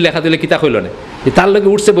আমেরিকানের হিস্ট্রি লেখা দিলে কিতা কইল না, যে তার লগে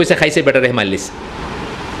উঠছে বইছে খাইছে বেটারে মারলিস,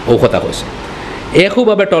 ও কথা কইছে।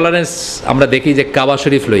 একইভাবে টলারেন্স আমরা দেখি যে কাবা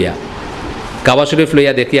শরীফ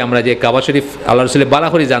লইয়া দেখি আমরা যে কাবা শরীফ আল্লাহ রাসূল বালা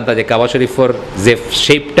করে জানতা যে কাবা শরীফর যে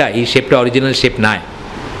শেপটা, এই শেপটা অরিজিনাল শেপ নাই,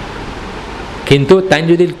 কিন্তু তাই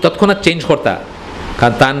যদি তৎক্ষণাৎ চেঞ্জ করতা,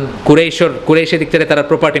 কারণ তান কুরাইশের দিক থেকে তারা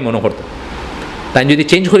প্রপার্টি মনে করতো, তাই যদি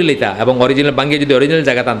চেঞ্জ করে লইতা এবং অরিজিনাল বাঙ্গিয়ে যদি অরিজিনাল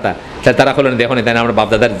জায়গা টানতা, তাহলে তারা হলেন দেখো না, তাই আমরা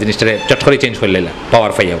বাপদাদার জিনিসটা চট করে চেঞ্জ করে লইলা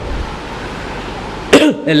পাওয়ার পাইয়াও,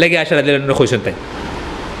 এর লেগে আসার কইসন তাই।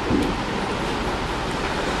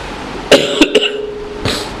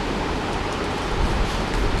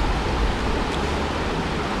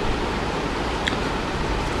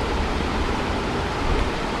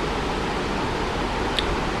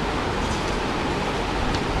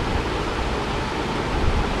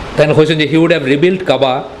 Then question he would have rebuilt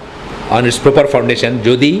Kaaba on its proper foundation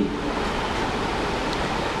যদি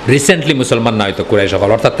রিসেন্টলি মুসলমান না হইতো কুরাইশ সকল,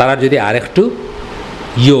 অর্থাৎ তারা যদি আর একটু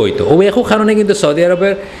হইতো। ও একো কারণে কিন্তু সৌদি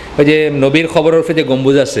আরবের ওই যে নবীর খবরের উপরে যে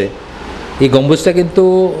গম্বুজ আছে, এই গম্বুজটা কিন্তু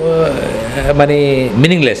মানে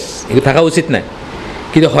মিনিংলেস, এগুলো থাকা উচিত নাই,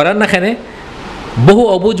 কিন্তু হরার নাখানে বহু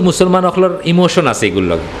অবুজ মুসলমান সকলের ইমোশন আছে এগুলোর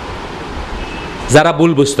লগে, যারা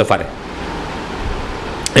ভুল বুঝতে পারে,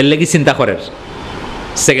 এর লাগি চিন্তা করে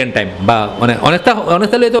সেকেন্ড টাইম বা অনেকটা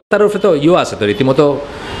তো তার উপরে তো আছে তো রীতিমতো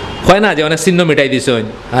হয় না যে অনেক চিহ্ন মিটাই দিছেন,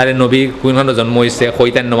 আরে নবী কোনখানে জন্ম হয়েছে,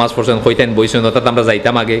 কইতান নমাজ পড়ছেন, কইতান বইছেন, অর্থাৎ আমরা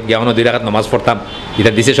যাইতাম আগে গিয়া 2 রাকাত নমাজ পড়তাম,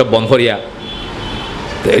 এটা দিছে সব বন্ধ করিয়া,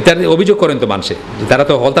 তো এটার অভিযোগ করেন তো মানুষে তারা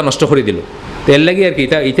তো হলটা নষ্ট করে দিল, তো এর লাগে আর কি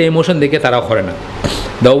এটা ইমোশন দেখে তারাও করে না।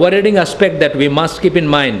 The overriding aspect that we must keep in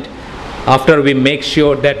mind after we make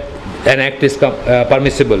sure that an act is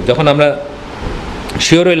permissible, যখন আমরা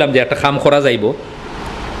শিওর হইলাম যে একটা কাম করা যাইব,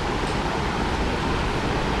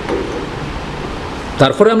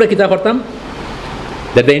 তারপরে আমরা কিতা করতাম,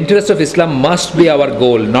 that the interest of Islam must be our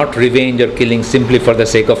goal, not revenge or killing simply for the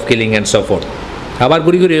sake of killing and so forth। আবার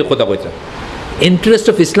ঘুরি ঘুরি কথা কইতাম, ইন্টারেস্ট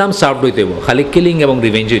অফ ইসলাম সার্ভ হইতে হইব, খালি কিলিং এবং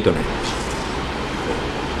রিভেঞ্জ হইতো না।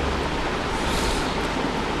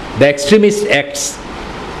 The extremist acts,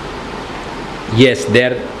 yes, they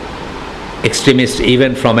are extremist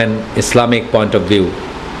even from an Islamic point of view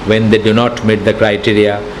when they do not meet the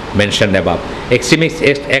criteria mentioned above। Extremist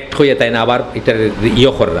act হইয়া তাই না আবার এটা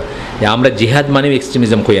ইয়ে করা যে আমরা জিহাদ মানে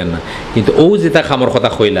এক্সট্রিমিজম কইয়ার না, কিন্তু ও যেটা খামর কথা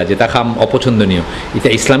কইলা যেটা খাম অপছন্দনীয়, এটা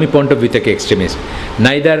ইসলামী পয়েন্ট অফ ভিউ থেকে extremist.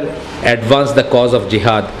 Neither advance the cause of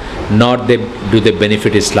জিহাদ not they do they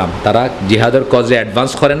benefit ইসলাম, তারা জিহাদের কজে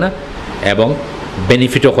অ্যাডভান্স করে না এবং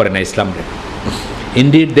বেনিফিটও করে না ইসলামরে।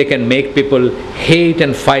 Indeed, they can make people hate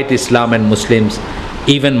and fight Islam and Muslims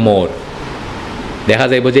even more. দেখা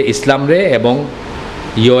যাইব যে ইসলাম রে এবং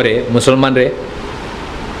ইয়রে মুসলমান রে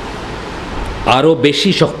আরও বেশি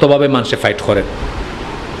শক্তভাবে মানুষে ফাইট করে,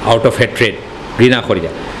 আউট অফ হেট্রেড, ঘৃণা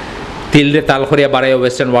করিয়া তিলরে তাল করিয়া বাড়াইয়া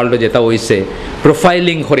ওয়েস্টার্ন ওয়ার্ল্ডে যেটা হইছে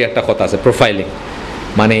প্রোফাইলিং করি একটা কথা আছে। প্রোফাইলিং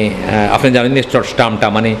মানে আপনি জানেন টার্মটা,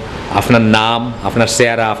 মানে আপনার নাম, আপনার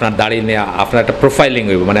চেহারা, আপনার দাড়ি নিয়ে আপনার একটা প্রোফাইলিং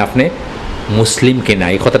হইব, মানে আপনি মুসলিম কিনা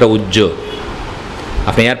এই কথাটা উজ্জ্বল।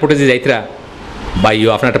 আপনি এয়ারপোর্টে যে যাইতরা বা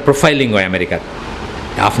আপনার একটা প্রোফাইলিং হয় আমেরিকার,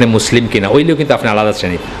 আপনি মুসলিম কিনা ওইলেও কিন্তু আপনি আলাদা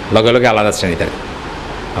শ্রেণী, লগে লগে আলাদা শ্রেণী থাকে,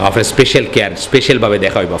 আপনার স্পেশাল কেয়ার স্পেশালভাবে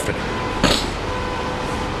দেখা হইব আপনার।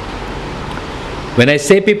 When I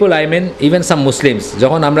say people, I mean even some Muslims.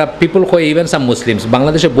 যখন আমরা পিপল কই ইভেন সাম মুসলিমস,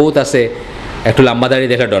 বাংলাদেশে বহুত আছে একটু লম্বা দাড়ি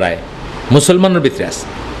দেখে ডরায়, মুসলমানের ভিতরে আছে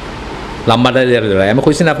লম্বা দাড়ি দেখে ডরায়। আমি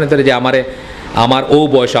কইছি না আপনি তো যে আমার ও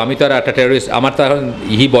বয়স, আমি তো আর একটা টেরোরিস্ট, আমার তো এখন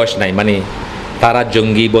ই বয়স নাই, মানে তারা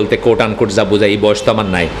জঙ্গি বলতে কোট আনকোট যা বোঝায় এই বয়স তো আমার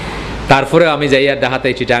নাই। তারপরে আমি যাইয়া ডাহাতে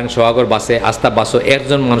চিটাং সোহাগর বাসে আস্তা বাসও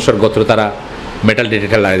একজন মানুষের গোত্র তারা মেটাল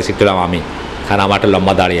ডিটেক্টর লাগাই শিখলাম আমি, কারণ আমার একটা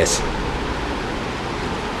লম্বা দাঁড়িয়ে আছে।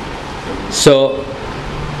 So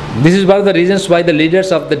this is one of the reasons why the leaders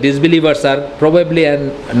of the disbelievers are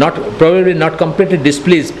probably not completely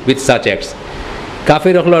displeased with such acts.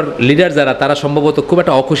 কাফির হলোর লিডার যারা, তারা সম্ভবত খুব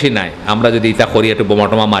একটা অখুশি নাই আমরা যদি এটা করি একটু বোমা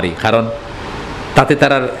টোমা মারি, কারণ তাতে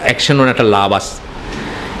তার অ্যাকশনও একটা লাভ আছে।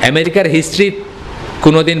 আমেরিকার হিস্ট্রি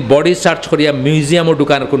কোনোদিন বডি সার্চ করিয়া মিউজিয়ামও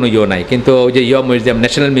ঢুকানোর কোনো ইয়ে নাই, কিন্তু ওই যে মিউজিয়াম,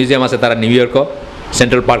 ন্যাশনাল মিউজিয়াম আছে তারা নিউ ইয়র্ক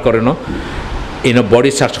সেন্ট্রাল পার্ক করে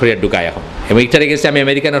বডি সার্চ করিয়া ঢুকায় এখন। এবং এইটার গেছে আমি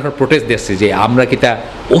আমেরিকান এখন প্রোটেস্ট দেখছি যে আমরা কিতা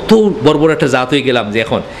অত বড় বড় একটা জাত হয়ে গেলাম যে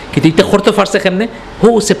এখন, কিন্তু এটা করতে পারছে কেমনে,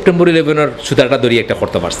 সেপ্টেম্বর 11 সুতারটা দড়িয়ে একটা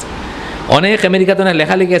করতে পারছে। অনেক আমেরিকাতে না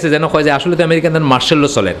লেখালেখি আছে যেন কয় যে আসলে তো আমেরিকান মার্শাল ল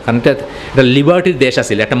চলেন, কারণ এটা লিবার্টির দেশ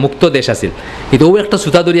আছিল, একটা মুক্ত দেশ আছিল, কিন্তু ও একটা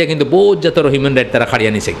সুতা দরিয়া কিন্তু বহুত জাতের হিউম্যান রাইট তারা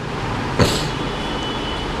খাড়িয়া নিছে।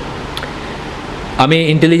 আমি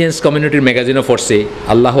ইন্টেলিজেন্স কমিউনিটির ম্যাগাজিনও পড়ছি,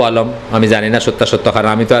 আল্লাহ আলম আমি জানি না সত্য, কারণ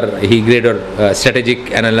আমি তো আর হি গ্রেডর স্ট্র্যাটেজিক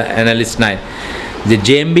অ্যানালিস্ট নাই, যে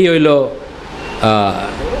জেএমবি হইল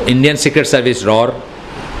ইন্ডিয়ান সিক্রেট সার্ভিস রর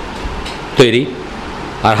তৈরি,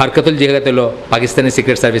 আর হারকাতুল জিহাদ হলো পাকিস্তানি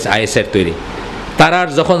সিক্রেট সার্ভিস আইএসের তৈরি। তারার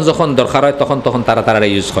যখন যখন দরকার হয় তখন তারা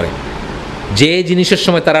ইউজ করে। যে জিনিসের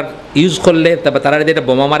সময় তারা ইউজ করলে তারা এটা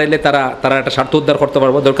বোমা মারিলে তারা একটা স্বার্থ উদ্ধার করতে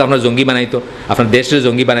পারবো, দরকার আপনার জঙ্গি বানাইতো, আপনার দেশের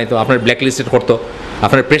জঙ্গি বানাইতো, আপনার ব্ল্যাকলিস্টেড করতো,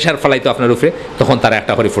 আপনার প্রেশার ফেলাইতো আপনার উপরে, তখন তারা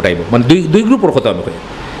একটা করে ফুটাইব। মানে দুই গ্রুপের কথা আমি করি।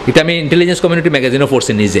 এটা আমি ইন্টেলিজেন্স কমিউনিটি ম্যাগাজিনও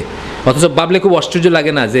পড়ছি নিজে। অথচ ভাবলে খুব আশ্চর্য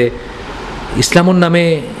লাগে না যে ইসলামুর নামে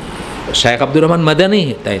শায়েখ আব্দুর রহমান মাদানী,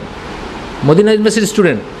 তাই মদিনা ইউনিভার্সিটির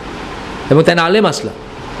স্টুডেন্ট এবং তাই আলেম আসলা,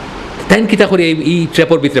 তাই কিতা করি এই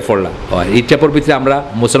ট্র্যাপর ভিতরে পড়লাম। এই ট্র্যাপর ভিতরে আমরা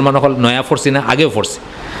মুসলমান হল নয়া পড়ছি না, আগেও পড়ছি।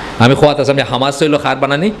 আমি খোয়াত আছি আমি হামাজ হইল খার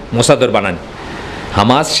বানানি, মোসাদর বানানি।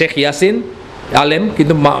 হামাজ শেখ ইয়াসিন আলেম,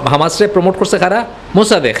 কিন্তু হামাজরে প্রমোট করছে কারা,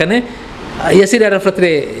 মোসাদ। এখানে ইয়াসির আরাফাতরে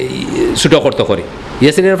ছুটো করতে করি।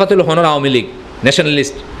 ইয়াসির আরাফাত হইল হনর আওয়ামী লীগ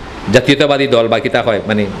ন্যাশনালিস্ট জাতীয়তাবাদী দল বা কিতা হয়,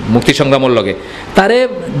 মানে মুক্তি সংগ্রামের লগে তারে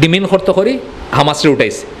ডিমিন করতে করি হামাজরে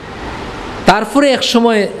উঠাইছে। তারপরে এক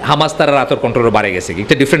সময় হামাজ তারা রাতর কন্ট্রোল বাড়ে গেছে,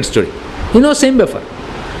 একটা ডিফারেন্ট স্টোরি, সেম ব্যাপার।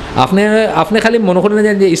 আপনি খালি মনে করেন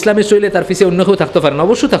না যে ইসলামী চলে তার পিছিয়ে অন্য কেউ থাকতে পারে না,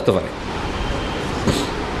 অবশ্যই থাকতে পারে।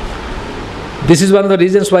 This is one of the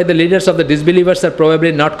reasons why the leaders of the disbelievers are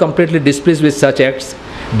probably not completely displeased with such acts.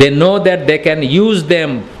 They know that they can use them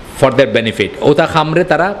for their benefit. ওটা খামরে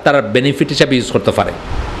তারা বেনিফিট হিসাবে use করতে পারে।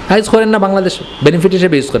 Use করেন না Bangladesh, benefit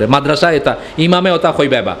হিসেবে use করে। মাদ্রাসা এটা ইমামে ওটা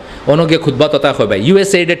কইবা বা অনগে খুতবাত ওটা কইবা।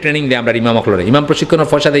 ইউএসএইডে ট্রেনিং দেয় আমরা ইমাম অকলরে, ইমাম প্রশিক্ষণের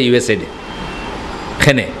পয়সা দেয় ইউএসএইডে।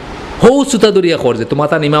 খেনে সুতা দরিয়া করছে তোমার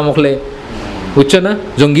তার ইমাম অকলে বুঝছো না,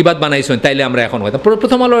 জঙ্গিবাদ বানাইছেন, তাইলে আমরা এখন হয়তো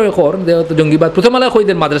প্রথম আলো কর জঙ্গিবাদ, প্রথম আলো কই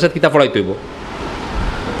দেন মাদ্রাসাত কিতাব পড়াই তৈব।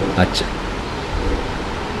 আচ্ছা,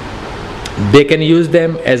 they can use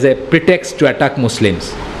them as a pretext to attack Muslims.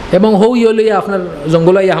 এবং লইয়া আপনার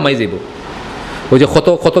জঙ্গল ইয়া হামাই যাব। ওই যে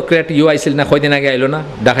কত ক্রেট আইছিল না, কয়দিন আগে আইলো না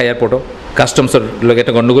ঢাকা এয়ারপোর্টও, কাস্টমসের লগে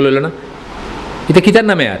একটা গন্ডগোল হইলো না। এটা কিতার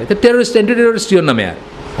নামে আর, এটা টেরোরিস্ট অ্যান্টি টেরোরিস্ট নামে আর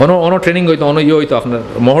অন ট্রেনিং হইতো, হইতো আপনার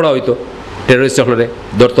মহড়া হইতো টেরোরিস্ট হলে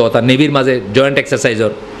ধরতো, তার নেভির মাঝে joint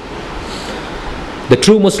এক্সারসাইজর। The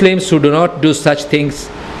true Muslims who do not do such things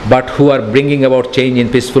but who are bringing about change in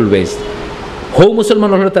peaceful ways. মুসলমান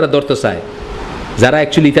হলে তারা ধরতে চায়, যারা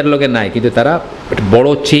অ্যাকচুয়ালি ইতার লগে নাই, কিন্তু তারা একটা বড়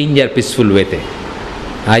চেঞ্জ আর পিসফুল ওয়েতে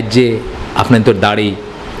আজ যে আপনার তোর দাড়ি,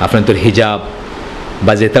 আপনার তোর হিজাব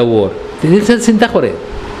বা যেটা ওর চিন্তা করে,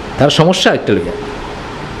 তার সমস্যা একটা লগে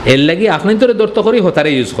এর লাগি আপনি তোর দত্ত করেই হতারে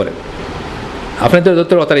ইউজ করে, আপনি তোর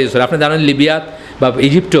দত্তর হতারে ইউজ করে। আপনি জানেন লিবিয়াত বা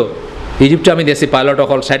ইজিপ্টে আমি দেখছি পাইলট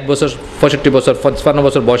অকল 60 বছর 65 বছর 55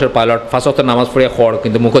 বছর বয়সের পাইলট 5 ওয়াক্ত নামাজ পড়ে খড়,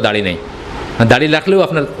 কিন্তু মুখও দাড়ি নেই। দাড়ি রাখলেও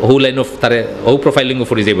আপনার হৌ লাইন অফ তারে হৌ প্রোফাইলিংও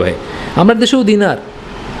ফুরি যাইব। হয় আমার দেশেও দিন আর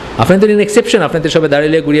আপনাদের ইন এক্সেপশন, আপনাদের সবাই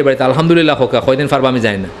দাঁড়িয়ে ঘুরিয়ে বেড়াতে আলহামদুলিল্লাহ হোক, কয়দিন পারবো আমি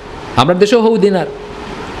জানি না। আমার দেশেও হৌ দিন আর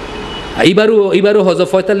এইবারও হজ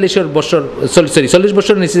 45 বছর 40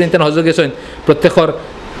 বছর নিচে যেতেন হজ গেছেন প্রত্যেকর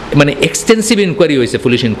মানে এক্সটেন্সিভ ইনকোয়ারি হয়েছে,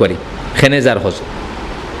 পুলিশ ইনকোয়ারি খেনে যার হজ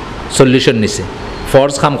 40 নিচে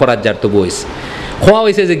ফর্জ কাম করার যার তবু হয়েছে। খোয়া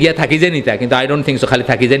হয়েছে যে গিয়া থাকি যায় নিতা, কিন্তু আই ডোন্ট থিঙ্ক সো, খালি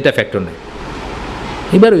থাকি যায়টা ফ্যাক্টর নাই,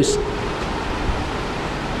 এবার হয়েছে।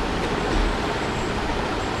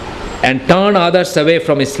 And turn others away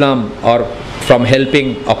from Islam or from helping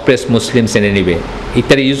oppressed Muslims in any way.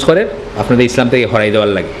 ইত্যাদি ইউজ করে আপনাদের ইসলাম থেকে হরাই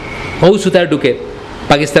দেওয়ার লাগে। হৌ সুতার ঢুকে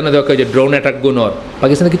পাকিস্তানে দেখা যে ড্রোন অ্যাটাক গুণর,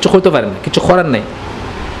 পাকিস্তানে কিছু করতে পারে না, কিছু করার নাই।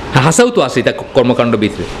 হাসাও তো আছে এটা কর্মকাণ্ড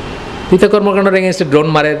ভিতরে, ইতা কর্মকাণ্ডের এগেনস্টে ড্রোন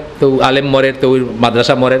মারে, তো আলেম মরে, তো ওই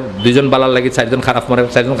মাদ্রাসা মরে, 2 জন বালার লাগে 4 জন খারাপ মরে,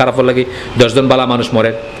 4 জন খারাপের লাগে 10 জন বালা মানুষ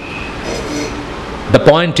মরে। দ্য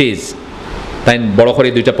পয়েন্ট ইজ, তাই বড় করে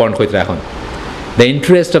 2টা পয়েন্ট হইতে এখন, the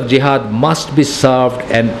interest of jihad must be served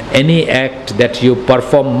and any act that you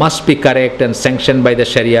perform must be correct and sanctioned by the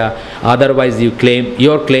Sharia, otherwise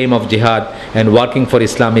your claim of jihad and working for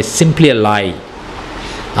Islam is simply a lie.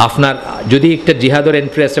 আপনার যদি একটা জিহাদের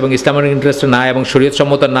interest এবং ইসলামের interest না এবং শরীয়ত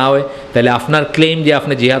সম্মত না হয়, তাহলে আপনার ক্লেম যে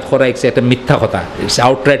আপনি জিহাদ করা একটা মিথ্যা কথা, it's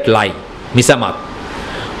outright lie, মিসামাত।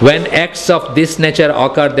 When acts of this nature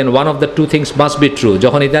occur, then one of the 2 things must be true.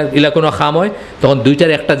 যখন ইলা কোনো খাম হয় তখন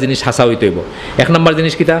 2টার একটা জিনিস হাসা হইতে হইব। 1 নম্বর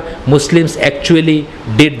জিনিস কিতা, Muslims actually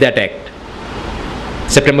did that act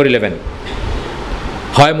September 11,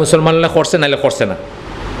 হয় মুসলমানরা করছে নাহলে করছে না।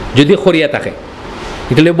 যদি করিয়া থাকে,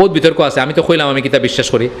 এটা বহুত বিতর্ক আছে, আমি তো কইলাম আমি কিতা বিশ্বাস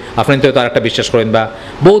করি, আপনি তো আর একটা বিশ্বাস করেন, বা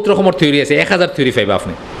বহুত রকমের থিওরি আছে, 1000 থিওরি পাইবা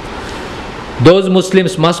আপনি। Those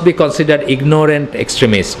Muslims must be considered ignorant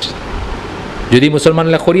extremists. যদি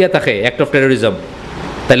মুসলমানরা করিয়া থাকে অ্যাক্ট অফ টেরোরিজম,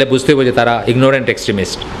 তাহলে বুঝতে হবে যে তারা ignorant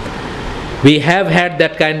extremist. We have had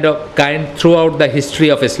that kind through out the history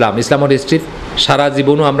of Islam. ইসলামের হিস্ট্রি সারা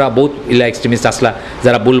জীবনও আমরা বহুত ইলা এক্সট্রিমিস্ট আসলা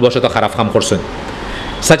যারা ভুলবশত খারাপ কাম করছেন,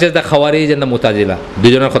 such as the খাওয়ারিজ and the মুতাজিলা। 2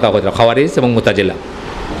 জনের কথা কইলাম, খাওয়ারিজ এবং মুতাজিলা।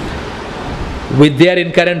 With their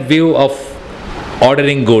ইনকারেন্ট view of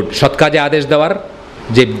ordering good, সৎ কাজে আদেশ দেওয়ার,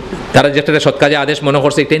 যে তারা যেটা সৎ কাজে আদেশ মনে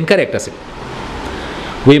করছে এটা ইনকারেক্ট আছে।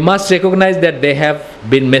 We must recognize that they have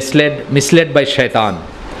been misled by shaitan.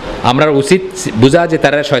 আমরা উচিত বুঝা যে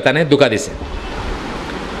তারা শয়তানে ধোঁকা দিছে।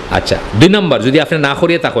 আচ্ছা, 2 নম্বর, যদি আপনি না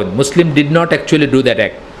করিয়ে থাকেন, মুসলিম did not actually do that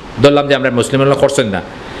act, ধরলাম যে আমরা মুসলিমরা করছেন না,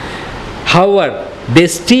 however they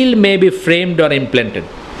still may be framed or implanted.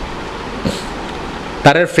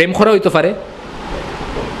 তারার ফ্রেম করা হইতে পারে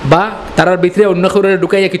বা তারার ভিতরে অন্য করে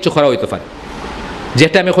ঢুকাইয়া কিছু করা হইতে পারে,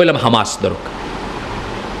 যেটা আমি কইলাম হামাস দরক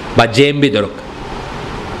বা জেএমবি দরক।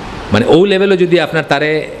 মানে ও লেভেলও যদি আপনার তারে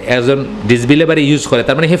একজন ডিসবিলিভারি ইউজ করে,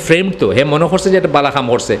 তার মানে হে ফ্রেমড, তো হে মনে করছে যে একটা বালা কাম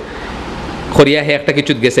করছে, করিয়া হে একটা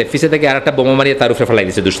কিছু গেছে, পিছে থেকে আর একটা বোমা মারিয়া তার উপরে ফেলাই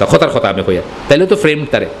দিছে, দুষ্টা কথার কথা আমি কইয়া, তাইলে তো ফ্রেমড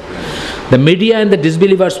তারে। The media and the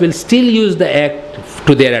disbelievers will still use the act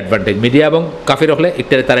to their advantage. Media এবং কাফির হলে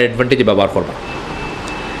একটা তারা অ্যাডভান্টেজে ব্যবহার করবে।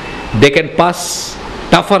 They can pass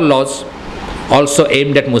টাফার lodge also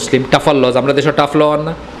aimed at Muslim. টাফার lodge, আমরা দেশের টাফ ল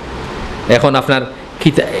না, এখন আপনার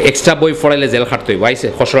কি এক্সট্রা বই পড়াইলে জেল খাটতে হইব, আইসে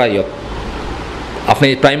খসড়া ইয়ত। আপনি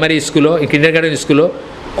প্রাইমারি স্কুলও কিন্ডারগার্টেন স্কুলও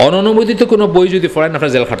অননুমোদিত কোনো বই যদি পড়েন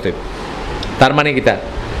আপনার জেল খাটতে হইব। তার মানে কিতা,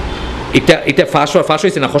 এটা ফাঁস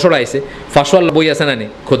হয়েছে না, খসড়া আইসে, ফাঁসওয়াল বই আছে না নি,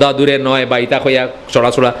 খোদা দূরে নয় বা ইতা কইয়া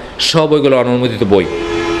চড়াচড়া, সব বইগুলো অননুমোদিত বই।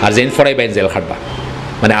 আর যেন ফড়াই বাইন জেল খাটবা,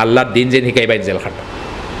 মানে আল্লাহর দিন যেন শিকাই বাইন jail খাটবা।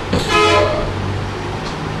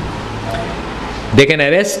 They can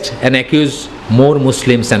arrest and accuse more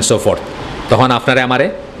Muslims and so forth. তখন আপনারে আমারে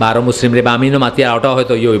বা আরও মুসলিম রে বা আমিনও মাতিয়া ওটাও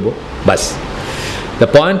হয়তো ইয়ে হইব, বাস। দ্য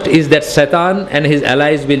পয়েন্ট ইজ দ্যাট শয়তান and his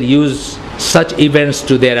allies will use such events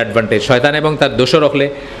to their advantage. শয়তান এবং তার দোষর রাখলে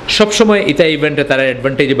সবসময় এটা ইভেন্টে তারা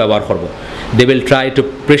অ্যাডভান্টেজে ব্যবহার করবো। They will try to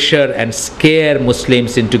pressure and square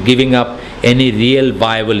Muslims in two giving up any real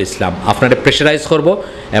viable ইসলাম। আপনারা প্রেশারাইজ করবো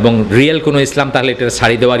এবং রিয়েল কোনো ইসলাম তাহলে এটা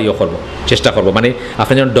ছাড়ি দেওয়ার ইয়ে করবো, চেষ্টা করবো। মানে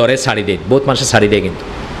আপনি যখন ডরে ছাড়ি দেন, বহুত মানুষের ছাড়ি দেয়, কিন্তু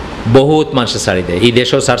বহুত মানুষের ছাড়ি দেয়, এই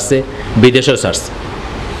দেশেও ছাড়ছে বিদেশেও ছাড়ছে।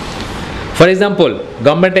 For example,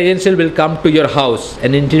 government agencies will come to your house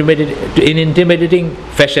and in intimidating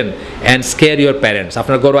fashion and scare your parents.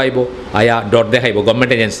 আপনার গরু আইব, আয়া ডট দেখাইব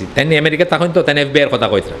গভর্নমেন্ট এজেন্সি, তাই আমেরিকা তখন তো তাই FBI এর কথা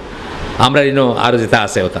কইতরা, আমরা আরও যেটা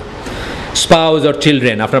আছে ওটা স্পাউস অর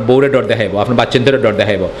চিলড্রেন আপনার বউরে ডর দেখাইব আপনার বাচ্চাদেরও ডর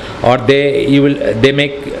দেখাইব or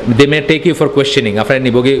they may take you for questioning আপনার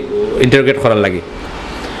নিবগি ইন্টারোগেট করার লাগে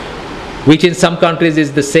which in some countries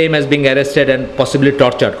is the same as being arrested and possibly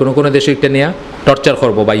tortured কোনো দেশে একটা নিয়ে টর্চার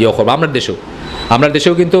করবো বা করবো আমরা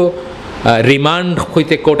দেশেও কিন্তু রিমান্ড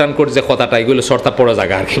হইতে কোট আন কোট যে কথাটা এগুলো সর্তা পড়া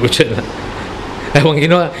জায়গা আর কি বুঝছেন না এবং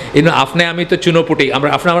আপনি আমি তো চুনোপুটি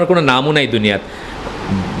আমার কোনো নামও নাই দুনিয়াত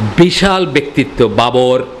বিশাল ব্যক্তিত্ব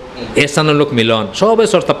বাবর এসানুল্লোক মিলন সবে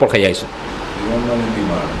সর্তাপ্পর খাই আইসো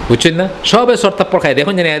বুঝছেন না সবে সর্তাপ্পর খাই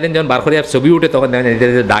দেখুন জানি একদিন যখন বার করে ছবি উঠে তখন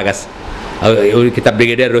দেখেন দাগ আছে ওই কিতাব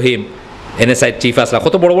ব্রিগেডিয়ার রহিম এনএসআই চিফ আসলা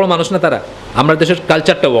কত বড় বড় মানুষ না তারা আমরা দেশের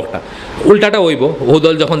কালচারটা ওটা উল্টাটা হইব ও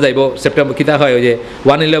দল যখন যাইব সেপ্টেম্বর কিতা হয় ওই যে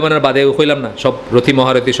 1/11 বাদে হইলাম না সব রথি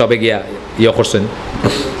মহারথী সবে গিয়া করছেন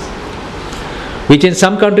which in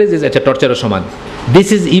some countries is a torture সমান this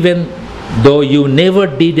is even though you never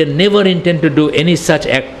did and never intend to do any such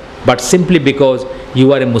act but simply because you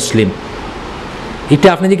are a Muslim এটা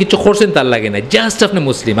আপনি যে কিছু করছেন তার লাগে না জাস্ট আপনি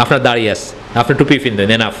মুসলিম আপনার দাঁড়িয়ে আছে আপনি টুপি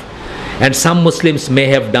ফিনদেন enough and some Muslims may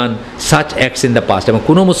have done such acts in the past এবং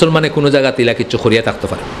কোনো মুসলমানে কোনো জায়গা তিলা কিছু করিয়া থাকতে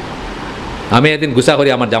পারে আমি একদিন গুসা করি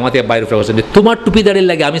আমার জামাতে বাইরে উঠে বলছেন যে তোমার টুপি দাঁড়িয়ে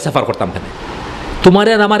লাগে আমি সাফার করতাম খানে তোমার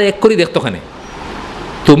আর আমার এক করি দেখতো খানে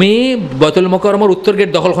তুমি বাইতুল মুকাররমের উত্তর গেট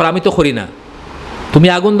দখল করো আমি তো করি না তুমি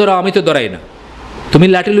আগুন ধরাও আমি তো ধরাই না তুমি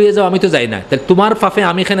লাঠি লইয়ে যাও আমি তো যাই না তাহলে তোমার ফাফে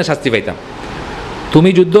আমি এখানে শাস্তি পাইতাম তুমি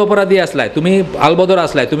যুদ্ধ অপরাধী আসলাই তুমি আলবদর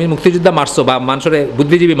আসলাই তুমি মুক্তিযোদ্ধা মারছো বা মানুষের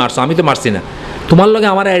বুদ্ধিজীবী মারছো আমি তো মারছি না তোমার লগে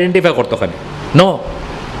আমার আইডেন্টিফাই করতে হবে নো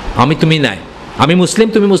আমি তুমি নাই আমি মুসলিম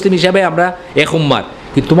তুমি মুসলিম হিসাবে আমরা এক উম্মার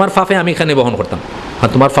কিন্তু তোমার ফাফে আমি এখানে বহন করতাম আর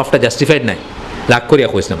তোমার ফাফটা জাস্টিফাইড নাই রাগ করিয়া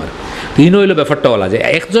কইস না আমার তিন হইলো ব্যাপারটা বলা যে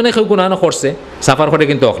একজনে কেউ গুনাহ করছে সাফার করে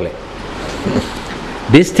কিন্তু অখলে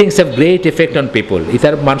this things have great effect on people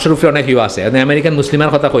ইতার মানুষের উপরে অনেক আছে আমেরিকান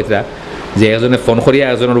মুসলিমার কথা কইতরা যে একজনে ফোন করিয়া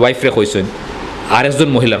একজনের ওয়াইফরে কইছেন আর একজন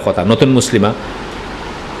মহিলার কথা নতুন মুসলিমা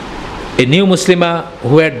a new Muslima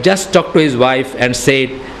who had just talked to his wife and said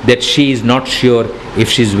that she is not sure if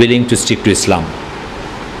she is willing to stick to Islam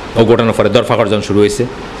ও ঘটনার পরে দরফাকর্জন শুরু হয়েছে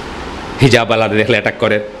হিজাব আলাদা দেখলে অ্যাটাক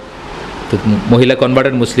করে তো মহিলা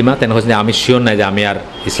কনভার্টেড মুসলিমা তেন হচ্ছে আমি শিওর নাই যে আমি আর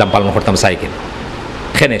ইসলাম পালন করতাম সাইকেল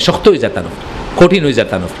খেনে শক্ত হয়ে যেতানো কঠিন হয়ে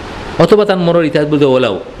যেতানো অথবা তার মনের ইতিহাস বলতে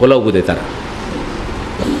ওলাও বুঝে তারা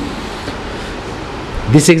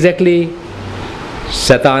দিস এক্স্যাক্টলি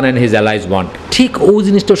শয়তান অ্যান্ড হিজ অ্যালাইজ ওয়ান্ট ঠিক ও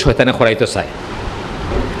জিনিসটাও শয়তানে করাইতে চায়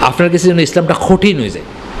আপনার কাছে যেন ইসলামটা কঠিন হয়ে যায়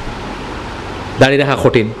দাঁড়িয়ে রাখা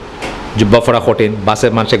কঠিন জুব্বা ফোড়া কঠিন বাসে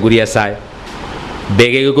মানুষে ঘুরিয়া চায়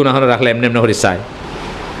বেগে কোনো এখন রাখলে এমনি এমনি করে চায়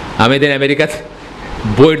আমি এদিন আমেরিকাতে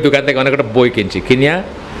বইয়ের দোকান থেকে অনেক একটা বই কিনছি কিনিয়া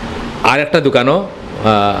আর একটা দোকানও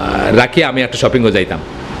রাখি আমি একটা শপিংও যাইতাম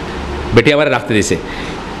বেটি আবার রাখতে দিছে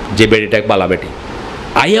যে বেটিটা বালা বেটি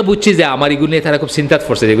আইয়া বুঝছি যে আমার এগুলো নিয়ে তারা খুব চিন্তাত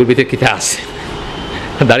পড়ছে যেগুলোর ভিতরে কিতা আছে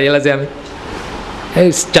দাঁড়িয়ে যে আমি এই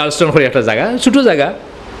চার্লস্টন করে একটা জায়গা ছোটো জায়গা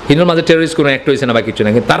হিন্দুর মাঝে টেরোরিস্ট কোনো একটা হয়েছে না বা কিছু না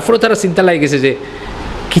কিন্তু তারপরেও তারা চিন্তা লাগে গেছে যে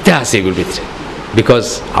কিতা আছে এগুলোর ভিতরে বিকজ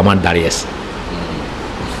আমার দাঁড়িয়ে আছে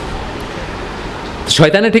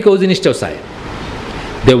শয়তানে ঠিক ওই জিনিসটাও চায়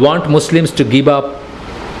they want Muslims to give up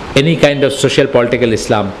any kind of social political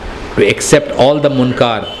Islam to accept all the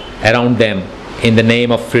মুনকার around them in the name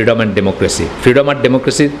of freedom and democracy freedom and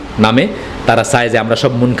ডেমোক্রেসির নামে তারা চায় যে আমরা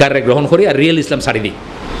সব মুনকারে গ্রহণ করি আর রিয়েল ইসলাম ছাড়ি দিই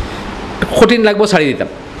কঠিন লাগবো ছাড়ি দিতাম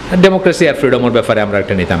ডেমোক্রেসি আর ফ্রিডমের ব্যাপারে আমরা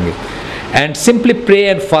একটা নিতাম and simply pray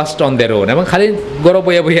and fast on their own এবং খালি গরব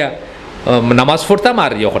বইয়া বইয়া নামাজ পড়তাম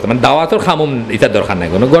আর করতাম মানে দাওয়াতর খামুম ইতার দরকার নাই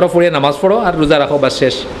কোনো গরব পড়িয়া নামাজ পড়ো আর রোজা রাখো বা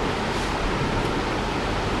শেষ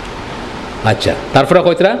আচ্ছা তারপরে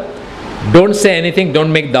কইতরা don't say anything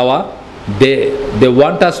don't make দাওয়া they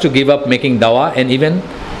want us to give up making dawa and even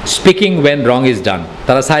speaking when wrong is done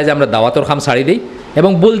তারা চায় যে আমরা দাওয়াতর খাম ছাড়ি দিই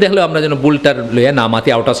এবং ভুল দেখলেও আমরা যেন ভুলটার লইয়া না মাতি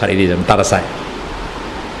আউটাও ছাড়ি দিই যেন তারা চায়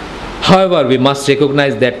however we must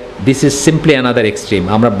recognize that this is simply another extreme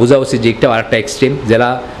আমরা বোঝা উচিত যে একটা আরেকটা এক্সট্রিম যারা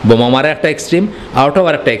বোমা মারা একটা এক্সট্রিম আউটাও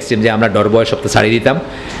আরেকটা এক্সট্রিম যে আমরা ডর বয় সপ্তাহ ছাড়ি দিতাম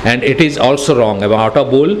অ্যান্ড ইট ইজ অলসো রং এবং আউট অফ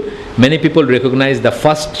ভুল many people recognize the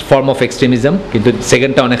first form of extremism কিন্তু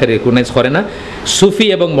সেকেন্ডটা অনেকে রেকগনাইজ করে না সুফি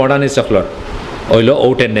এবং মডার্নিস্ট অফলর হইল ও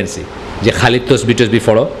টেন্ডেন্সি যে খালি তসবি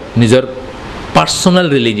ফড়ো নিজের পার্সোনাল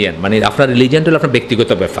রিলিজিয়ান মানে আপনার রিলিজিয়ানটা হলো আপনার ব্যক্তিগত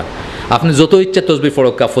ব্যাপার আপনি যত ইচ্ছা তসবি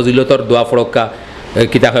ফড়ক্কা ফজিলতর দোয়া ফড়ক্কা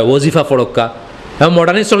কিতা হয় ওজিফা ফড়ক্কা এবং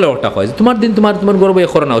মডার্নিস্ট হলে একটা হয় তোমার দিন তোমার গর্ব এ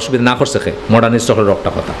করো না অসুবিধা না করছে খে মডার্নিস্ট হলে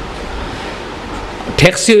একটা কথা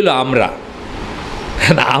ঠেকসি হইল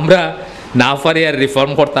আমরা না পারি আর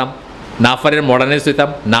রিফর্ম করতাম না পারি মডার্নিস্ট হইতাম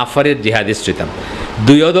না পারি জিহাদিস্ট হইতাম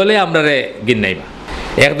দুইও দলে আমরা রে গিন নাইবা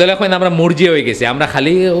এক দলে হয় আমরা মুরজি হয়ে গেছি আমরা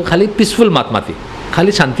খালি পিসফুল মাতমাতি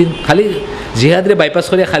খালি শান্তির খালি জিহাদরে বাইপাস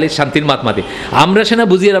করে খালি শান্তির মাত মাতি আমরা সেনা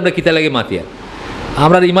বুঝিয়ে আমরা কিতা লাগে মাতিয়া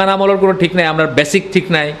আমরা ইমান আমলের কোনো ঠিক নাই আমরা বেসিক ঠিক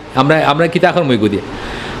নাই আমরা কিতা এখন মই দিয়ে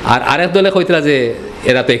আর আরেক দলে কইতরা যে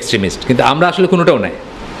এরা তো এক্সট্রিমিস্ট কিন্তু আমরা আসলে কোনোটাও নাই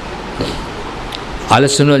আহলে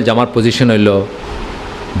সুন্নাহ ওয়াল জামার পজিশন হইল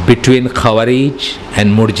বিটুইন খাওয়ারিজ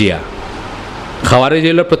অ্যান্ড মুরজিয়া খাওয়ারিজ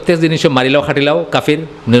হইল প্রত্যেক জিনিস মারিলাও খাটিলাও কাফির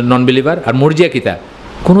নন বিলিভার আর মুরজিয়া কিতা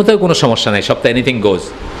কোনোটাই কোনো সমস্যা নাই সপ্তাহে এনিথিং গোজ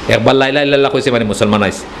একবার লা ইলাহা ইল্লাল্লাহ কইছে মানে মুসলমান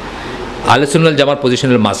আইছে আহলে সুন্নাহ ওয়াল জামার পজিশন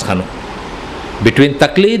হইল মাঝখানো বিটুইন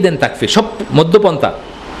তাকলিদ অ্যান্ড তাকফির সব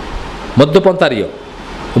মধ্যপন্থারীয়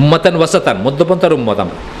উম্মাতান ওয়াসাতান মধ্যপন্থার উম্মত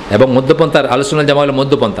আমরা এবং মধ্যপন্থার আহলে সুন্নাহ ওয়াল জামা হলো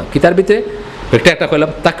মধ্যপন্থা কিতার ভিতরে একটা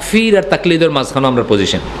কইলাম তাকফির আর তাকলিদের মাঝখানো আমরা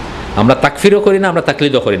পজিশন আমরা তাকফিরও করি না আমরা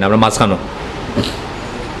তাকলিদও করি না আমরা মাঝখানো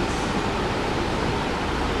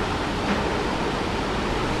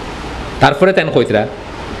তারপরে তেন কইতরা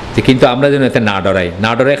যে কিন্তু আমরা যেন এতে না ডরাই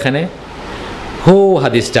এখানে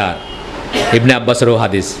হাদিসটা ইবনে আব্বাসেরও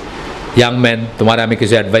হাদিস ইয়াং ম্যান তোমার আমি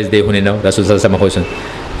কিছু অ্যাডভাইস দিয়ে শুনি নাও রাসূল সাল্লাল্লাহু আলাইহি ওয়াসাল্লাম কইছেন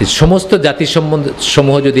সমস্ত জাতি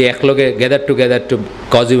সমূহ যদি একলগে gather two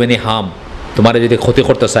cause you any harm তোমার যদি ক্ষতি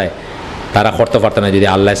করতে চায় তারা করতে পারত না যদি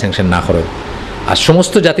আল্লাহ স্যাংশন না করে আর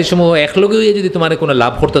সমস্ত জাতিসমূহ একলগে হয়ে যদি তোমার কোনো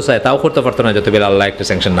লাভ করতে চায় তাও করতে পারতো না যতবেলা আল্লাহ একটা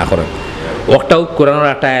স্যাংশন না করেন ওটাও কোরআনের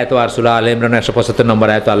একটা আয়াত আর সূরা আলে ইমরানের 175 নম্বর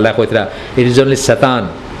আয়াত আল্লাহ কইতরা it is only সাতান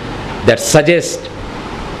that suggest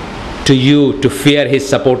to you two fear his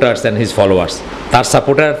supporters and his followers তার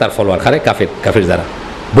সাপোর্টার তার ফলোয়ার খারে কাফির যারা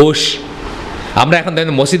বুশ আমরা এখন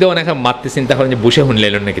দেখেন মসজিদে অনেক মারতে চিন্তা করেন যে বুশে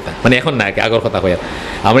শুনলেন নাকি তা মানে এখন না আগর কথা কই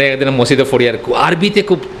আমরা একদিন মসজিদে পড়ি আর আরবিতে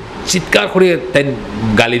খুব চিৎকার করে তাই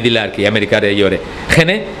গালি দিলে আর কি আমেরিকার ইয়রে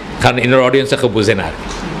এখানে কারণ ইনার অডিয়েন্সে খুব বুঝে না আর কি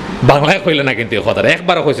বাংলায় কইল না কিন্তু এই কথাটা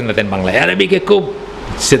একবারও কইছেন না তেন বাংলায় আরবিকে খুব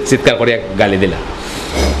চিৎকার করে গালি দিলা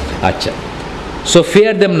আচ্ছা সো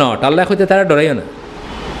ফিয়ার দেম নট আল্লাহ কইতে তারা ডরাইও না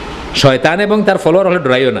শয়তান এবং তার ফলোয়ার হলে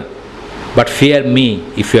ডরাইও না but fear me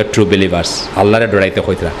if you R true believers আল্লাহরে ডরাইতে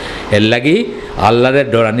কইতরা এর লাগি আল্লাহরে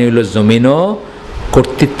ডরানি হইল জমিনও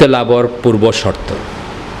কর্তৃত্ব লাভর পূর্ব শর্ত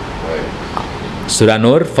সূরা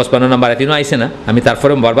নূর 55 নম্বর আয়াত আইছে না আমি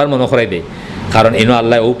তারপরে বারবার মনে করাই দেই কারণ ইনো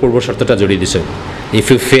আল্লাহ ও পূর্ব শর্তটা জড়িয়ে দিছে ইফ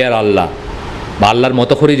ইউ ফিয়ার আল্লাহ বা আল্লাহর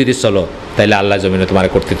মতো করে যদি চলো তাহলে আল্লাহ জমিনে তোমার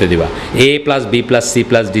কর্তৃত্ব দিবা a + b + c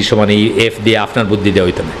 + d সমান f দিয়ে আপনার বুদ্ধি দেওয়া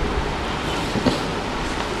হইতো না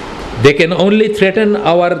they can only threaten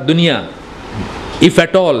hour দুনিয়া ইফ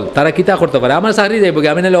অ্যাট অল তারা কিতা করতে পারে আমার চাকরি যাইব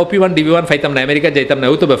আমি নাহলে OP1 DB1 ফাইতাম না আমেরিকা যাইতাম না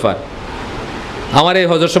ওই তো ব্যাপার আমার এই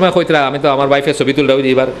হজর সময় কইতরা আমি তো আমার ওয়াইফের ছবি তুললাম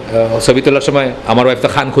এবার ছবি তোলার সময় আমার ওয়াইফ তো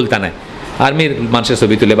খান খুলতা নাই আর্মির মানুষের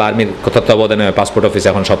ছবি তুলে বা আর্মির তত্ত্বাবধানে হয় পাসপোর্ট অফিসে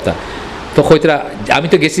এখন সপ্তাহ তো কইতরা আমি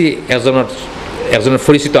তো গেছি একজনের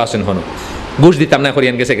পরিচিত আছেন হনো ঘুষ দিতাম না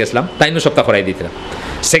করিয়ান গেছিলাম তাই নো সপ্তাহ করাই দিতাম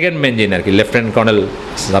সেকেন্ড মেনজিন আর কি লেফটেন্যান্ট কর্নেল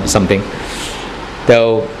সামথিং তো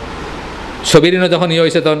ছবির যখন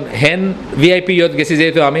হয়েছে তখন VIP ইয়ত গেছি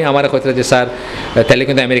যেহেতু আমি আমার কইতরা যে স্যার তাহলে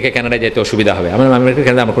কিন্তু আমেরিকা কানাডায় যেতে অসুবিধা হবে আমেরিকা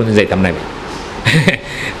কানাডা আমার কোনোদিন যাইতাম না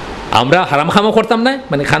আমরা হারাম খামও করতাম না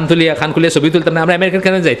মানে খান খুলিয়া ছবি তুলতাম না আমরা আমেরিকার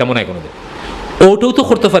কানাডা যাইতামও না কোনোদিন ওটাও তো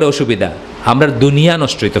করতে পারে অসুবিধা আমরা দুনিয়া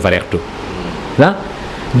নষ্ট হইতে পারে একটু না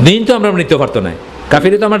দিন তো আমরা নিতে পারতো না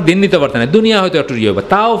কাফিরে তো আমার দিন নিতে পারতো না দুনিয়া হয়তো একটু হবে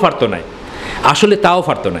তাও পারতো না আসলে তাও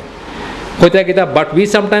পারতো না কইতা কিতা but we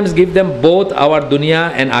sometimes give them both hour দুনিয়া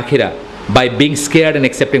and আখিরা by being scared and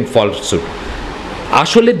accepting falsehood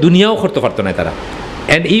আসলে দুনিয়াও করতে পারতো না তারা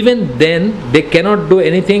and even then they can't do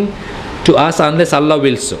anything to us unless Allah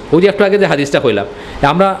Wills ওই যে একটু আগে যে হাদিসটা কইলাম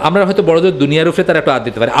আমরা হয়তো বড় জোর দুনিয়ার উপরে তারা একটু হাত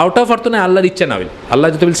দিতে পারে আউট অফ পারতো না আল্লাহর ইচ্ছা না হইল আল্লাহ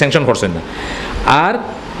যদি স্যাংশন করছেন না আর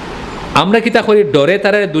আমরা কিতা করি ডরে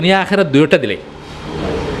তারা দুনিয়া আখেরাত দুইটা দিলে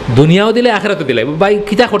দুনিয়াও দিলে আখেরাতও দিলে ভাই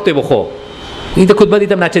কিতা করতে বখো কিন্তু খুতবা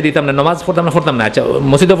দিতাম না দিতাম না নমাজ পড়তাম না আচ্ছা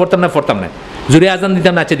মসজিদও পড়তাম না জুড়ে আজান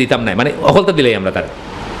দিতাম না দিতাম না মানে অকলতা দিলেই আমরা তারা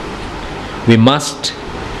we must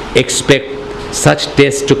expect such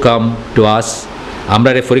test to come to us আমরা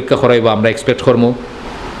পরীক্ষা করাইব আমরা এক্সপেক্ট করবো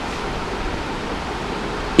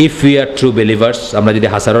if we are true believers আমরা যদি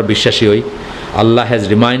হাসারর বিশ্বাসী হই আল্লাহ has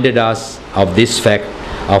reminded us of this fact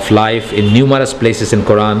of life in numerous places in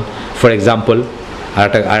Quran for example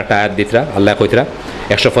আরেকটা আয়াত দিতরা আল্লাহ কইতরা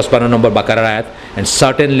 155 নম্বর বাকারার আয়াত and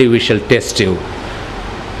certainly we shall test you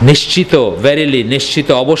নিশ্চিত ভেরিলি নিশ্চিত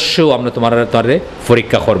অবশ্যই আমরা তোমার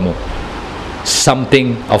পরীক্ষা করব something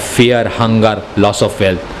of fear hunger loss of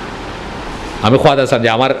wealth আমি খোয়াদ আসাম যে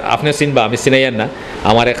আমার আপনিও চিনবা আমি চিনাইয়ান না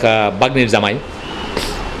আমার এক বাগ্নির জামাই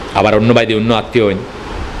আবার অন্য বাইদি অন্য আত্মীয় হইন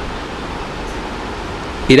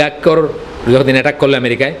ইরাকর যখন অ্যাটাক করলো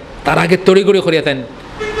আমেরিকায় তার আগে তড়িগড়ি করিয়া তেন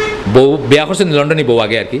বউ বিয়া করছেন লন্ডনে বউ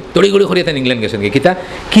আগে আর কি তড়িগড়ি করিয়া তেন ইংল্যান্ড গেছেন কিতা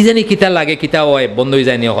কি জানি কিতা লাগে কিতা হয় বন্ধ হয়ে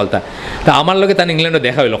যায়নি হলতা তা আমার লগে তার ইংল্যান্ডে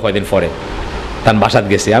দেখা হইলো কয়দিন পরে তার বাসাত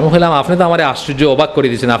গেছি। আমি বললাম আপনি তো আমার আশ্চর্য অবাক করে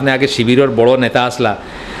দিয়েছেন, আপনি আগে শিবিরের বড় নেতা আসলা,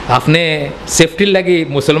 আপনি সেফটির লাগি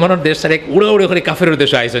মুসলমানের দেশ স্যার এক উড়ে উড়ে করে কাফের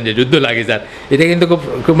দেশে আইসেন যে যুদ্ধ লাগে স্যার, এটা কিন্তু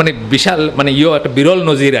খুব মানে বিশাল মানে একটা বিরল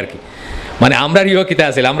নজির আর কি। মানে আমরা কিতা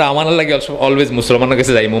আছিল, আমরা আমার লাগে অলওয়েজ মুসলমানের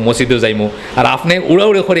কাছে যাইমু, মসজিদেও যাইমু, আর আপনি উড়ে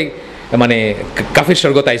উড়ে করে মানে কাফির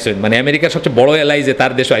স্বর্গত আইসেন, মানে আমেরিকার সবচেয়ে বড় এলাই যে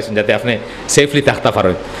তার দেশও আইসেন যাতে আপনি সেফলি থাকতে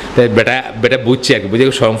পারেন। তাই বেটা বুঝছি আর কি, বুঝে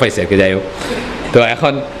শরম পাইছে আর কি। যাই হোক, তো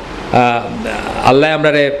এখন আল্লাহ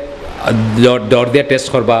আমরা ডর দিয়ে টেস্ট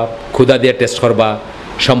করবা, ক্ষুদা দিয়ে টেস্ট করবা,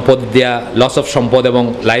 সম্পদ দিয়া লস অফ সম্পদ এবং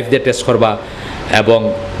লাইফ দিয়ে টেস্ট করবা, এবং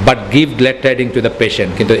but give glad টাইডিং to the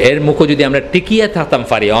patient. কিন্তু এর মুখে যদি আমরা টিকিয়ে থাকতাম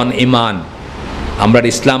পারি অন ইমান, আমরা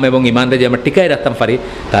ইসলাম এবং ইমানরে যদি আমরা টিকাই রাখতাম পারি,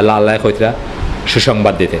 তাহলে আল্লাহ হইতরা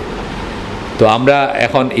সুসংবাদ দিতে। তো আমরা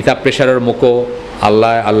এখন ইতা প্রেশারের মুখো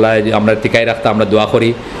আল্লাহ আমরা টিকাই রাখতে আমরা দোয়া করি,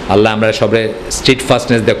 আল্লাহ আমরা সবে স্ট্রিট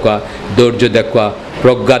ফাস্টনেস দেখবা, ধৈর্য দেখবা,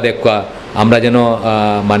 প্রজ্ঞা দেখবা, আমরা যেন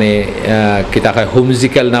মানে কিতা হয়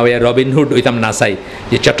হোমজিক্যাল না হইয়া রবিনহুড হইতাম না চাই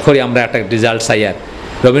যে চট করে আমরা একটা রেজাল্ট চাই। আর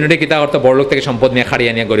রবিনহুডে কিতা করতো, বড়লোক থেকে সম্পদ নিয়ে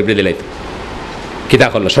খাড়িয়ে নিয়ে গরিবরে দিলাইতো, কিতা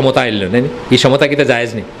করলো সমতা আইল নেই, এই সমতা কিতা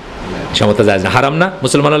জায়েজ নেই, সমতা জায়েজ না, হারাম না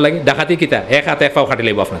মুসলমানের লাগে। ডাকাতি কিতা এক হাতে এক পাও খাটি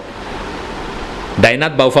লাগবো, আপনার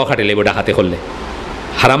ডাইনাত বাউফাও খাটি লাগবো ডাকাতি করলে,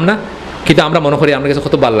 হারাম না। কিন্তু আমরা মনে করি আমার কাছে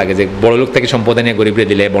কত ভালো লাগে যে বড় লোক থেকে সম্পদ নিয়ে গরিবরে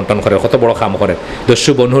দিলে বন্টন করে, কত বড় কাম করে,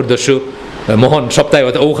 দস্যু বন্ধুর দস্যু মোহন সপ্তাহে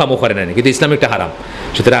ও কামও করে নেয়, কিন্তু ইসলামিকটা হারাম।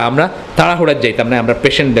 সুতরাং আমরা তাড়াহুড়ার যাইতাম না, আমরা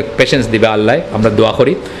পেশেন্স দিবে আল্লাহ, আমরা দোয়া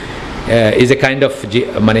করি। ইজ এ কাইন্ড অফ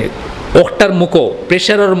মানে ওটার মুখো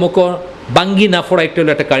প্রেশারের মুখো বাঙ্গি না ফোড়া একটু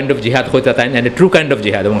হলো একটা কাইন্ড অফ জিহাদ হইতে তাই, and a true kind of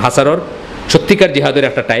জিহাদ, এবং হাসারর সত্যিকার জিহাদের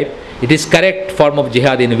একটা type. It is correct form of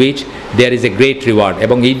জিহাদ in which there is a great reward,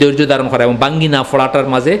 এবং এই ধৈর্য ধারণ করা এবং বাঙ্গি না ফোড়াটার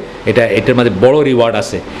মাঝে এটার মাঝে বড় রিওয়ার্ড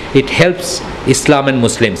আছে। It helps Islam and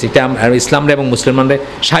Muslims, এটা ইসলামরা এবং মুসলমানরা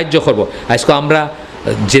সাহায্য করবো। আজকে আমরা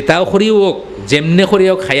যেটাও করি হোক, যেমনে করি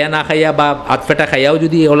হোক, খাইয়া না খাইয়া বা আতফেটা খাইয়াও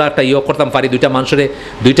যদি ওলা একটা করতাম পারি, দুইটা মানুষের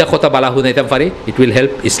দুইটা কথা বালা শুনাইতাম পারি, it will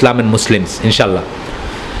help Islam and Muslims ইনশাল্লাহ।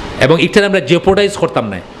 এবং এটার আমরা জেপোটাইজ করতাম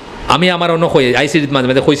না। আমি আমার অন্য আইসিডির মাঝে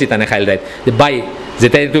মাঝে কইছি তানে খাইল রাইত যে বাই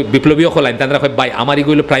যেটা একটু বিপ্লবীয় খোলাইন, তারা কয় বাই আমার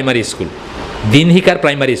এগুলো প্রাইমারি স্কুল, দিন হিকার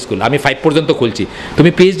প্রাইমারি স্কুল, আমি 5 পর্যন্ত খুলছি, তুমি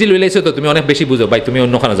পিএইচডি লই লাইছো তো তুমি অনেক বেশি বুঝো, ভাই তুমি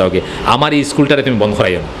অন্যখানে যাওগে, আমার এই স্কুলটারে তুমি বন্ধ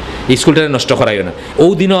করাইও না, এই স্কুলটারে নষ্ট করাইও না। ও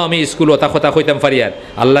দিনও আমি স্কুল ওতা কথা কইতাম পারি, আর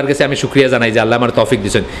আল্লাহর কাছে আমি শুক্রিয়া জানাই যে আল্লাহ আমার তৌফিক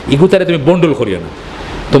দিয়েছেন, ইগুতারে তুমি বন্ডল করিও না।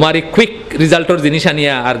 তোমার এই কুইক রিজাল্টর জিনিস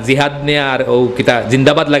আনিয়া আর জিহাদ নিয়ে আর ও কিতা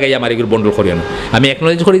জিন্দাবাদ লাগাই আমার এগুলো বন্ডল করিও না। আমি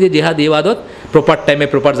একনলেজ করি যে জিহাদ ইবাদত, প্রপার টাইমে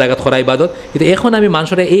প্রপার জায়গা করা ইবাদত, কিন্তু এখন আমি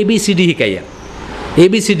মানুষের ABCD শিখাইয়া,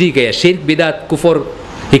 শিরক বিদাত কুফর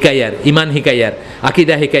শিকাইয়ার, ইমান শিকাইয়ার,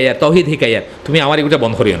 আকিদা শিকাইয়ার, তৌহিদ শিকাইয়ার, তুমি আমার এগুলো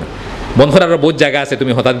বন্ধ করিও না। বন্ধ করার বহুত জায়গা আছে,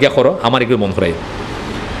 তুমি হঠাৎ গিয়া করো, আমার এগুলো বন্ধ করাই।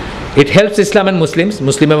 It helps Islam and Muslims,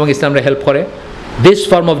 মুসলিম এবং ইসলামরা হেল্প করে। দিস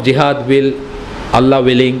ফর্ম অফ জিহাদ will Allah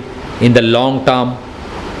willing in the long term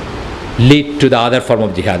lead to the other form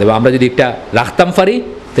of জিহাদ। এবং আমরা যদি একটা রাখতাম পারি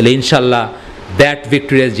তাহলে ইনশাল্লাহ দ্যাট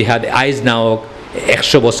ভিক্টোরিয়াস জিহাদ আইজ না হোক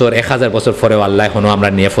 100 বছর 1000 বছর পরেও আল্লাহ এখনও আমরা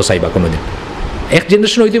নিয়ে ফসাইবা কোনো দিন। এক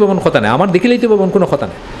জেনারেশন হইতে পাবন কথা নেই, আমার দেখিলেই তো পাবন কোনো কথা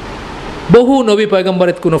নেই। বহু নবী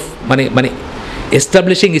পয়গম্বরের কোনো মানে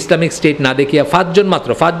এস্টাবলিশিং ইসলামিক স্টেট না দেখিয়া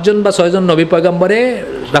 5 বা 6 নবী পয়গম্বরে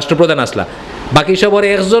রাষ্ট্রপ্রধান আসলা, বাকি সবার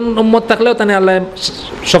একজন উম্মত থাকলেও তাহলে আল্লাহ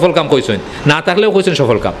সফল কাম কইছেন, না থাকলেও কইছেন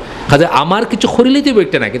সফল কাম। কাজে আমার কিছু করিলেই দেবো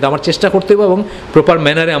একটা না, কিন্তু আমার চেষ্টা করতে হইব এবং প্রপার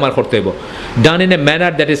ম্যানারে আমার করতে হইব, done in a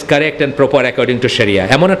manner that is correct and proper according to শরিয়া।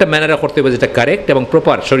 এমন একটা ম্যানারে করতে হইব যেটা কারেক্ট এবং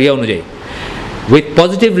প্রপার শরিয়া অনুযায়ী, with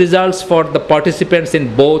positive results for the participants in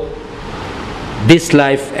both this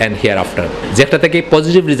life and hereafter। যেটা থেকে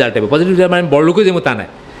পজিটিভ রেজাল্ট আইব, পজিটিভ রেজাল্ট মানে বড় লোকও যেমন তা নাই,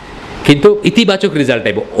 কিন্তু ইতিবাচক রেজাল্ট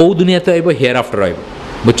আইব, ও দুনিয়াতে আইব, হেয়ার আফটার আইব,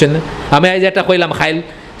 বুঝছেন না? আমি আজ একটা কইলাম খাইল,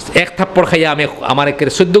 এক থাপ্পড় খাইয়া আমি আমার একের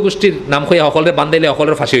 14 গোষ্ঠীর নাম খাইয়া সকলের বান্ধাইলে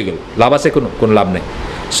সকলের ফাঁসি হয়ে গেল, লাভ আছে? কোনো লাভ নাই।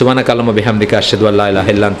 সুবহানাকা আল্লাহুম্মা বিহামদিকা আশহাদু আল্লা ইলাহা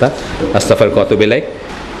ইল্লা আনতা আস্তাগফিরুকা ওয়া আতুবু ইলাইক।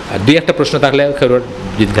 আর দুই একটা প্রশ্ন থাকলে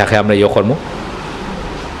যদি থাকে আমরা কর্ম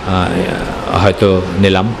হয়তো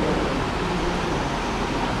নিলাম।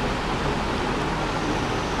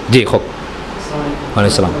 জি হোক,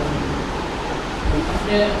 ওয়ালাইকুম সালাম।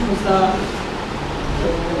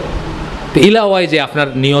 তো ইলা হয় যে আপনার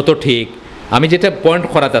নিয়ত ঠিক, আমি যেটা পয়েন্ট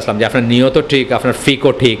করাতে আসলাম যে আপনার নিয়ত ঠিক, আপনার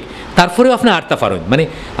ফিকও ঠিক, তারপরেও আপনি আটটা পারেন। মানে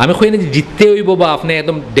আমি কই না যে জিততে হইব বা আপনি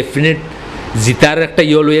একদম ডেফিনেট জিতার একটা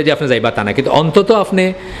লইয়া যে আপনি যাইবা তা না, কিন্তু অন্তত আপনি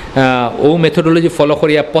ও মেথোডোলজি ফলো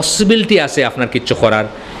করিয়া পসিবিলিটি আছে আপনার কিচ্ছু করার,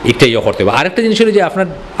 একটা করতে হবে। আরেকটা জিনিস হলো যে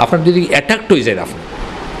আপনার যদি অ্যাটাক্ট হয়ে যায়, আপনার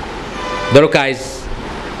ধরো কাজ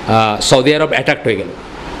সৌদি আরব অ্যাটাক্ট হয়ে গেল,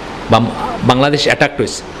 বা বাংলাদেশ অ্যাটাক্ট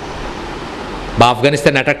হয়েছে, বা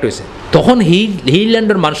আফগানিস্তান অ্যাটাক্ট হয়েছে, তখন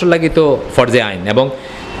হিল্যান্ডের মানুষের লাগে তো ফরজে আইন, এবং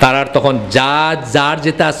তারার তখন যার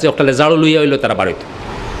যেটা আছে একটা লেজাড়ো লইয়া হইলো তারা বাড়িত।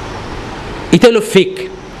 এটা হলো ফিক,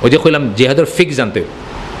 ওই যে কইলাম জিহাদের ফিক জানতে হইব,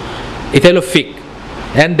 এটা হলো ফিক।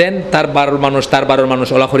 অ্যান্ড দেন তার বারোর মানুষ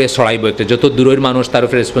ওলা করিয়া ছড়াইব, একটা যত দূরের মানুষ তার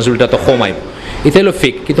উপরে রেসপন্সিবিলিটি তো কমাইব, এটা হলো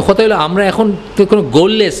ফিক। কিন্তু কথা হলো আমরা এখন তো কোনো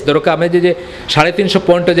গোললেস, দরকার আমি যে 350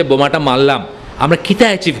 পয়েন্টে যে বোমাটা মারলাম আমরা কিতা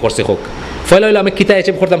অ্যাচিভ করছে হোক, ফলে হলো আমি কিতা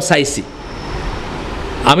অ্যাচিভ করতাম চাইছি,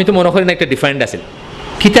 আমি তো মনে করি না একটা ডিফাইন্ড আছে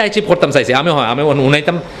কিতা অ্যাচিভ করতাম চাইছি আমি। হয় আমি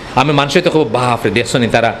উনাইতাম, আমি মানুষের তো খুব বাপরে দেখছো নি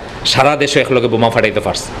তারা সারা দেশে একলগে বোমা ফাটাইতে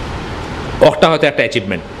পারছে, ওটা হয়তো একটা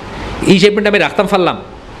অ্যাচিভমেন্ট। এই অ্যাচিভমেন্ট আমি রাখতাম পারলাম,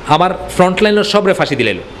 আমার ফ্রন্টলাইনের সবরে ফাঁসি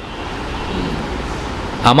দিলেন,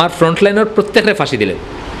 আমার ফ্রন্টলাইনের প্রত্যেকরে ফাঁসি দিলেন,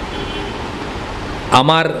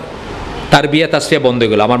 আমার তারবিয়া তাসফিয়া বন্ধ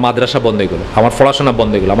হয়ে গেল, আমার মাদ্রাসা বন্ধ হয়ে গেল, আমার পড়াশোনা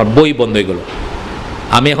বন্ধ হয়ে গেল, আমার বই বন্ধ হয়ে গেল।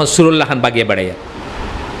 আমি এখন সুরুল্লাহ খান বাগিয়ে বেড়াইয়া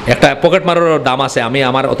একটা পকেট মারার দাম আছে, আমি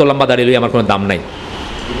আমার অত লম্বা দাঁড়িয়ে লই আমার কোনো দাম নাই,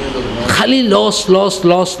 খালি loss loss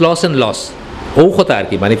loss loss and loss. ও কথা আর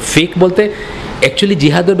কি, মানে ফেক বলতে অ্যাকচুয়ালি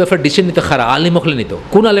জিহাদের ব্যাপার ডিসিশন নিত খারা আলিম হলে নিত,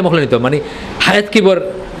 কোন আলিম হলে নিত, মানে হায়াত কিবর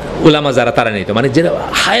উলামা যারা তারা নিত, মানে যেটা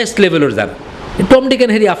হায়েস্ট লেভেলের যারা টম ডিকেন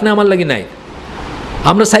হেরি আপনি আমার লাগি নাই,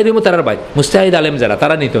 আমরা সাইডের মতো তারার ভাই মুস্তাহিদ আলেম যারা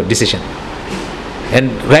তারা নিত ডিসিশন অ্যান্ড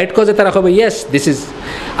রাইট কজে তারা হবে ইয়েস দিস ইজ।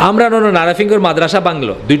 আমরা নারাফিঙ্গর মাদ্রাসা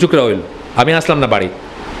বাংলো 2 টুকরা হইল, আমি আসলাম না বাড়ি,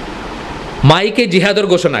 মাইকে জিহাদের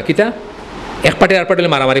ঘোষণা কিতা এক পাটে আর পাটে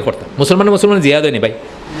মারামারি করতাম, মুসলমান জিহাদ হয়নি ভাই,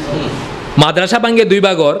 মাদ্রাসা ভাঙ্গে 2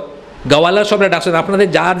 ভাগর গাওয়ালার সবরা ডাকছেন আপনাদের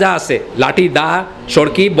যার যা আছে লাঠি দা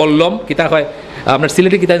সরকি বললম কিতা হয় আপনার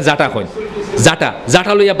সিলেটি কিতা জাটা হয়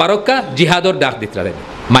জাটা লইয়া বারক্কা জিহাদর ডাক দিতে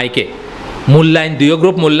মাইকে, মূল্যায়ন 2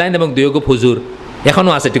 গ্রুপ মূল্যায়ন এবং 2 গ্রুপ হুজুর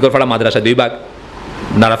এখনও আছে টিকরপাড়া মাদ্রাসা 2 ভাগ,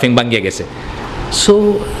 নারাফিং ভাঙ্গিয়া গেছে। সো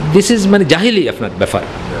দিস ইজ মানে জাহিলি আপনার ব্যাপার,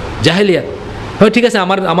 জাহিলিয়া। হয় ঠিক আছে,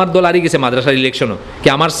 আমার দল হারিয়ে গেছে মাদ্রাসার ইলেকশনও, কি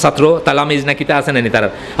আমার ছাত্র তালামিজ না কিতা আছে না তারা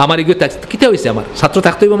আমার এগুলো কিতা হয়েছে, আমার ছাত্র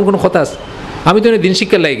থাকতে হইব আমার কোনো কথা আছে, আমি তো দিন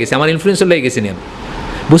শিক্ষা লেগে গেছি, আমার ইনফ্লুয়েন্সও লেগে গেছি আমি,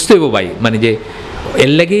 বুঝতে হইব ভাই, মানে যে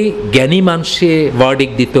এর লাগি জ্ঞানী মানুষে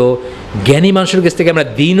ওয়ার্ডিক দিত, জ্ঞানী মানুষের কাছ থেকে আমরা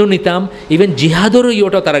দিনও নিতাম, ইভেন জিহাদেরও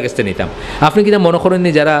ইয়েটাও তারা কাছ থেকে নিতাম। আপনি কিনা মনে করেন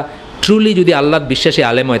যারা ট্রুলি যদি আল্লাহ বিশ্বাসী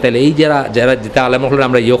আলেম হয় তাহলে এই যারা যেটা আলেম হলে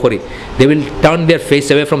আমরা করি, they will turn there face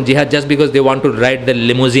away from জিহাদ just because they want to ride the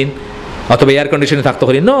limousine অথবা এয়ার কন্ডিশনে থাকতে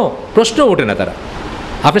পারি, নো প্রশ্ন ওঠে না। তারা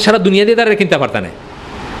আপনি সারা দুনিয়া দিয়ে তারা কিনতে পারতেন না,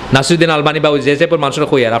 নাসিরুদ্দিন আলবানি বা যে টাইপের মানুষরা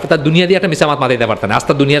কই আর আপনি তার দুনিয়া দিয়ে একটা মিসামাত মাথাইতে পারতেন না,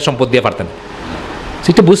 আস্তা দুনিয়ার সম্পদ দিয়ে পারতেন।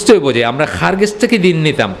 সেটা বুঝতে হইব যে আমরা খার গেছ থেকে দিন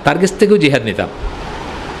নিতাম, তার গেছ থেকেও জিহাদ নিতাম,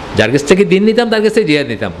 যার কাছ থেকে দিন নিতাম তার কাছ থেকে জিহাদ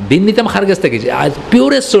নিতাম, দিন নিতাম খার কাছ থেকে,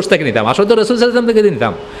 পিওরেস্ট সোর্স থেকে নিতাম, আসলে তো রসুল সাল্লাল্লাহু আলাইহি ওয়াসাল্লাম থেকে দিন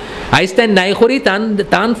নিতাম, আইনস্টাইন নাই করি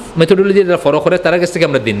তান মেথোডোলজি যারা ফলো করে তার কাছ থেকে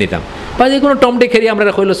আমরা দিন নিতাম। বা যে কোনো টমটে খেয়ে আমরা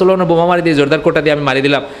কইলো চলো না বোমা মারি দিয়ে জোরদার কোটা দিয়ে আমি মারি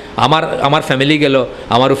দিলাম, আমার ফ্যামিলি গেল,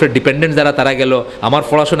 আমার উপরে ডিপেন্ডেন্ট যারা তারা গেল, আমার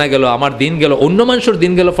পড়াশোনা গেল, আমার দিন গেল, অন্য মানুষের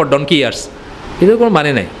দিন গেল ফর ডনকি ইয়ার্স, এদের কোনো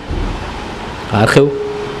মানে নাই। আর কেউ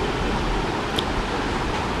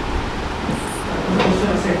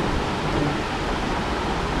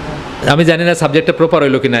আমি জানি না সাবজেক্টটা প্রপার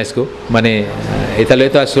হইলো কিনা আজকে, মানে এতালে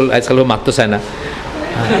তো আজকাল মারতে চায় না।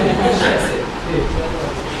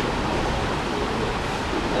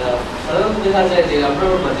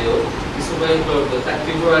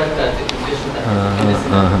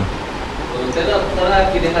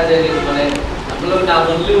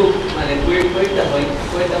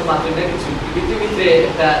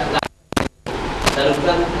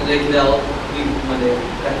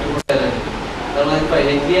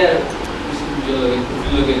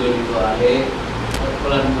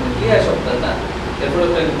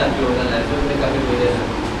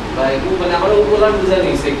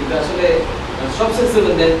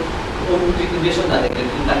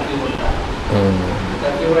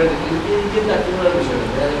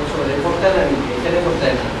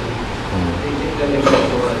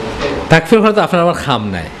 তাকফির করা তো আপনার আমার খাম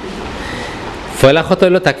নাই, পয়লা কথা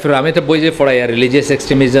হলো তাকফির। আমি একটা বই যে পড়াই আর religious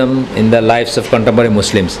extremism in the lives of contemporary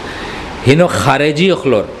Muslims, Hino খারেজি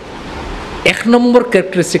অখলর 1 number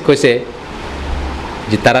characteristic হয়েছে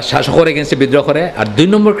যে তারা শাসকের এগেনস্টে বিদ্রোহ করে, আর 2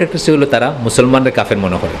 নম্বর ক্যারেক্টারিস্টিক হলো তারা মুসলমানদের কাফের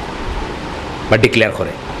মনে করে বা ডিক্লেয়ার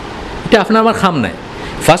করে। এটা আপনার আমার খাম নাই।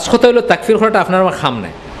 ফার্স্ট কথা হলো তাকফির করাটা আপনার আমার খাম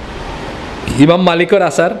নাই। ইমাম মালিকের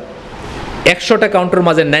আসার 100টা কাউন্টের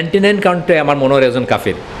মাঝে 99 কাউন্টে আমার মনোর একজন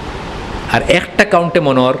কাফির, আর 1টা কাউন্টে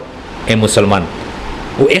মনোর এ মুসলমান।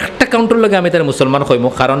 ও 1টা কাউন্টের লগে আমি তার মুসলমান হইম,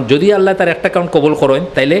 কারণ যদি আল্লাহ তার 1টা কাউন্ট কবুল করেন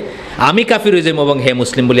তাইলে আমি কাফির হয়ে যাইম এবং হে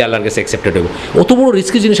মুসলিম বলে আল্লাহর কাছে অ্যাকসেপ্টেড হইব। অত বড়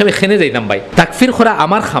রিস্কি জিনিস আমি খেনে যাইতাম ভাই। তাকফির করা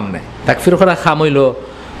আমার খাম নাই। তাকফির করা খাম হইল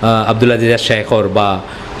আব্দুল আজিজ শেখর বা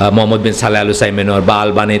মোহাম্মদ বিন সালেহ আল উসাইমিনর বা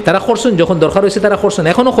আলবানি, তারা করছেন যখন দরকার হয়েছে তারা করছেন,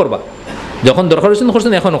 এখনও করবা, যখন দরকার হয়েছে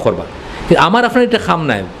করছেন এখনও করবা। কিন্তু আমার আপনার এটা খাম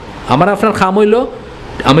নাই। আমার আপনার খাম হইল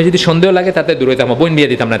আমি যদি সন্দেহ লাগে তাতে দূরে থাকবো, বইন বিয়ে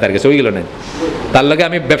দিতাম না তার কাছে, ওইগুলো নেই। তার লগে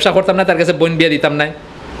আমি ব্যবসা করতাম না, তার কাছে বইন বিয়ে দিতাম না,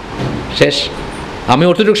 শেষ। আমি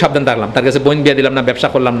অতটুকু সাবধান থাকলাম, তার কাছে বইন বিয়ে দিলাম না, ব্যবসা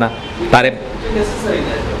করলাম না তারে।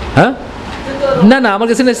 হ্যাঁ, না না, আমার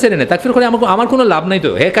কাছে নেসেসারি নেই। তাকফির করে আমার কোনো লাভ নাই। তো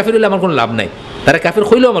হে কাফির হইলে আমার কোনো লাভ নাই, তারা কাফির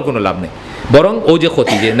হইলেও আমার কোনো লাভ নেই। বরং ও যে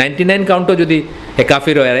ক্ষতি, যে 99 কাউন্টও যদি হে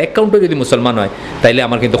কাফির হয় আর 1 কাউন্টও যদি মুসলমান হয়, তাইলে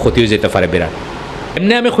আমার কিন্তু ক্ষতি হয়ে যেতে পারে বিরাট।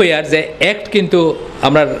 এমনি আমি কই আর যে অ্যাক্ট, কিন্তু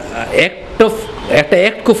আমরা একটা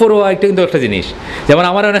অ্যাক্ট কুফর হওয়া একটা কিন্তু একটা জিনিস। যেমন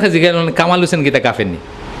আমার অনেকে জিজ্ঞাসা করেন কামাল হোসেন গীতা কাফের নি,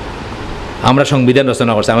 আমরা সংবিধান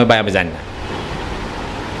রচনা করছি, আমি জানি না।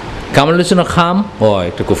 কামাল হোসেন খাম ও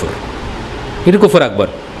একটা কুফর, এটা কুফর আকবর।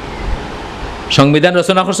 সংবিধান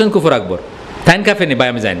রচনা করছেন কুফর আকবর, তাইন কাফের নি,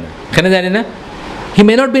 আমি জানি না, এখানে জানি না। হি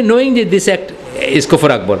মে নট বি নোয়িং যে দিস অ্যাক্ট ইজ কুফর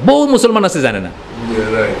আকবর। বহু মুসলমান আছে জানে না,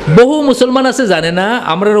 বহু মুসলমান আছে জানে না।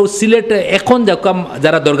 আমরা সিলেট এখন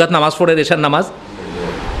যারা দরগাত নামাজ পড়ে, রেশার নামাজ,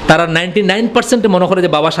 তারা 99% মনে করে যে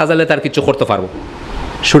বাবা সাজালে তার কিছু করতে পারবো।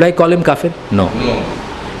 শুড আই কল হিম কাফির? নো,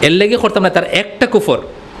 এর লেগে করতাম না। তার একটা কুফর,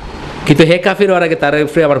 কিন্তু হে কাফির হওয়ার আগে তার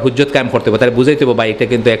উপরে আবার হুজ্জত কায়েম করতে হবে, তার বুঝাইতে হবে, বা এটা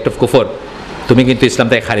কিন্তু একটা কুফর, তুমি কিন্তু ইসলাম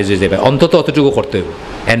থেকে খারিজ হয়ে যাবে, অন্তত অতটুকু করতে হবে।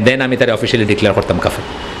 অ্যান্ড দেন আমি তার অফিসিয়ালি ডিক্লেয়ার করতাম কাফির।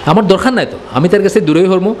 আমার দরকার নাই তো, আমি তার কাছে দূরেই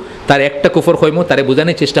হরমু, তার একটা কুফর হইমু, তারে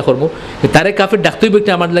বোঝানোর চেষ্টা করবো, তারে কাফির ডাকতেই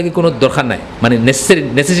বইটা আমার লাগে কোনো দরকার নাই, মানে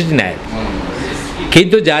নেসেসিটি নাই।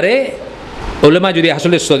 কিন্তু যারে ওলেমা যদি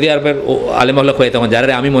আসলে সৌদি আরবের আলেম হলে হয়ে, তখন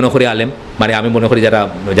যারা আমি মনে করি আলেম, মানে আমি মনে করি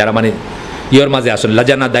যারা মানে ইয়র মাঝে আসলে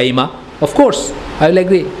লাজানা দাইমা, অফকোর্স আই উইল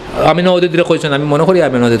এগ্রি। আমি নওয়াজুদ্দিনে কইছেন, আমি মনে করি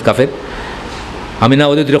আমি নওয়াজুদ্দিন কাফের। আমি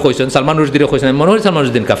নওয়াজুদ্দিনে কইছেন, সালমান রুশদিরে কইছেন, আমি মনে করি সালমান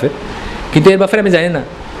রুশদিন কাফের, কিন্তু এর ব্যাপারে আমি জানি না।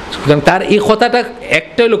 সুতরাং তার এই কথাটা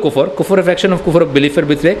একটা হলো কুফর অফ অ্যাকশন অফ কুফর অফ বিলিফের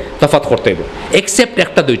ভিতরে তফাৎ করতে হবে। এক্সেপ্ট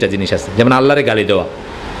একটা দুইটা জিনিস আছে, যেমন আল্লাহরে গালি দেওয়া।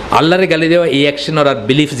 আল্লাহরে গালি দেওয়া এই অ্যাকশন আর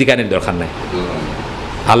বিলিফ জিকানের দরকার নাই।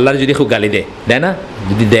 আল্লাহর যদি খুব গালি দেয় না,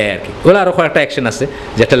 যদি দেয় আর কি, ওগুলো আরও কয়েকটা অ্যাকশন আছে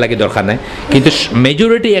যেটা লাগে দরকার নাই। কিন্তু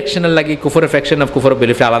মেজরিটি অ্যাকশনের লাগে কুফর অফ অ্যাকশন অফ কুফর অফ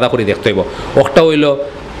বিলিফে আলাদা করে দেখতে হইব। একটা হইল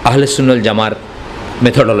আহলে সুন্নাত জামার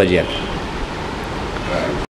মেথডোলজি আর কি।